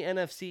 last in the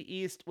NFC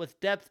East with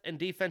depth and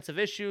defensive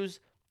issues.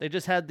 They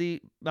just had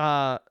the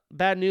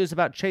bad news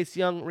about Chase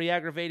Young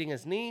re-aggravating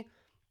his knee.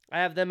 I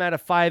have them at a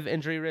 5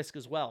 injury risk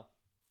as well.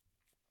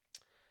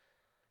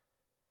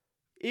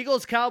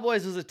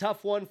 Eagles-Cowboys is a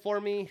tough one for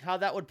me, how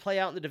that would play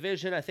out in the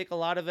division. I think a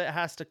lot of it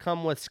has to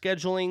come with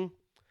scheduling.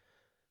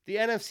 The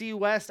NFC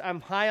West,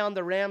 I'm high on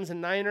the Rams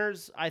and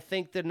Niners. I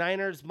think the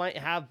Niners might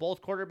have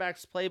both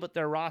quarterbacks play, but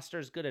their roster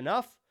is good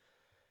enough.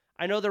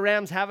 I know the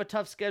Rams have a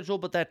tough schedule,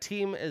 but that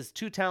team is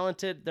too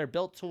talented. They're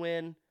built to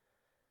win.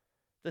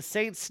 The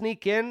Saints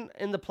sneak in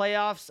the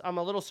playoffs. I'm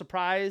a little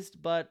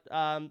surprised, but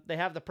they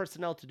have the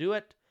personnel to do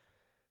it.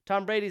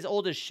 Tom Brady's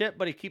old as shit,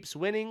 but he keeps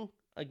winning.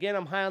 Again,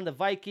 I'm high on the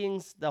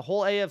Vikings, the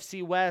whole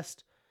AFC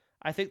West.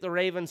 I think the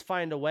Ravens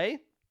find a way.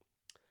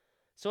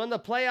 So in the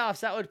playoffs,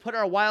 that would put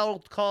our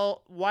wild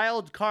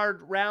card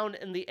round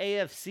in the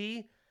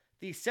AFC.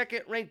 The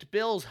second-ranked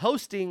Bills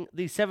hosting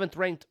the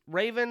 7th-ranked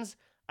Ravens.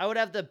 I would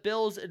have the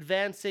Bills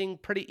advancing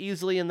pretty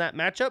easily in that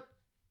matchup.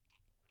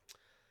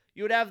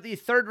 You would have the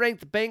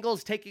 3rd-ranked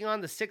Bengals taking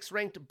on the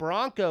 6th-ranked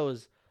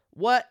Broncos.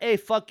 What a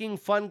fucking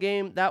fun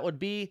game that would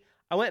be.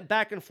 I went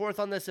back and forth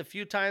on this a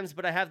few times,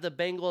 but I have the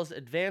Bengals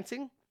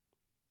advancing.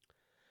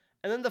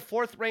 And then the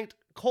 4th-ranked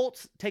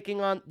Colts taking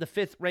on the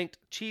 5th-ranked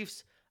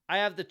Chiefs. I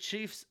have the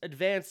Chiefs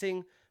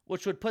advancing,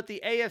 which would put the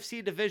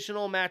AFC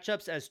divisional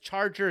matchups as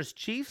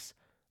Chargers-Chiefs,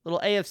 little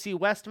AFC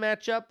West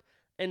matchup,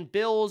 and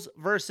Bills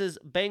versus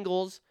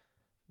Bengals,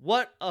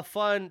 What a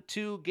fun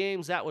 2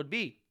 games that would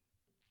be.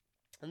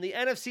 In the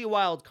NFC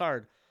wild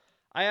card,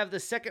 I have the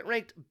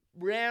 2nd-ranked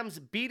Rams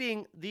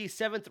beating the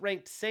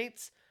 7th-ranked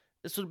Saints.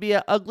 This would be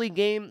an ugly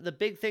game. The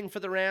big thing for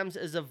the Rams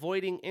is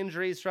avoiding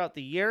injuries throughout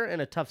the year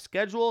and a tough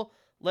schedule,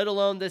 let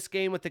alone this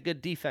game with a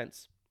good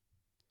defense.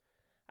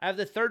 I have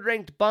the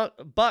 3rd-ranked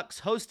Bucks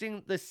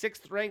hosting the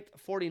 6th-ranked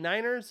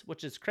 49ers,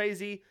 which is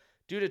crazy.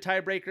 Due to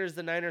tiebreakers,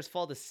 the Niners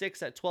fall to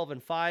 6 at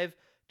 12-5,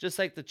 just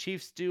like the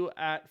Chiefs do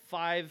at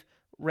 5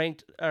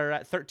 ranked or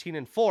at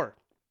 13-4.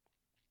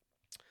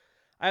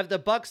 I have the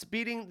Bucks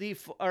beating the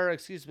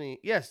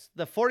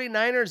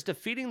 49ers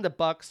defeating the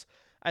Bucks.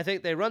 I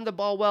think they run the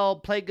ball well,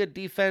 play good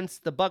defense.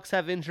 The Bucks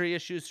have injury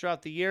issues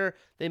throughout the year.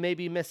 They may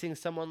be missing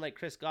someone like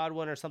Chris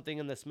Godwin or something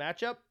in this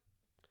matchup.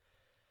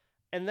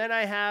 And then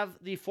I have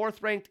the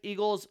 4th-ranked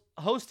Eagles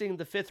hosting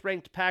the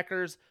 5th-ranked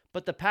Packers,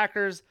 but the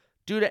Packers,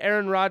 due to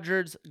Aaron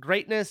Rodgers'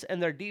 greatness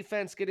and their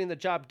defense getting the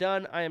job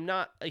done, I am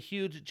not a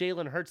huge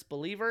Jalen Hurts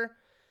believer.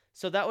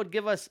 So that would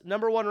give us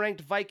number 1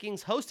 ranked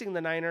Vikings hosting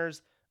the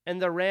Niners and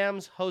the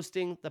Rams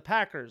hosting the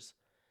Packers.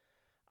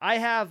 I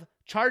have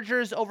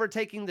Chargers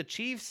overtaking the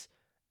Chiefs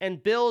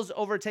and Bills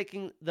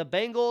overtaking the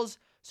Bengals.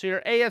 So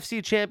your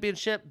AFC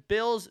Championship,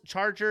 Bills,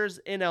 Chargers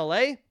in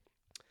LA.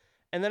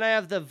 And then I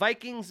have the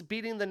Vikings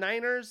beating the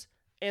Niners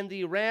and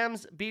the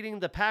Rams beating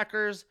the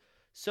Packers.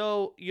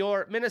 So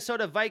your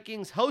Minnesota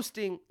Vikings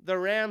hosting the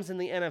Rams in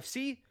the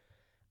NFC.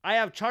 I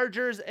have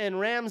Chargers and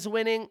Rams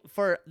winning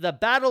for the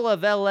Battle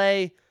of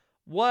LA.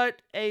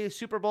 What a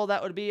Super Bowl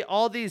that would be.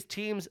 All these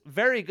teams,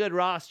 very good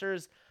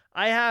rosters.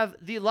 I have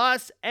the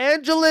Los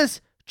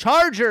Angeles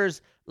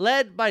Chargers,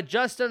 led by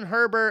Justin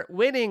Herbert,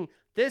 winning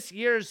this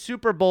year's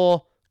Super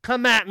Bowl.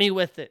 Come at me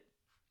with it.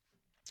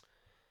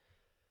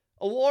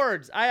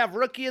 Awards. I have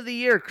Rookie of the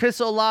Year, Chris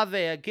Olave.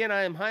 Again,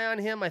 I am high on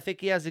him. I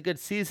think he has a good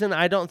season.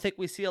 I don't think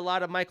we see a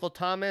lot of Michael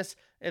Thomas.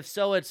 If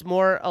so, it's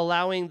more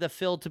allowing the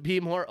field to be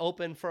more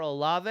open for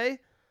Olave.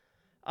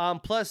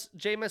 Plus,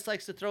 Jameis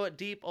likes to throw it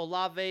deep.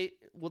 Olave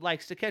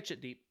likes to catch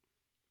it deep.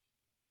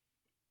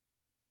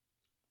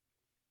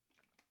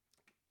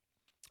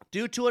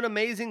 Due to an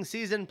amazing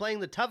season playing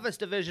the toughest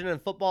division in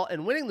football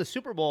and winning the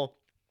Super Bowl,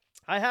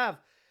 I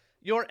have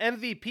your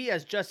MVP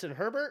as Justin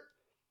Herbert.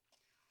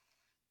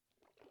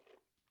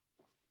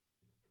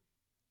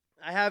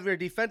 I have your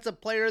Defensive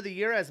Player of the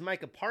Year as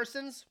Micah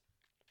Parsons.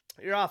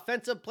 Your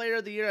Offensive Player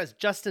of the Year as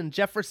Justin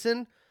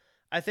Jefferson.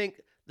 I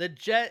think the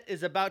Jet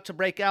is about to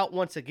break out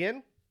once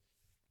again.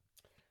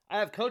 I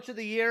have Coach of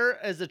the Year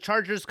as the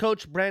Chargers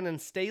coach, Brandon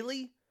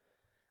Staley.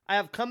 I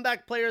have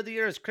Comeback Player of the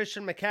Year as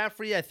Christian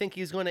McCaffrey. I think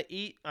he's going to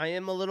eat. I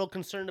am a little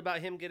concerned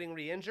about him getting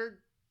re-injured.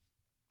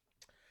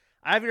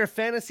 I have your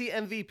Fantasy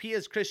MVP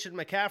as Christian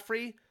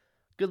McCaffrey.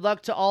 Good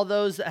luck to all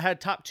those that had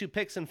top 2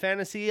 picks in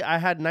fantasy. I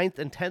had 9th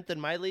and 10th in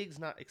my leagues.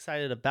 Not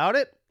excited about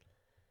it.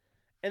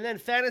 And then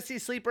Fantasy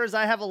Sleepers,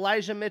 I have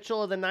Elijah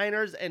Mitchell of the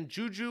Niners and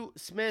Juju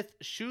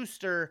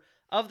Smith-Schuster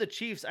of the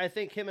Chiefs. I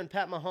think him and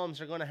Pat Mahomes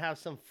are going to have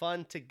some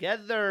fun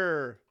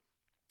together.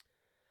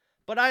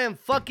 But I am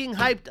fucking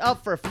hyped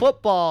up for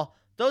football.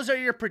 Those are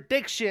your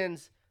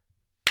predictions.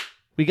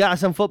 We got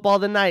some football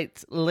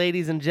tonight,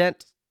 ladies and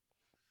gents.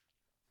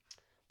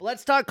 But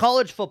let's talk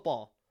college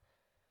football.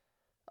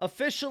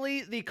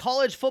 Officially, the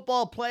college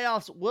football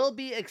playoffs will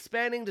be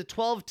expanding to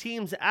 12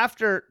 teams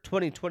after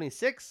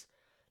 2026.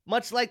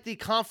 Much like the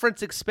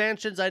conference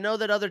expansions, I know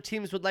that other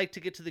teams would like to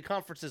get to the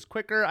conferences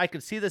quicker. I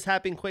could see this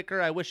happening quicker.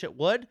 I wish it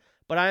would,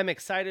 but I am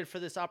excited for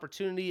this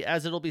opportunity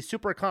as it'll be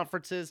super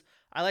conferences.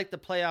 I like the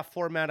playoff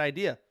format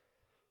idea.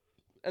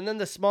 And then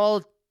the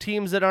small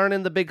teams that aren't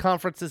in the big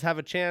conferences have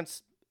a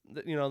chance.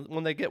 You know,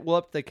 when they get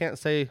whooped, they can't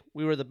say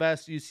we were the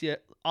best, UCF,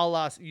 a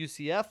la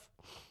UCF.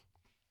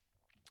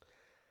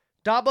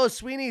 Dabo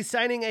Swinney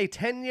signing a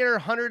 10-year,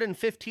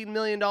 $115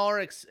 million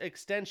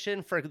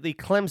extension for the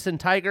Clemson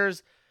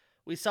Tigers.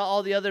 We saw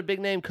all the other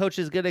big-name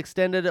coaches get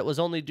extended. It was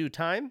only due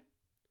time.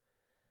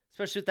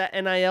 Especially with that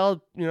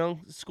NIL,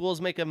 schools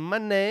making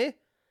money.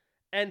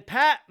 And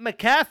Pat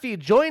McAfee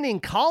joining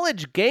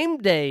College Game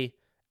Day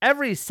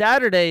every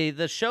Saturday.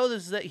 The show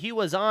that he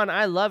was on,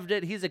 I loved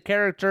it. He's a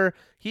character.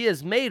 He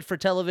is made for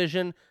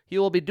television. He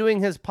will be doing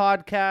his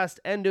podcast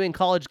and doing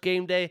College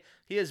Game Day.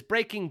 He is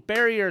breaking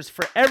barriers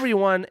for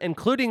everyone,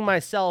 including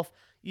myself.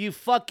 You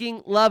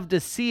fucking love to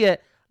see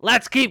it.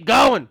 Let's keep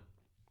going.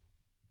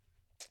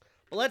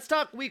 But let's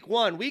talk week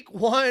 1. Week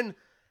 1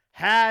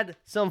 had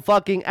some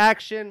fucking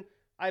action.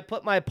 I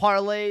put my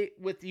parlay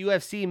with the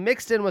UFC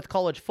mixed in with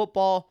college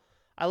football.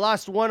 I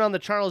lost one on the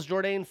Charles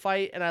Jourdain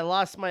fight, and I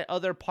lost my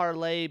other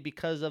parlay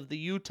because of the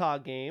Utah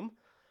game.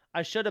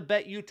 I should have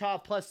bet Utah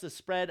plus the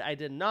spread. I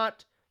did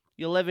not.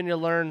 You live and you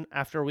learn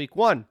after week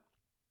 1.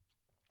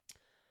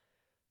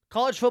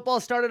 College football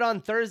started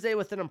on Thursday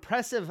with an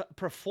impressive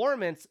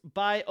performance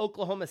by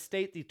Oklahoma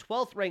State, the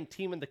 12th ranked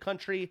team in the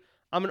country.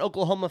 I'm an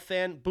Oklahoma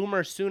fan,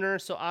 Boomer Sooner,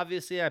 so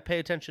obviously I pay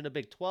attention to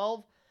Big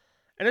 12.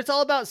 And it's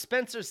all about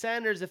Spencer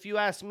Sanders, if you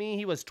ask me.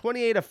 He was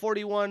 28 of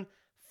 41,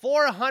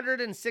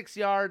 406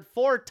 yards,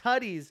 4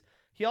 tutties.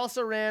 He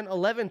also ran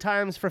 11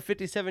 times for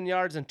 57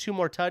 yards and 2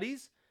 more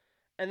tutties.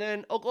 And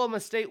then Oklahoma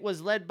State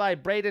was led by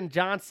Braden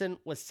Johnson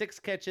with 6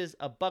 catches,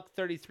 a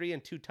 $133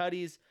 and 2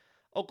 tutties.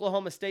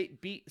 Oklahoma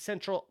State beat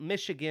Central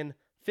Michigan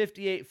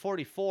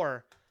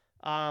 58-44,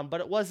 but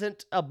it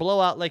wasn't a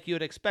blowout like you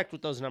would expect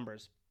with those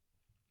numbers.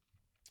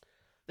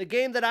 The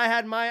game that I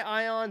had my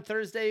eye on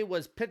Thursday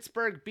was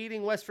Pittsburgh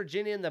beating West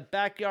Virginia in the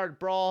backyard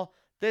brawl.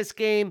 This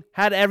game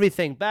had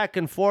everything, back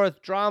and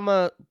forth,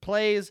 drama,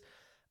 plays,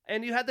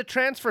 and you had the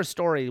transfer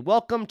story.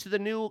 Welcome to the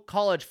new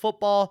college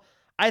football.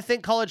 I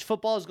think college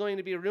football is going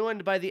to be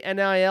ruined by the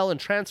NIL and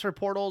transfer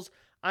portals.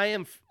 I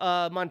am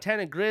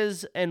Montana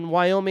Grizz and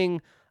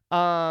Wyoming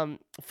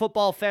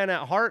football fan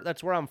at heart.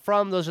 That's where I'm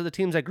from. Those are the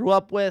teams I grew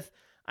up with.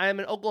 I am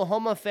an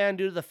Oklahoma fan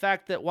due to the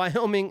fact that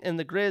Wyoming and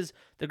the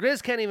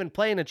Grizz can't even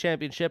play in a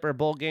championship or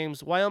bowl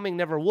games. Wyoming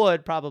never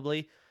would,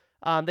 probably.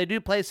 They do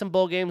play some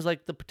bowl games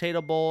like the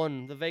Potato Bowl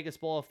and the Vegas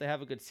Bowl if they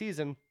have a good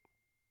season.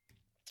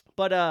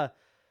 But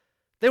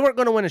they weren't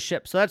going to win a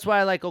ship, so that's why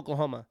I like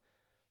Oklahoma.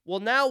 Well,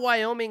 now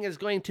Wyoming is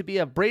going to be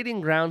a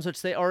breeding grounds,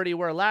 which they already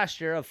were last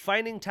year, of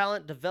finding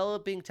talent,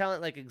 developing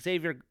talent like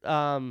Xavier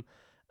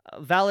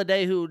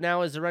Valladay, who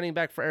now is the running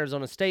back for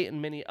Arizona State, and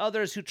many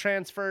others who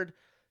transferred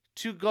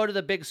to go to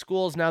the big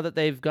schools now that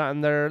they've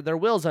gotten their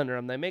wheels under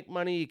them. They make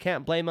money, you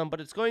can't blame them,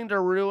 but it's going to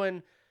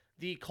ruin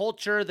the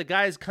culture, the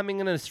guys coming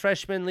in as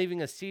freshmen,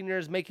 leaving as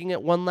seniors, making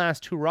it one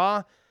last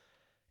hurrah.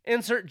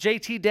 Insert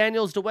JT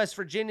Daniels to West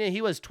Virginia.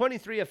 He was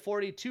 23 of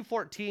 40,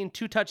 214,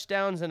 2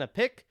 touchdowns, and a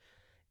pick.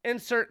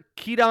 Insert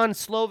Keaton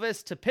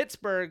Slovis to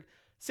Pittsburgh,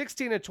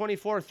 16 of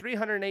 24,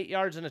 308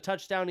 yards and a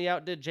touchdown. He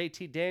outdid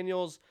JT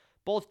Daniels.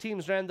 Both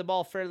teams ran the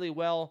ball fairly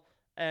well,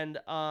 and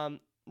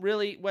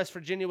really West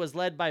Virginia was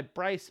led by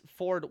Bryce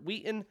Ford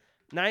Wheaton,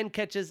 9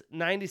 catches,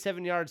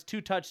 97 yards, 2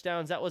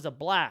 touchdowns. That was a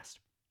blast.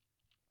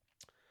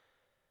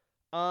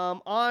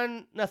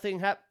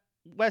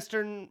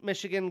 Western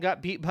Michigan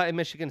got beat by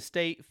Michigan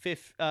State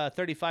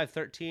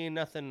 35-13.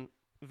 Nothing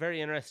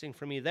very interesting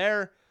for me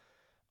there.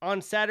 On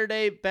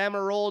Saturday,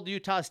 Bama rolled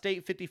Utah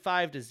State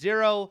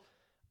 55-0.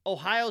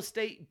 Ohio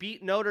State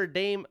beat Notre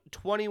Dame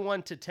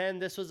 21-10.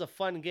 This was a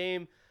fun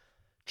game.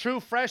 True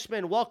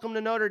freshman, welcome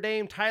to Notre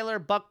Dame. Tyler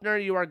Buckner,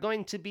 you are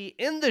going to be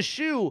in the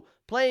shoe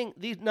playing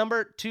the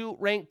number 2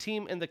 ranked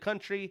team in the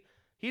country.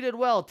 He did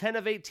well, 10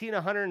 of 18,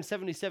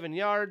 177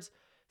 yards.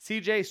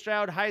 CJ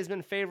Stroud,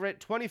 Heisman favorite,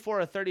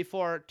 24 of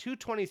 34,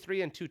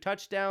 223 and 2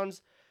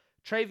 touchdowns.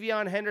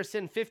 Travion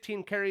Henderson,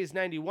 15 carries,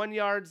 91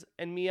 yards.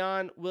 And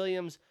Mian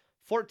Williams,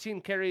 14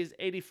 carries,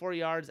 84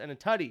 yards, and a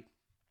tutty.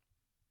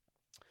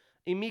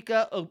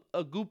 Emeka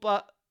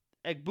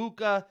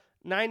Egbuka,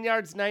 9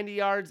 yards, 90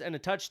 yards, and a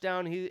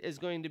touchdown. He is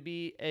going to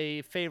be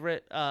a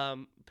favorite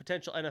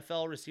potential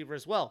NFL receiver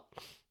as well.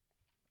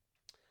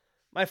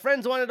 My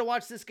friends wanted to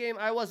watch this game.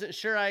 I wasn't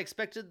sure. I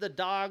expected the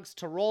Dogs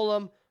to roll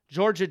them.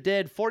 Georgia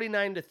did,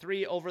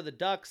 49-3 over the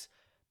Ducks.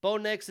 Bo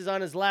Nix is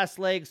on his last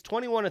legs,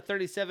 21 of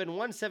 37,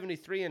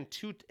 173 and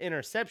 2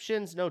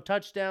 interceptions, no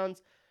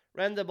touchdowns.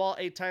 Ran the ball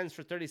 8 times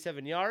for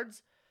 37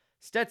 yards.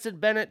 Stetson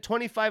Bennett,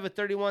 25 of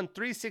 31,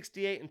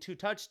 368 and 2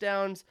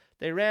 touchdowns.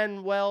 They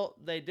ran well.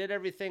 They did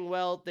everything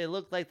well. They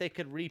looked like they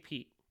could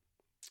repeat.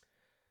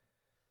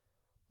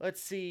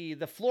 Let's see.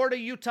 The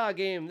Florida-Utah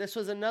game. This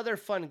was another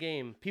fun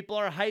game. People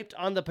are hyped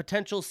on the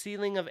potential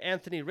ceiling of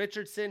Anthony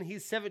Richardson.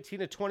 He's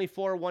 17 of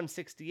 24,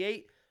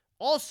 168.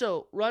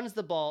 Also runs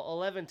the ball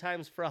 11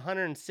 times for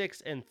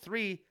 106 and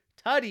 3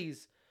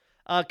 tutties.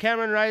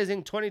 Cameron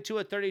Rising, 22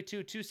 of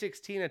 32,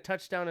 216, a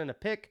touchdown and a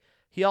pick.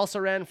 He also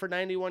ran for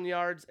 91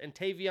 yards. And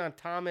Tavion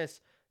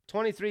Thomas,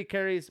 23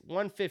 carries,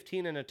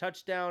 115 and a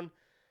touchdown.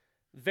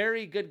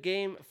 Very good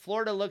game.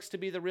 Florida looks to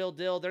be the real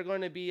deal. They're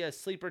going to be a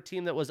sleeper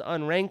team that was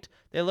unranked.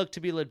 They look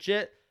to be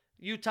legit.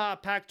 Utah,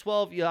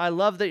 Pac-12, I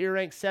love that you're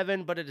ranked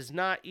 7, but it is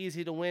not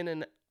easy to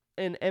win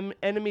in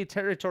enemy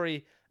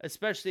territory,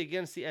 especially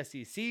against the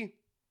SEC.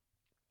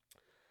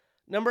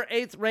 Number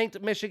 8th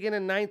ranked Michigan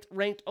and 9th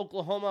ranked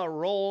Oklahoma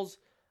rolls.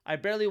 I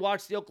barely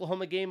watched the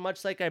Oklahoma game,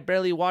 much like I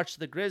barely watched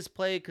the Grizz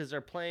play because they're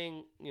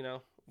playing,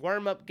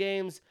 warm-up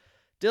games.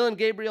 Dylan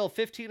Gabriel,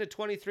 15 of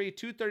 23,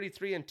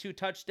 233 and 2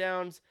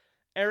 touchdowns.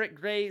 Eric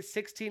Gray,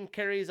 16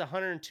 carries,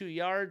 102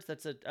 yards.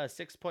 That's a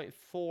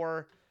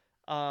 6.4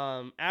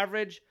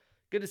 average.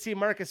 Good to see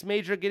Marcus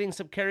Major getting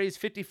some carries,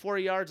 54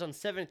 yards on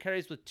 7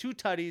 carries with 2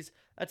 tutties.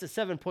 That's a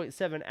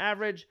 7.7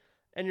 average.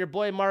 And your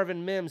boy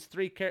Marvin Mims,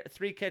 3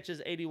 catches,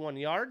 81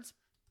 yards.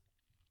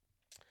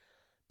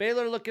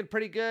 Baylor looking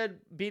pretty good,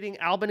 beating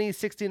Albany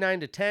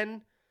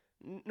 69-10.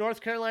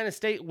 North Carolina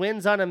State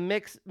wins on a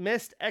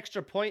missed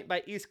extra point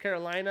by East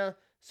Carolina,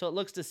 so it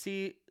looks to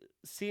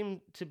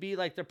seem to be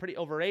like they're pretty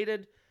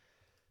overrated.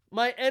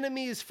 My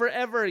enemies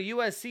forever,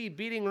 USC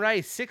beating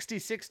Rice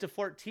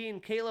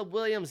 66-14. Caleb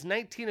Williams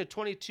 19 of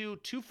 22,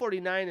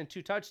 249 and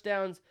 2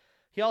 touchdowns.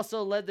 He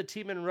also led the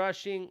team in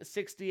rushing,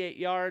 68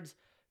 yards.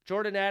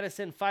 Jordan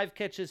Addison 5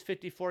 catches,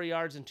 54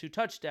 yards and 2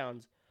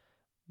 touchdowns.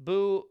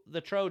 Boo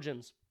the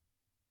Trojans.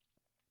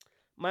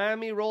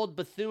 Miami rolled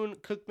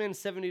Bethune-Cookman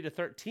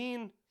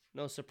 70-13.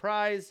 No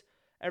surprise.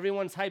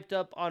 Everyone's hyped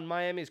up on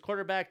Miami's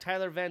quarterback,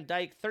 Tyler Van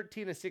Dyke,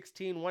 13 of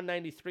 16,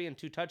 193 and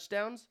 2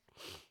 touchdowns.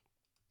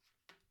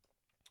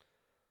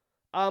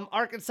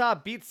 Arkansas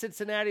beats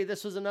Cincinnati.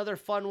 This was another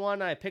fun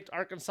one. I picked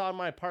Arkansas in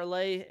my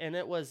parlay, and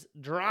it was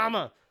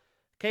drama.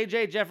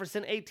 KJ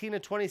Jefferson, 18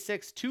 of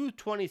 26,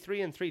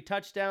 223 and 3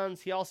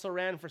 touchdowns. He also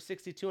ran for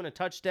 62 and a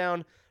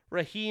touchdown.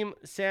 Raheem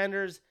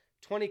Sanders,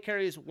 20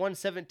 carries,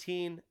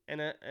 117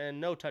 and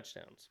no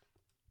touchdowns.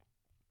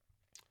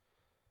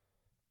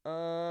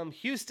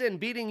 Houston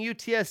beating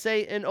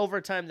UTSA in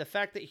overtime. The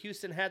fact that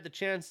Houston had the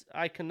chance,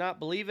 I cannot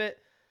believe it.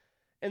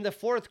 In the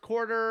fourth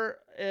quarter,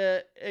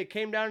 it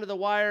came down to the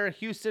wire.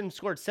 Houston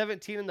scored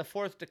 17 in the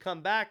fourth to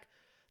come back.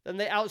 Then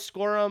they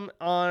outscore them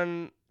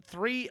on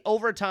 3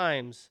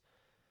 overtimes.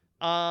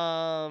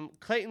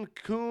 Clayton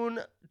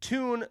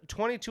Tune,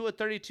 22 of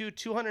 32,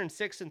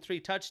 206 and 3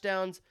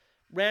 touchdowns.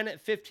 Ran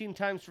it 15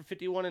 times for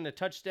 51 and a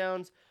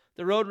touchdowns.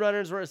 The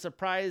Roadrunners were a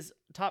surprise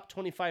top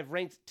 25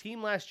 ranked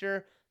team last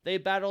year. They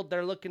battled.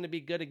 They're looking to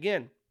be good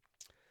again.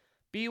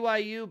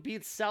 BYU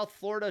beats South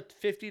Florida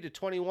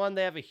 50-21.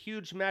 They have a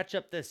huge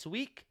matchup this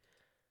week.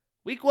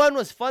 Week 1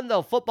 was fun,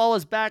 though. Football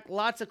was back.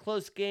 Lots of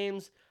close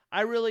games.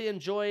 I really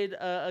enjoyed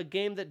a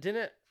game that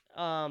didn't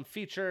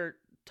feature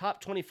top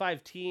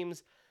 25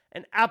 teams.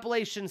 And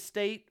Appalachian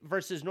State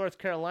versus North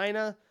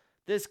Carolina.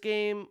 This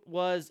game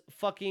was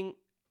fucking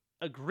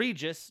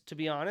egregious, to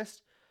be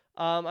honest.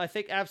 I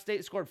think App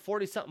State scored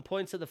 40-something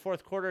points in the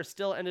fourth quarter.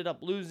 Still ended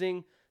up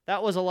losing.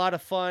 That was a lot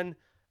of fun.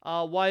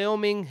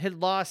 Wyoming had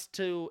lost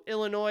to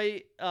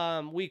Illinois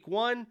week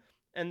 1,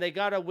 and they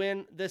got a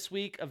win this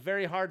week. A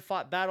very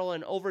hard-fought battle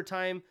in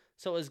overtime,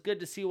 so it was good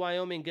to see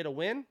Wyoming get a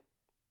win.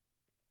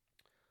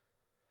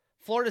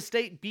 Florida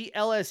State beat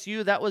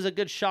LSU. That was a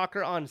good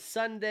shocker on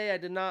Sunday. I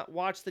did not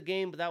watch the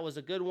game, but that was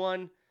a good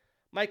one.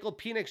 Michael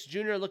Penix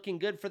Jr. looking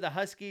good for the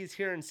Huskies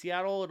here in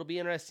Seattle. It'll be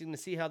interesting to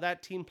see how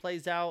that team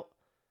plays out.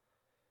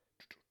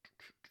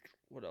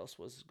 What else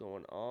was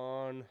going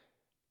on?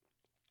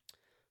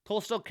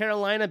 Coastal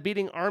Carolina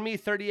beating Army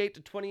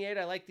 38-28.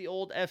 I like the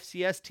old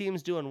FCS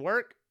teams doing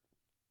work.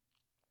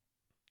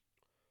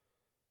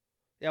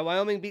 Yeah,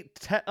 Wyoming beat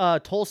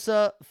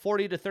Tulsa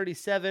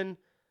 40-37.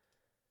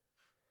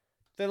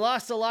 They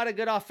lost a lot of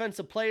good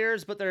offensive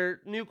players, but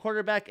their new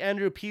quarterback,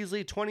 Andrew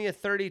Peasley, 20 of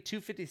 30,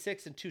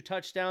 256 and 2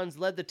 touchdowns,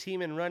 led the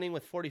team in running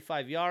with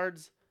 45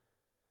 yards.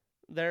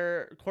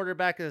 Their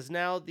quarterback is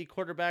now the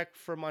quarterback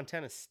for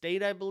Montana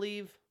State, I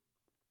believe.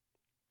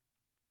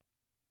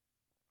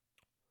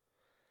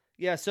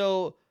 Yeah,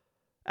 so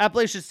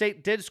Appalachian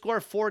State did score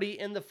 40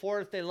 in the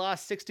fourth. They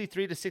lost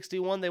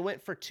 63-61. They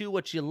went for 2,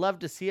 which you love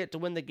to see it to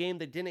win the game.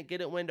 They didn't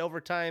get it, win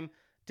overtime,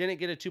 didn't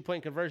get a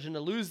 2-point conversion to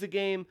lose the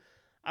game.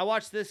 I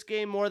watched this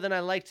game more than I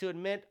like to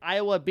admit.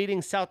 Iowa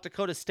beating South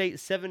Dakota State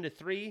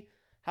 7-3.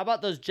 How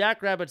about those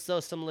Jackrabbits,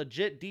 though? Some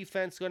legit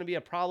defense going to be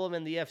a problem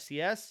in the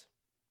FCS.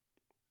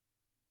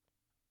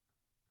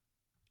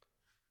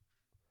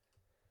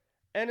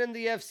 And in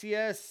the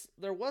FCS,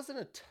 there wasn't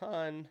a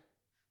ton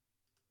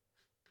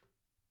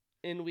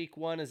in week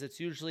 1, as it's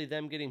usually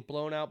them getting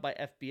blown out by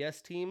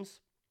FBS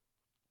teams.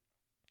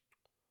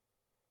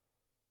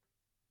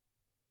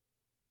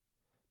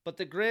 But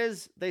the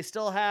Grizz, they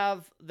still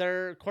have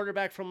their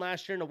quarterback from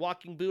last year in a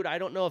walking boot. I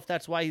don't know if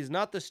that's why he's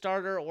not the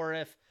starter or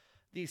if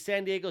the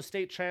San Diego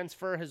State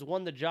transfer has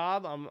won the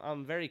job.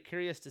 I'm very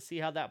curious to see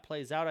how that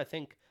plays out. I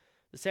think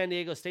the San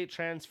Diego State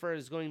transfer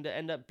is going to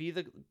end up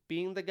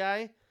being the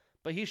guy,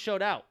 but he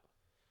showed out.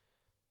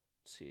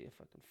 Let's see if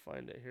I can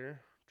find it here.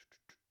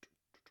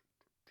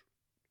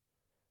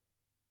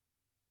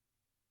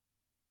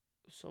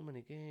 So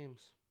many games.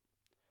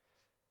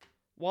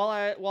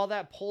 While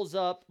that pulls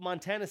up,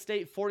 Montana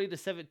State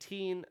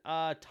 40-17.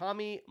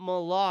 Tommy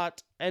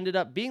Mellott ended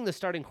up being the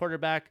starting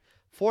quarterback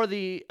for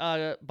the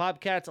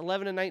Bobcats.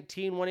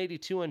 11-19,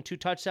 182 and 2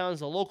 touchdowns.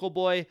 The local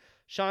boy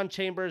Sean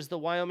Chambers, the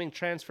Wyoming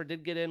transfer,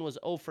 did get in. Was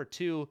 0 for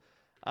 2.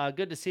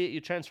 Good to see it. You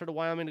transfer to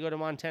Wyoming to go to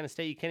Montana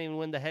State. You can't even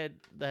win the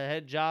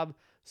head job.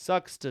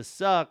 Sucks to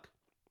suck.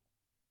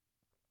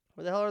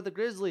 Where the hell are the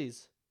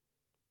Grizzlies?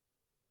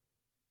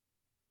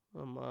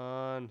 Come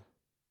on.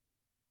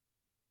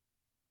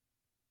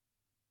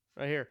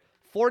 Right here.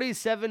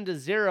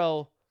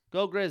 47-0.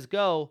 Go Grizz,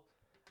 go.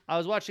 I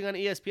was watching on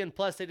ESPN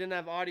Plus. They didn't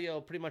have audio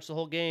pretty much the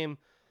whole game.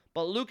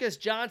 But Lucas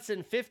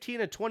Johnson,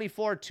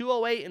 15-24,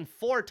 208 and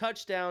 4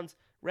 touchdowns.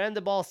 Ran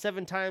the ball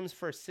 7 times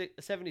for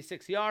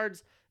 76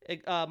 yards.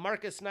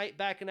 Marcus Knight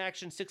back in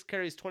action. 6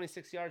 carries,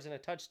 26 yards and a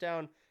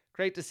touchdown.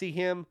 Great to see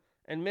him.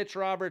 And Mitch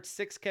Roberts,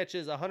 6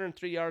 catches,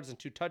 103 yards and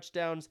 2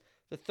 touchdowns.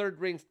 The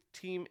third-ranked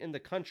team in the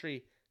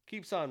country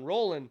keeps on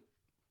rolling.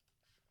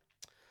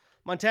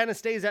 Montana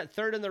stays at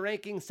 3rd in the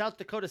rankings. South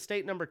Dakota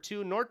State number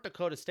 2. North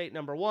Dakota State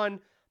number 1.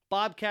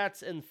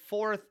 Bobcats in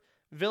 4th.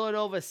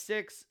 Villanova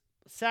 6.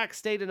 Sac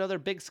State, another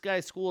Big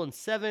Sky school, in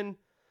 7.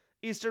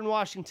 Eastern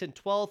Washington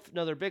 12th,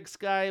 another Big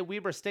Sky.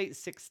 Weber State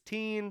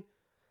 16.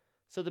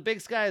 So the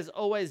Big Sky is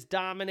always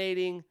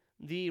dominating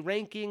the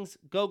rankings.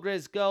 Go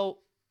Grizz, go.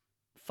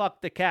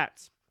 Fuck the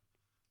Cats.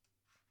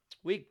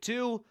 Week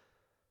 2,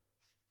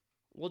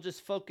 we'll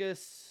just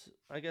focus.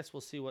 I guess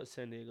we'll see what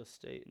San Diego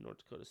State and North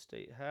Dakota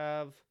State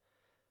have.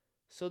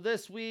 So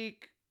this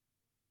week,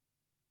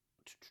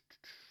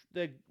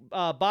 The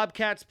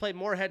Bobcats play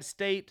Morehead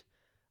State.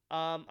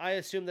 I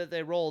assume that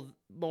they roll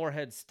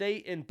Morehead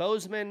State. In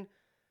Bozeman,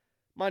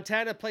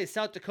 Montana plays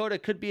South Dakota.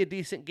 Could be a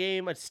decent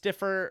game, a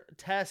stiffer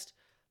test.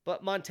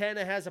 But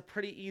Montana has a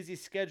pretty easy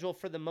schedule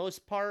for the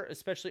most part,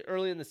 especially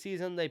early in the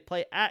season. They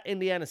play at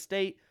Indiana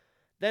State.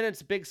 Then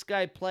it's Big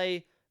Sky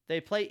play. They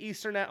play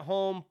Eastern at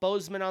home.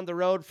 Bozeman on the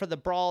road for the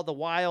Brawl, the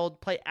Wild.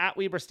 Play at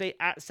Weber State,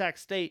 at Sac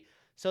State.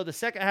 So the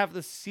second half of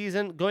the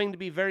season going to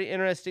be very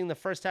interesting. The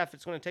first half,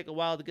 it's going to take a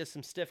while to get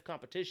some stiff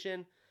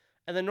competition.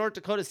 And then North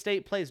Dakota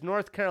State plays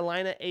North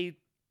Carolina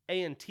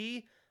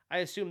A&T. I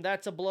assume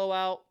that's a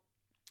blowout.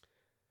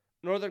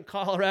 Northern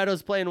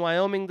Colorado's playing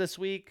Wyoming this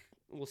week.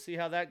 We'll see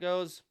how that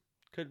goes.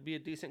 Could be a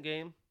decent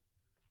game.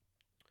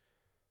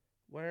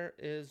 Where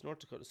is North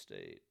Dakota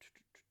State?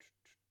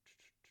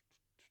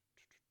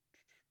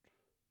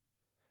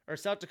 Or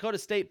South Dakota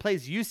State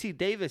plays UC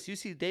Davis.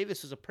 UC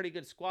Davis was a pretty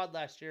good squad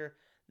last year.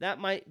 That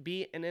might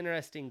be an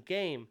interesting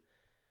game.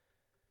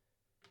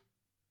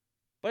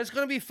 But it's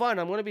going to be fun.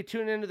 I'm going to be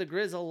tuning into the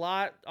Grizz a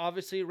lot.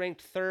 Obviously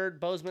ranked third.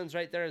 Bozeman's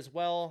right there as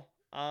well.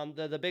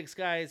 The Big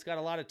Sky's got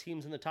a lot of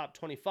teams in the top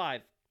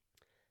 25.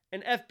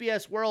 In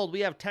FBS World,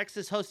 we have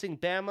Texas hosting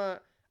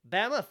Bama.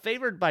 Bama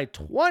favored by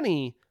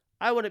 20.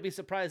 I wouldn't be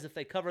surprised if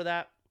they cover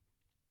that.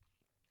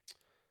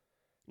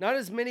 Not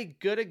as many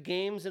good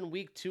games in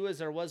week 2 as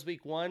there was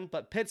week 1,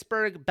 but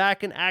Pittsburgh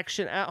back in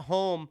action at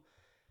home,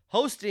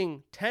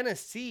 hosting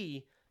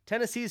Tennessee.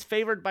 Tennessee's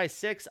favored by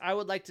 6. I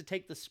would like to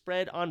take the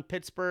spread on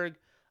Pittsburgh.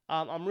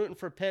 I'm rooting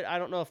for Pitt. I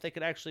don't know if they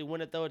could actually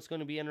win it, though. It's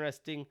going to be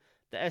interesting.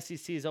 The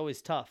SEC is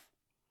always tough.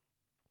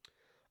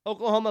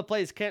 Oklahoma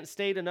plays Kent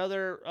State,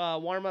 another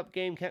warm-up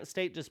game. Kent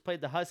State just played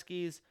the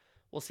Huskies.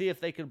 We'll see if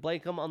they can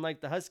blank them,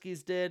 unlike the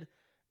Huskies did.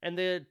 And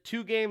the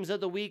 2 games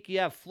of the week, you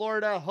have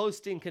Florida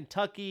hosting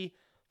Kentucky.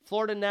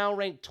 Florida now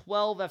ranked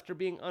 12 after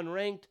being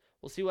unranked.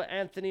 We'll see what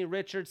Anthony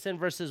Richardson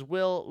versus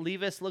Will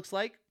Levis looks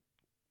like.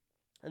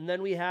 And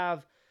then we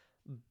have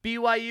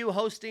BYU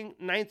hosting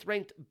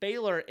 9th-ranked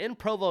Baylor in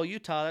Provo,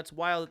 Utah. That's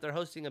wild that they're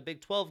hosting a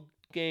Big 12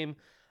 game,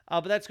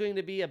 but that's going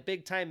to be a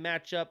big-time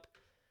matchup.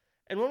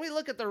 And when we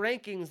look at the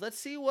rankings, let's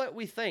see what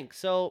we think.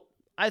 So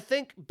I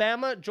think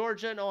Bama,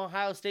 Georgia, and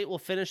Ohio State will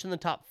finish in the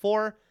top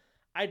 4.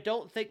 I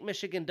don't think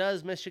Michigan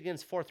does.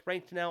 Michigan's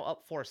 4th-ranked now,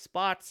 up 4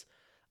 spots.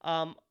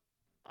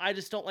 I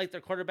just don't like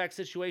their quarterback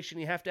situation.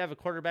 You have to have a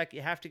quarterback.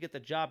 You have to get the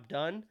job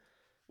done.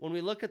 When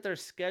we look at their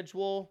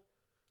schedule,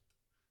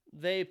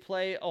 they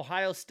play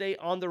Ohio State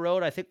on the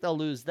road. I think they'll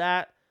lose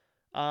that.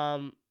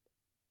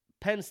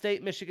 Penn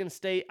State, Michigan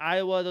State,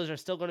 Iowa, those are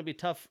still going to be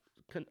tough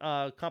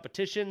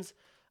competitions.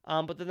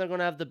 But then they're going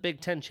to have the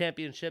Big Ten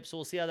championship, so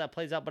we'll see how that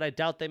plays out. But I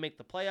doubt they make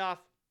the playoff.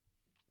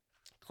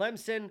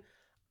 Clemson,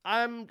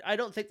 I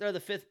don't think they're the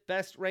 5th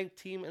best ranked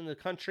team in the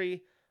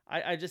country.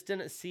 I just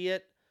didn't see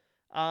it.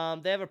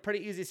 They have a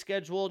pretty easy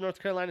schedule.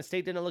 North Carolina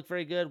State didn't look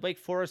very good. Wake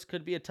Forest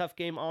could be a tough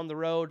game on the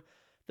road.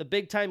 The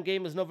big-time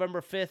game is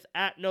November 5th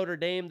at Notre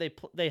Dame.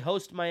 They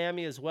host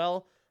Miami as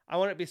well. I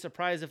wouldn't be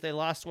surprised if they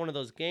lost one of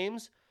those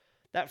games.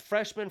 That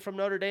freshman from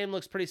Notre Dame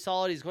looks pretty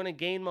solid. He's going to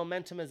gain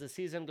momentum as the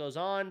season goes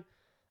on.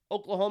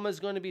 Oklahoma is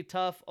going to be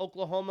tough.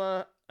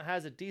 Oklahoma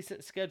has a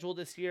decent schedule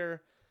this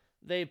year.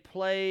 They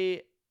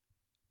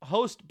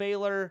host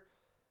Baylor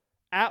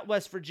at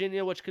West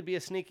Virginia, which could be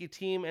a sneaky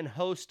team, and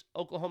host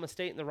Oklahoma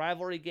State in the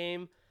rivalry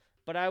game.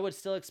 But I would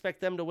still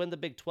expect them to win the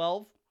Big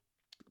 12.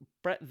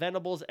 Brett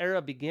Venables'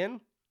 era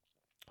begin.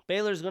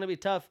 Baylor's going to be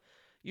tough.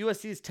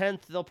 USC's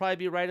 10th. They'll probably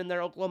be right in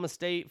there. Oklahoma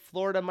State.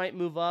 Florida might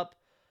move up.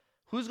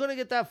 Who's going to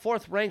get that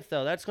 4th rank,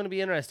 though? That's going to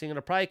be interesting.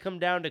 It'll probably come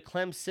down to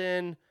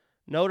Clemson,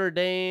 Notre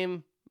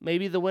Dame,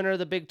 maybe the winner of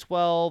the Big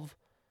 12,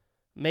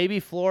 maybe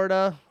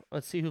Florida.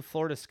 Let's see who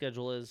Florida's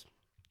schedule is.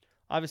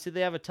 Obviously,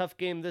 they have a tough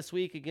game this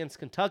week against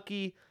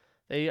Kentucky.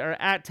 They are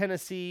at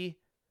Tennessee.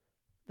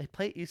 They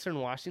play Eastern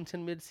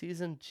Washington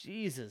midseason.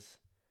 Jesus.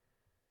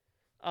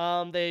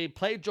 They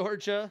play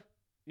Georgia.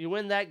 You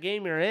win that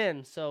game, you're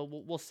in. So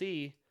we'll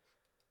see.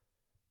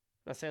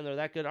 Not saying they're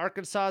that good.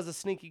 Arkansas is a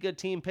sneaky good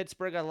team.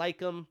 Pittsburgh, I like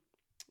them.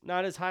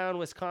 Not as high on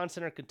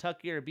Wisconsin or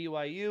Kentucky or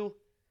BYU.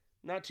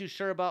 Not too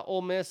sure about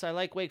Ole Miss. I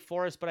like Wake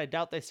Forest, but I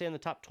doubt they stay in the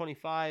top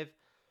 25.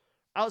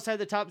 Outside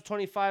the top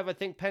 25, I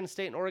think Penn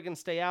State and Oregon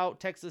stay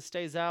out. Texas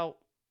stays out.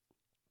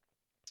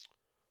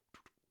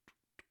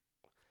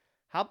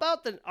 How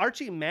about the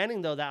Archie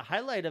Manning, though? That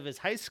highlight of his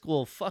high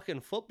school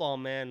fucking football,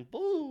 man.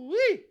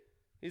 Boo-wee!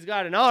 He's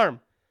got an arm.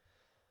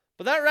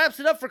 But that wraps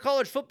it up for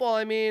college football.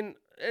 I mean,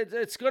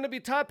 it's going to be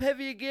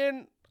top-heavy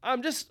again.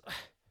 I'm just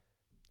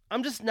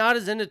not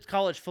as into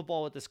college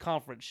football with this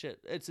conference shit.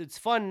 It's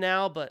fun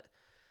now, but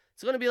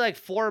it's going to be like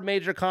 4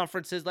 major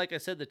conferences. Like I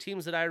said, the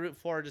teams that I root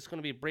for are just going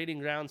to be breeding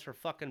grounds for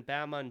fucking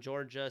Bama and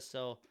Georgia.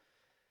 So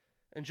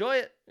enjoy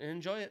it.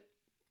 Enjoy it.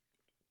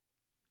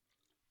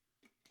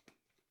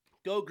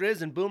 Go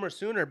Grizz and Boomer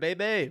Sooner,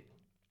 baby.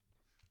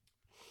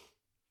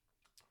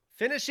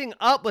 Finishing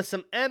up with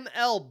some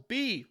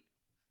MLB.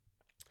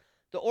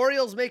 The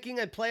Orioles making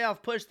a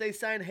playoff push. They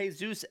signed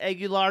Jesus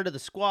Aguilar to the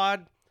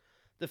squad.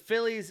 The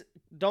Phillies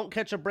don't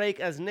catch a break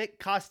as Nick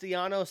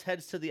Castellanos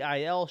heads to the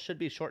IL. Should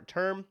be short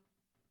term.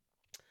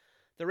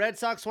 The Red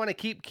Sox want to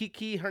keep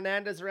Kiki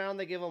Hernandez around.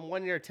 They give him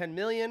 1 year, $10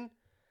 million.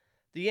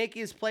 The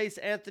Yankees place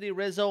Anthony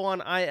Rizzo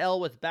on IL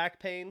with back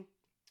pain.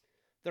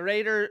 The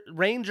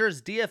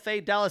Rangers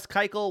DFA Dallas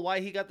Keuchel. Why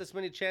he got this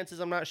many chances,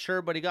 I'm not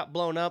sure, but he got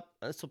blown up.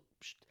 So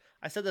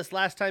I said this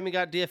last time he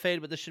got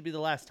DFA'd, but this should be the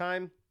last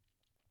time.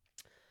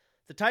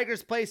 The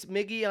Tigers place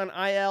Miggy on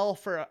IL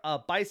for a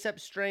bicep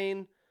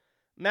strain.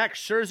 Max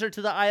Scherzer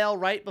to the IL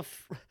right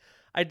before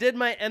I did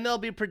my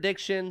MLB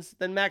predictions.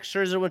 Then Max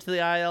Scherzer went to the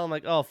IL. I'm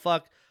like, oh,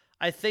 fuck.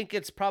 I think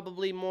it's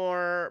probably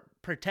more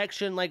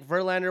protection like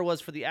Verlander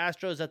was for the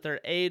Astros at their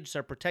age.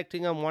 They're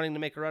protecting them, wanting to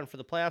make a run for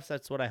the playoffs.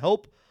 That's what I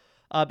hope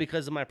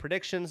because of my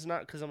predictions,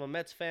 not because I'm a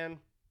Mets fan.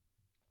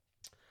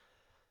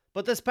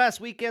 But this past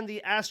weekend,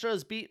 the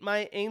Astros beat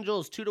my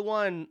Angels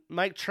 2-1.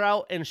 Mike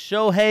Trout and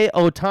Shohei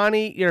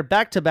Ohtani, your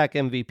back-to-back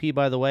MVP,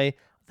 by the way.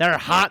 They're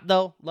hot,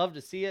 though. Love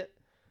to see it.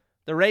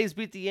 The Rays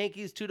beat the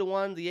Yankees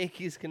 2-1. The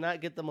Yankees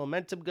cannot get the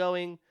momentum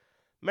going.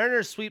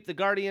 Mariners sweep the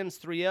Guardians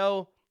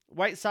 3-0.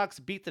 White Sox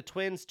beat the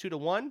Twins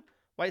 2-1.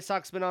 White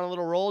Sox been on a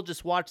little roll.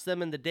 Just watched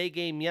them in the day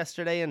game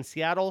yesterday in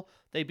Seattle.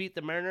 They beat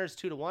the Mariners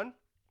 2-1.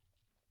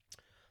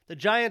 The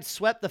Giants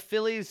swept the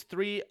Phillies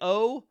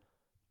 3-0.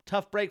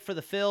 Tough break for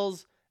the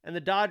Phils. And the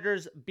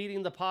Dodgers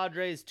beating the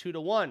Padres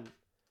 2-1.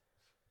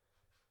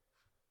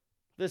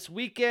 This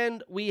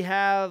weekend, we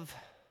have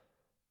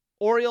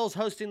Orioles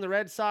hosting the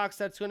Red Sox.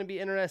 That's going to be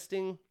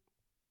interesting.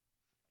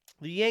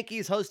 The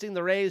Yankees hosting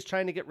the Rays,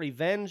 trying to get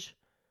revenge.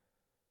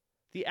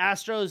 The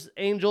Astros,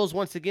 Angels,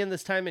 once again,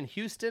 this time in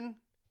Houston.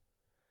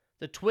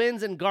 The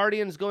Twins and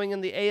Guardians going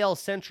in the AL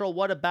Central.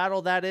 What a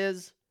battle that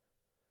is.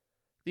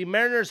 The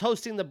Mariners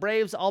hosting the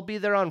Braves. I'll be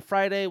there on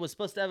Friday. Was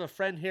supposed to have a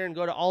friend here and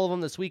go to all of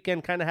them this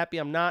weekend. Kind of happy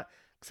I'm not,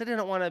 because I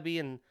didn't want to be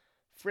in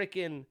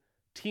freaking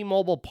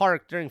T-Mobile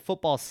Park during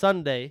football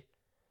Sunday.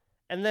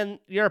 And then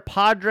your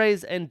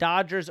Padres and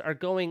Dodgers are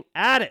going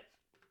at it.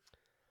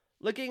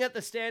 Looking at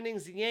the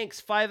standings, the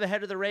Yanks 5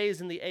 ahead of the Rays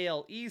in the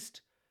AL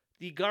East.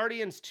 The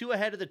Guardians 2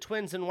 ahead of the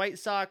Twins and White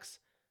Sox.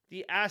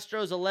 The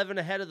Astros 11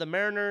 ahead of the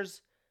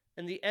Mariners.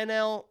 And the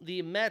NL,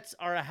 the Mets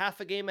are a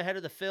half a game ahead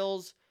of the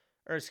Phils.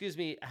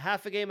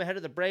 Half a game ahead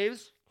of the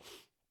Braves.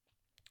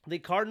 The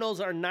Cardinals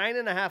are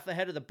 9.5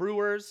 ahead of the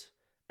Brewers.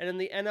 And in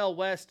the NL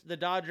West, the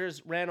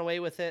Dodgers ran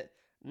away with it,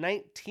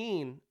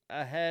 19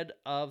 ahead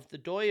of the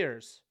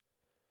Doyers.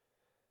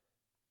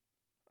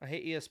 I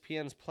hate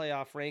ESPN's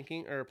playoff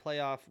ranking or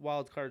playoff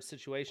wildcard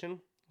situation,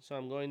 so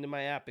I'm going to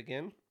my app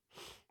again.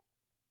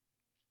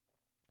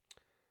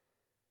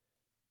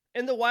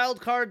 In the wild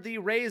card, the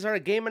Rays are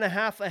a game and a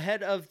half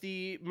ahead of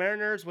the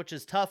Mariners, which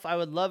is tough. I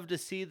would love to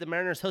see the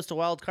Mariners host a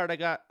wild card.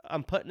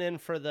 I'm putting in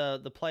for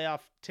the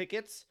playoff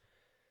tickets.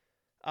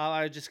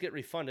 I just get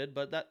refunded,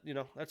 but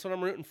that's what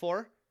I'm rooting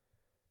for.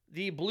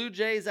 The Blue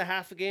Jays a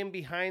half a game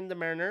behind the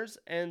Mariners,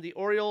 and the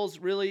Orioles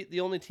really the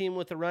only team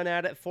with a run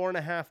at it,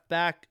 4.5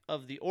 back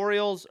of the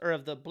Orioles or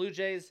of the Blue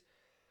Jays.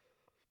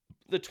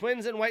 The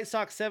Twins and White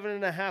Sox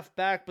 7.5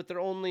 back, but they're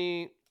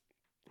only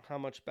how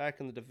much back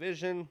in the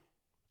division?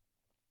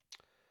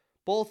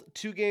 Both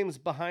 2 games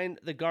behind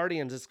the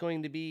Guardians. It's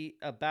going to be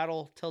a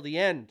battle till the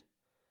end.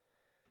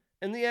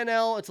 In the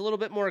NL, it's a little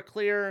bit more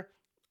clear.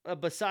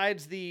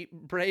 Besides the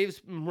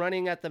Braves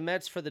running at the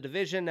Mets for the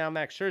division, now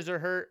Max Scherzer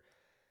hurt.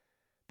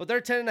 But they're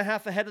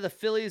 10.5 ahead of the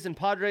Phillies and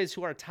Padres,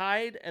 who are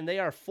tied, and they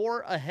are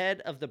 4 ahead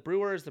of the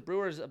Brewers. The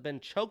Brewers have been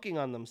choking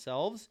on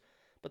themselves.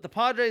 But the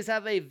Padres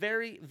have a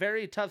very,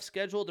 very tough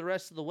schedule the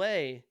rest of the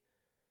way.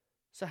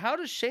 So how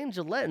does Shane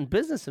Gillette and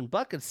Business and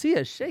Bucket see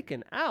us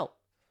shaken out?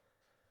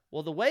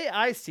 Well, the way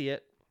I see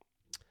it,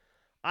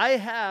 I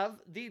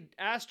have the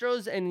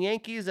Astros and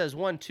Yankees as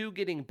 1-2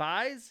 getting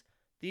byes.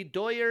 The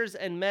Doyers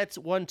and Mets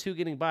 1-2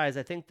 getting byes.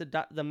 I think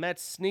the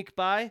Mets sneak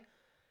by.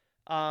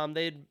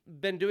 They'd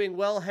been doing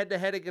well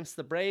head-to-head against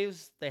the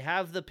Braves. They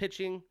have the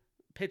pitching.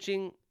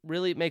 Pitching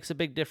really makes a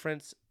big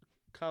difference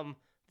come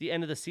the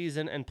end of the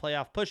season and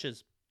playoff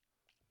pushes.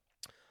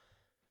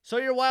 So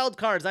your wild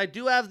cards. I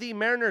do have the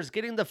Mariners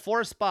getting the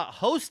 4th spot,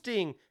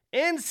 hosting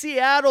in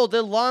Seattle,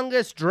 the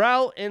longest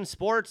drought in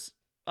sports,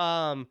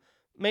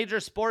 major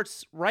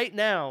sports right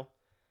now.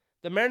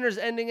 The Mariners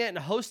ending it and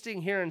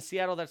hosting here in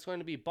Seattle. That's going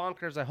to be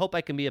bonkers. I hope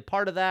I can be a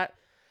part of that.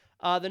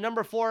 The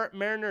number 4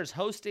 Mariners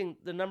hosting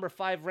the number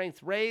 5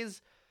 ranked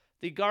Rays.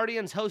 The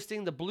Guardians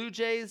hosting the Blue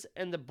Jays,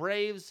 and the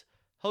Braves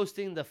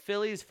hosting the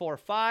Phillies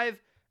 4-5,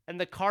 and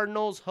the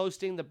Cardinals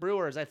hosting the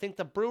Brewers. I think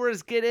the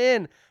Brewers get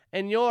in,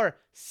 and your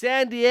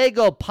San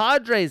Diego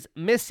Padres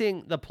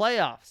missing the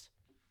playoffs.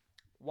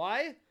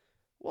 Why?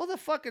 Well, the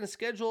fucking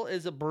schedule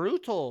is a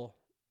brutal.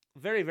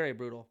 Very, very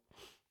brutal.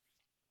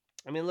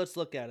 I mean, let's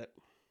look at it.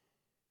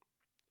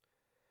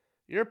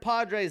 Your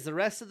Padres, the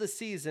rest of the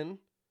season,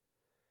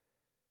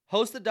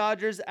 host the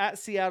Dodgers at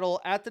Seattle,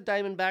 at the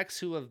Diamondbacks,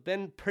 who have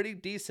been pretty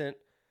decent,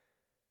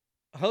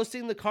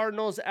 hosting the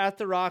Cardinals at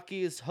the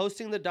Rockies,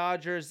 hosting the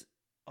Dodgers,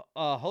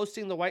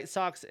 hosting the White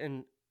Sox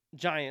and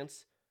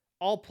Giants,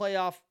 all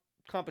playoff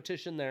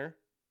competition there.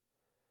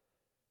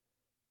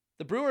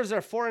 The Brewers are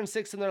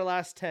 4-6 in their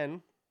last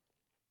 10.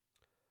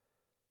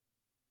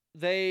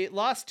 They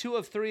lost 2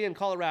 of 3 in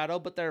Colorado,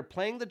 but they're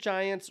playing the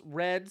Giants,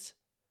 Reds,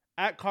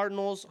 at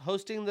Cardinals,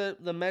 hosting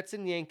the Mets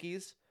and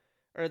Yankees,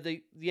 or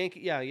the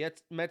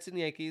Mets and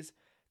Yankees.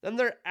 Then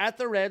they're at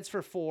the Reds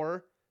for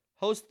 4,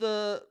 host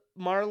the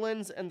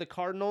Marlins and the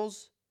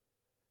Cardinals,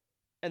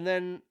 and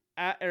then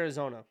at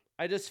Arizona.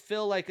 I just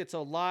feel like it's a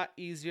lot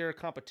easier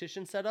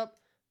competition setup,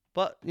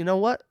 but you know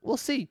what? We'll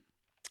see.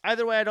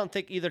 Either way, I don't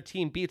think either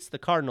team beats the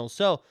Cardinals.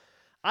 So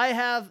I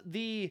have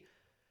the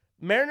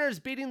Mariners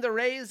beating the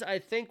Rays. I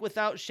think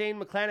without Shane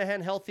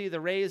McClanahan healthy, the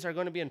Rays are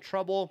going to be in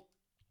trouble.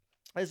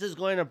 This is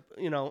going to,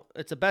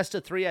 it's a best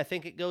of 3. I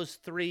think it goes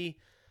 3.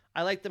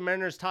 I like the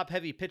Mariners'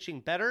 top-heavy pitching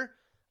better.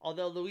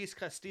 Although Luis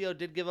Castillo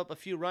did give up a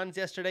few runs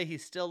yesterday, he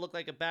still looked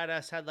like a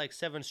badass, had like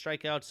 7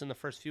 strikeouts in the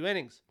first few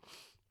innings.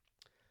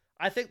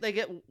 I think they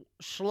get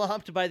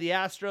schlumped by the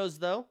Astros,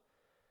 though.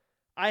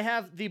 I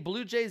have the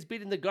Blue Jays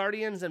beating the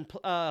Guardians and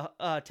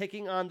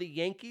taking on the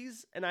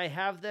Yankees, and I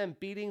have them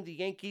beating the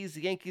Yankees.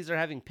 The Yankees are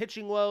having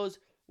pitching woes.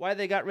 Why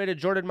they got rid of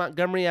Jordan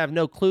Montgomery, I have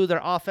no clue.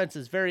 Their offense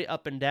is very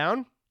up and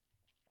down.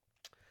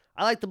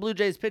 I like the Blue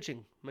Jays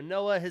pitching.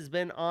 Manoah has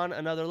been on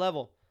another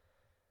level.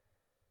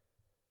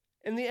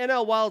 In the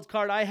NL Wild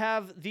Card, I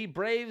have the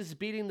Braves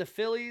beating the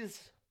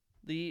Phillies,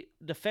 the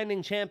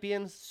defending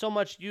champions. So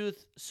much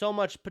youth, so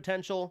much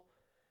potential.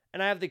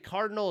 And I have the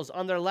Cardinals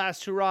on their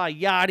last hurrah.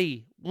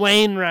 Yachty,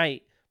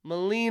 Wainwright,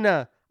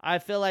 Molina. I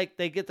feel like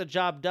they get the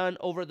job done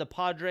over the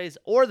Padres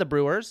or the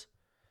Brewers,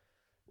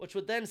 which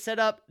would then set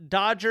up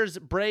Dodgers,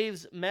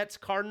 Braves, Mets,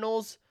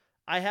 Cardinals.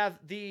 I have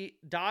the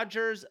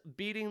Dodgers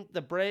beating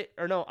the Braves.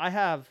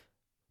 The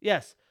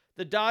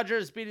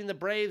Dodgers beating the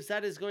Braves.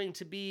 That is going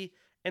to be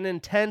an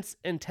intense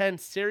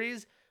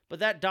series. But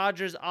that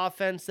Dodgers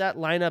offense, that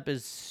lineup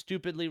is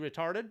stupidly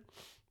retarded.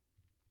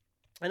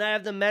 And I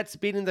have the Mets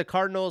beating the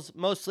Cardinals.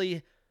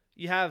 Mostly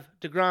you have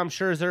DeGrom,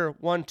 Scherzer,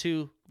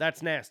 1-2.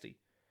 That's nasty.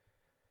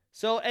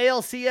 So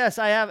ALCS,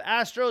 I have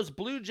Astros,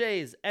 Blue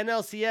Jays.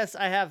 NLCS,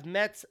 I have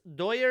Mets,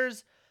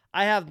 Doyers.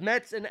 I have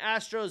Mets and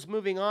Astros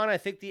moving on. I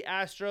think the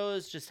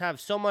Astros just have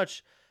so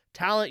much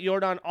talent.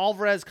 Yordan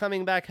Alvarez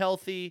coming back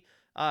healthy.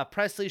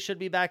 Presley should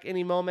be back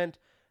any moment.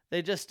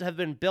 They just have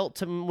been built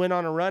to win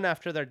on a run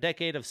after their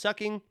decade of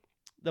sucking.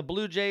 The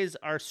Blue Jays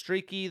are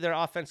streaky. Their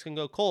offense can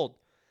go cold.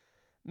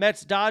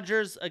 Mets,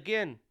 Dodgers,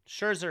 again,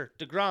 Scherzer,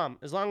 DeGrom.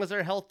 As long as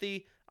they're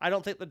healthy, I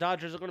don't think the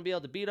Dodgers are going to be able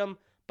to beat them.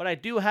 But I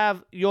do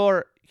have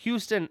your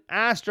Houston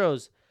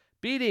Astros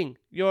beating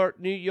your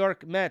New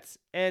York Mets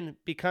and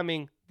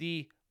becoming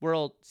the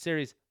World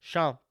Series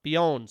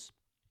champions.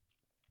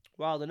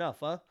 Wild enough,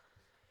 huh?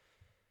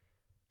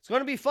 It's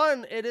going to be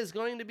fun. It is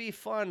going to be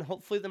fun.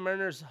 Hopefully the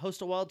Mariners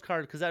host a wild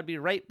card because that would be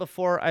right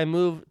before I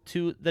move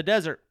to the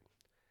desert.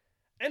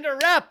 And to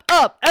wrap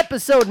up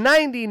episode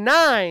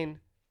 99,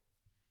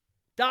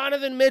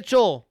 Donovan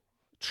Mitchell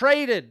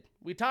traded.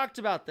 We talked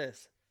about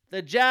this.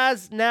 The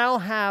Jazz now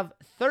have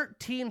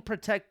 13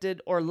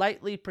 protected or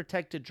lightly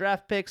protected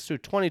draft picks through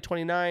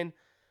 2029.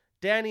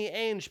 Danny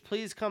Ainge,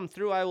 please come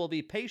through. I will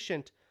be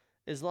patient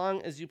as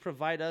long as you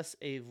provide us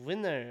a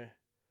winner.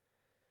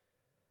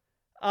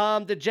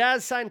 The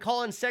Jazz signed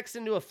Colin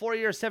Sexton to a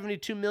 4-year,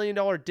 $72 million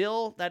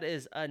deal. That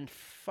is a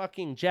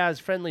fucking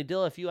Jazz-friendly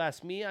deal, if you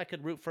ask me. I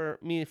could root for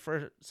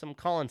some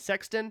Colin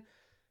Sexton.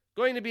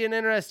 Going to be an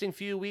interesting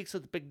few weeks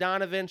with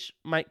Bogdanovich,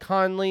 Mike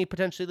Conley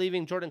potentially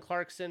leaving, Jordan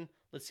Clarkson.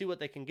 Let's see what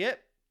they can get.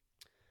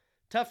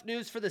 Tough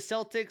news for the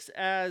Celtics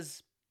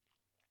as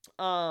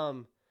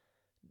Danilo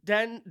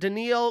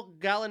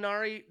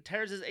Gallinari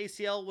tears his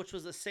ACL, which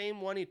was the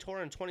same one he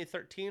tore in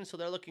 2013. So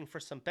they're looking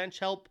for some bench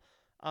help.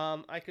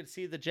 I could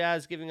see the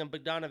Jazz giving him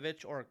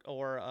Bogdanovich or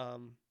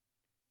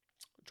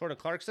Jordan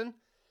Clarkson.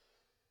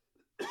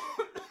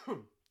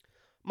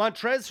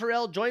 Montrezl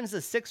Harrell joins the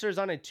Sixers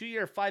on a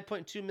 2-year,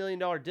 $5.2 million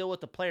deal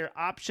with the player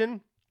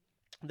option.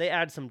 They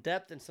add some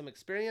depth and some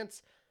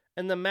experience.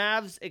 And the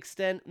Mavs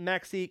extend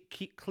Maxi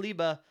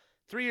Kleber,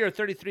 3-year,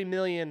 $33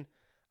 million.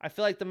 I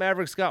feel like the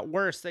Mavericks got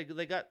worse. They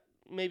got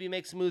maybe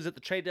make some moves at the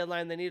trade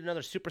deadline. They need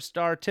another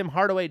superstar. Tim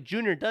Hardaway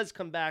Jr. does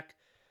come back.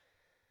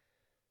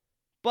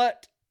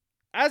 But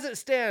as it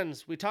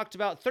stands, we talked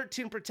about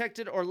 13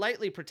 protected or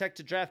lightly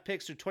protected draft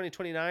picks through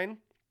 2029.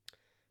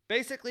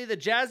 Basically, the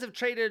Jazz have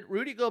traded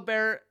Rudy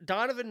Gobert,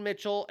 Donovan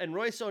Mitchell, and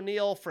Royce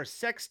O'Neal for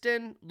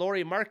Sexton,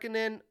 Lauri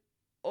Markkanen,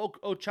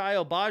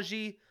 Ochai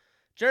Agbaji,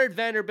 Jared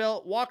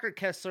Vanderbilt, Walker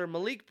Kessler,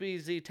 Malik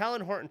Beasley,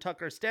 Talon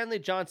Horton-Tucker, Stanley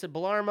Johnson,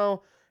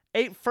 Bellarmo,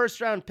 8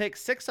 first-round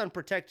picks, 6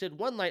 unprotected,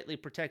 1 lightly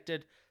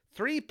protected,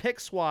 3 pick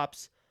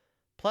swaps,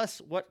 plus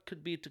what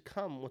could be to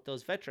come with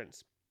those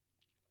veterans.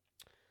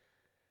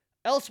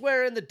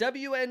 Elsewhere in the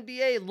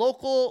WNBA,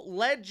 local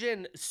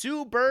legend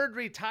Sue Bird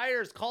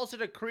retires, calls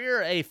it a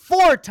career, a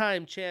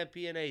 4-time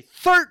champion, a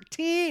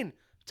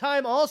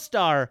 13-time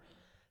All-Star.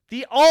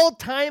 The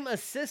all-time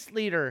assist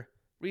leader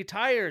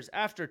retires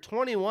after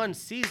 21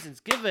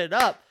 seasons. Give it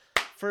up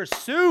for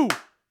Sue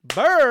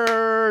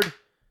Bird.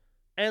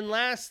 And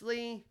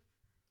lastly,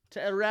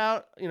 I'm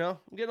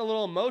getting a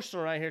little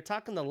emotional right here,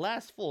 talking the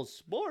last full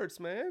sports,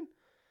 man.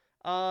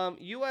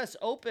 U.S.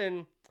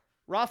 Open,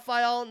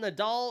 Rafael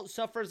Nadal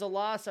suffers a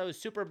loss. I was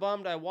super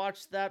bummed. I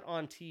watched that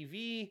on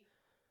TV.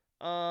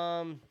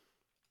 Coco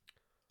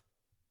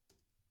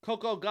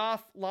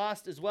Gauff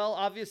lost as well.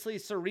 Obviously,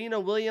 Serena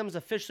Williams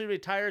officially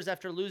retires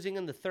after losing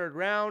in the third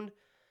round.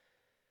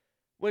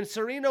 When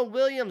Serena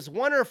Williams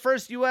won her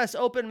first U.S.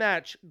 Open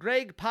match,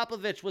 Greg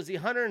Popovich was the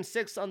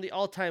 106th on the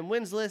all-time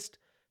wins list.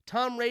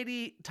 Tom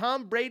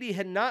Brady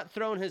had not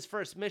thrown his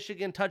first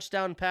Michigan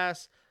touchdown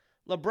pass.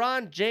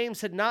 LeBron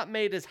James had not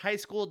made his high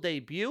school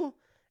debut.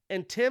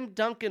 And Tim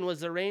Duncan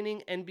was the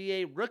reigning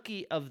NBA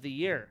Rookie of the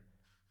Year.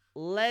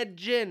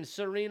 Legend.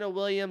 Serena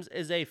Williams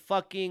is a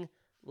fucking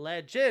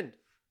legend.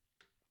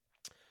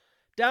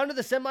 Down to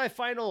the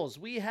semifinals,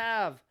 we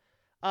have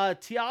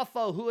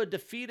Tiafoe, who had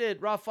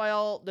defeated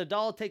Rafael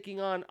Nadal,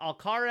 taking on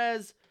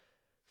Alcaraz,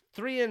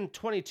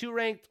 3-22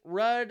 ranked.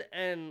 Rudd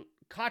and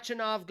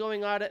Khachanov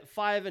going at it,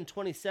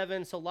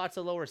 5-27, so lots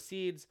of lower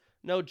seeds.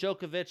 No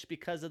Djokovic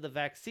because of the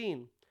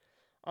vaccine.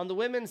 On the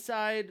women's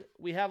side,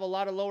 we have a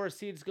lot of lower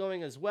seeds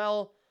going as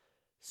well.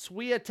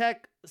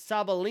 Swiatek,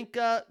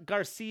 Sabalenka,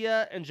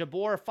 Garcia, and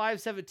Jabeur,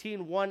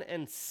 5-17,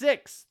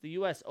 1-6. The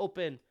U.S.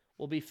 Open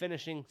will be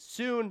finishing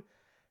soon.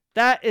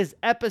 That is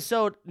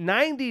episode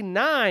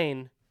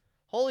 99.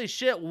 Holy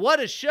shit, what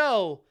a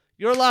show.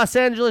 Your Los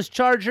Angeles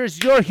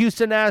Chargers, your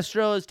Houston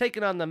Astros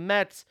taking on the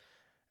Mets.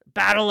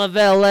 Battle of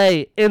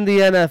LA in the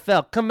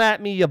NFL. Come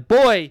at me, ya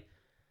boy.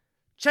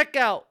 Check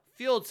out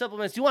Fueled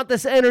Supplements. You want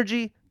this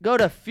energy? Go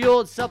to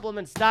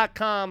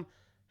fueledsupplements.com.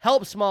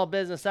 Help small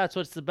business. That's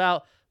what it's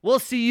about. We'll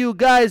see you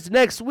guys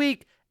next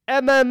week.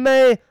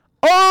 MMA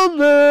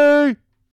only.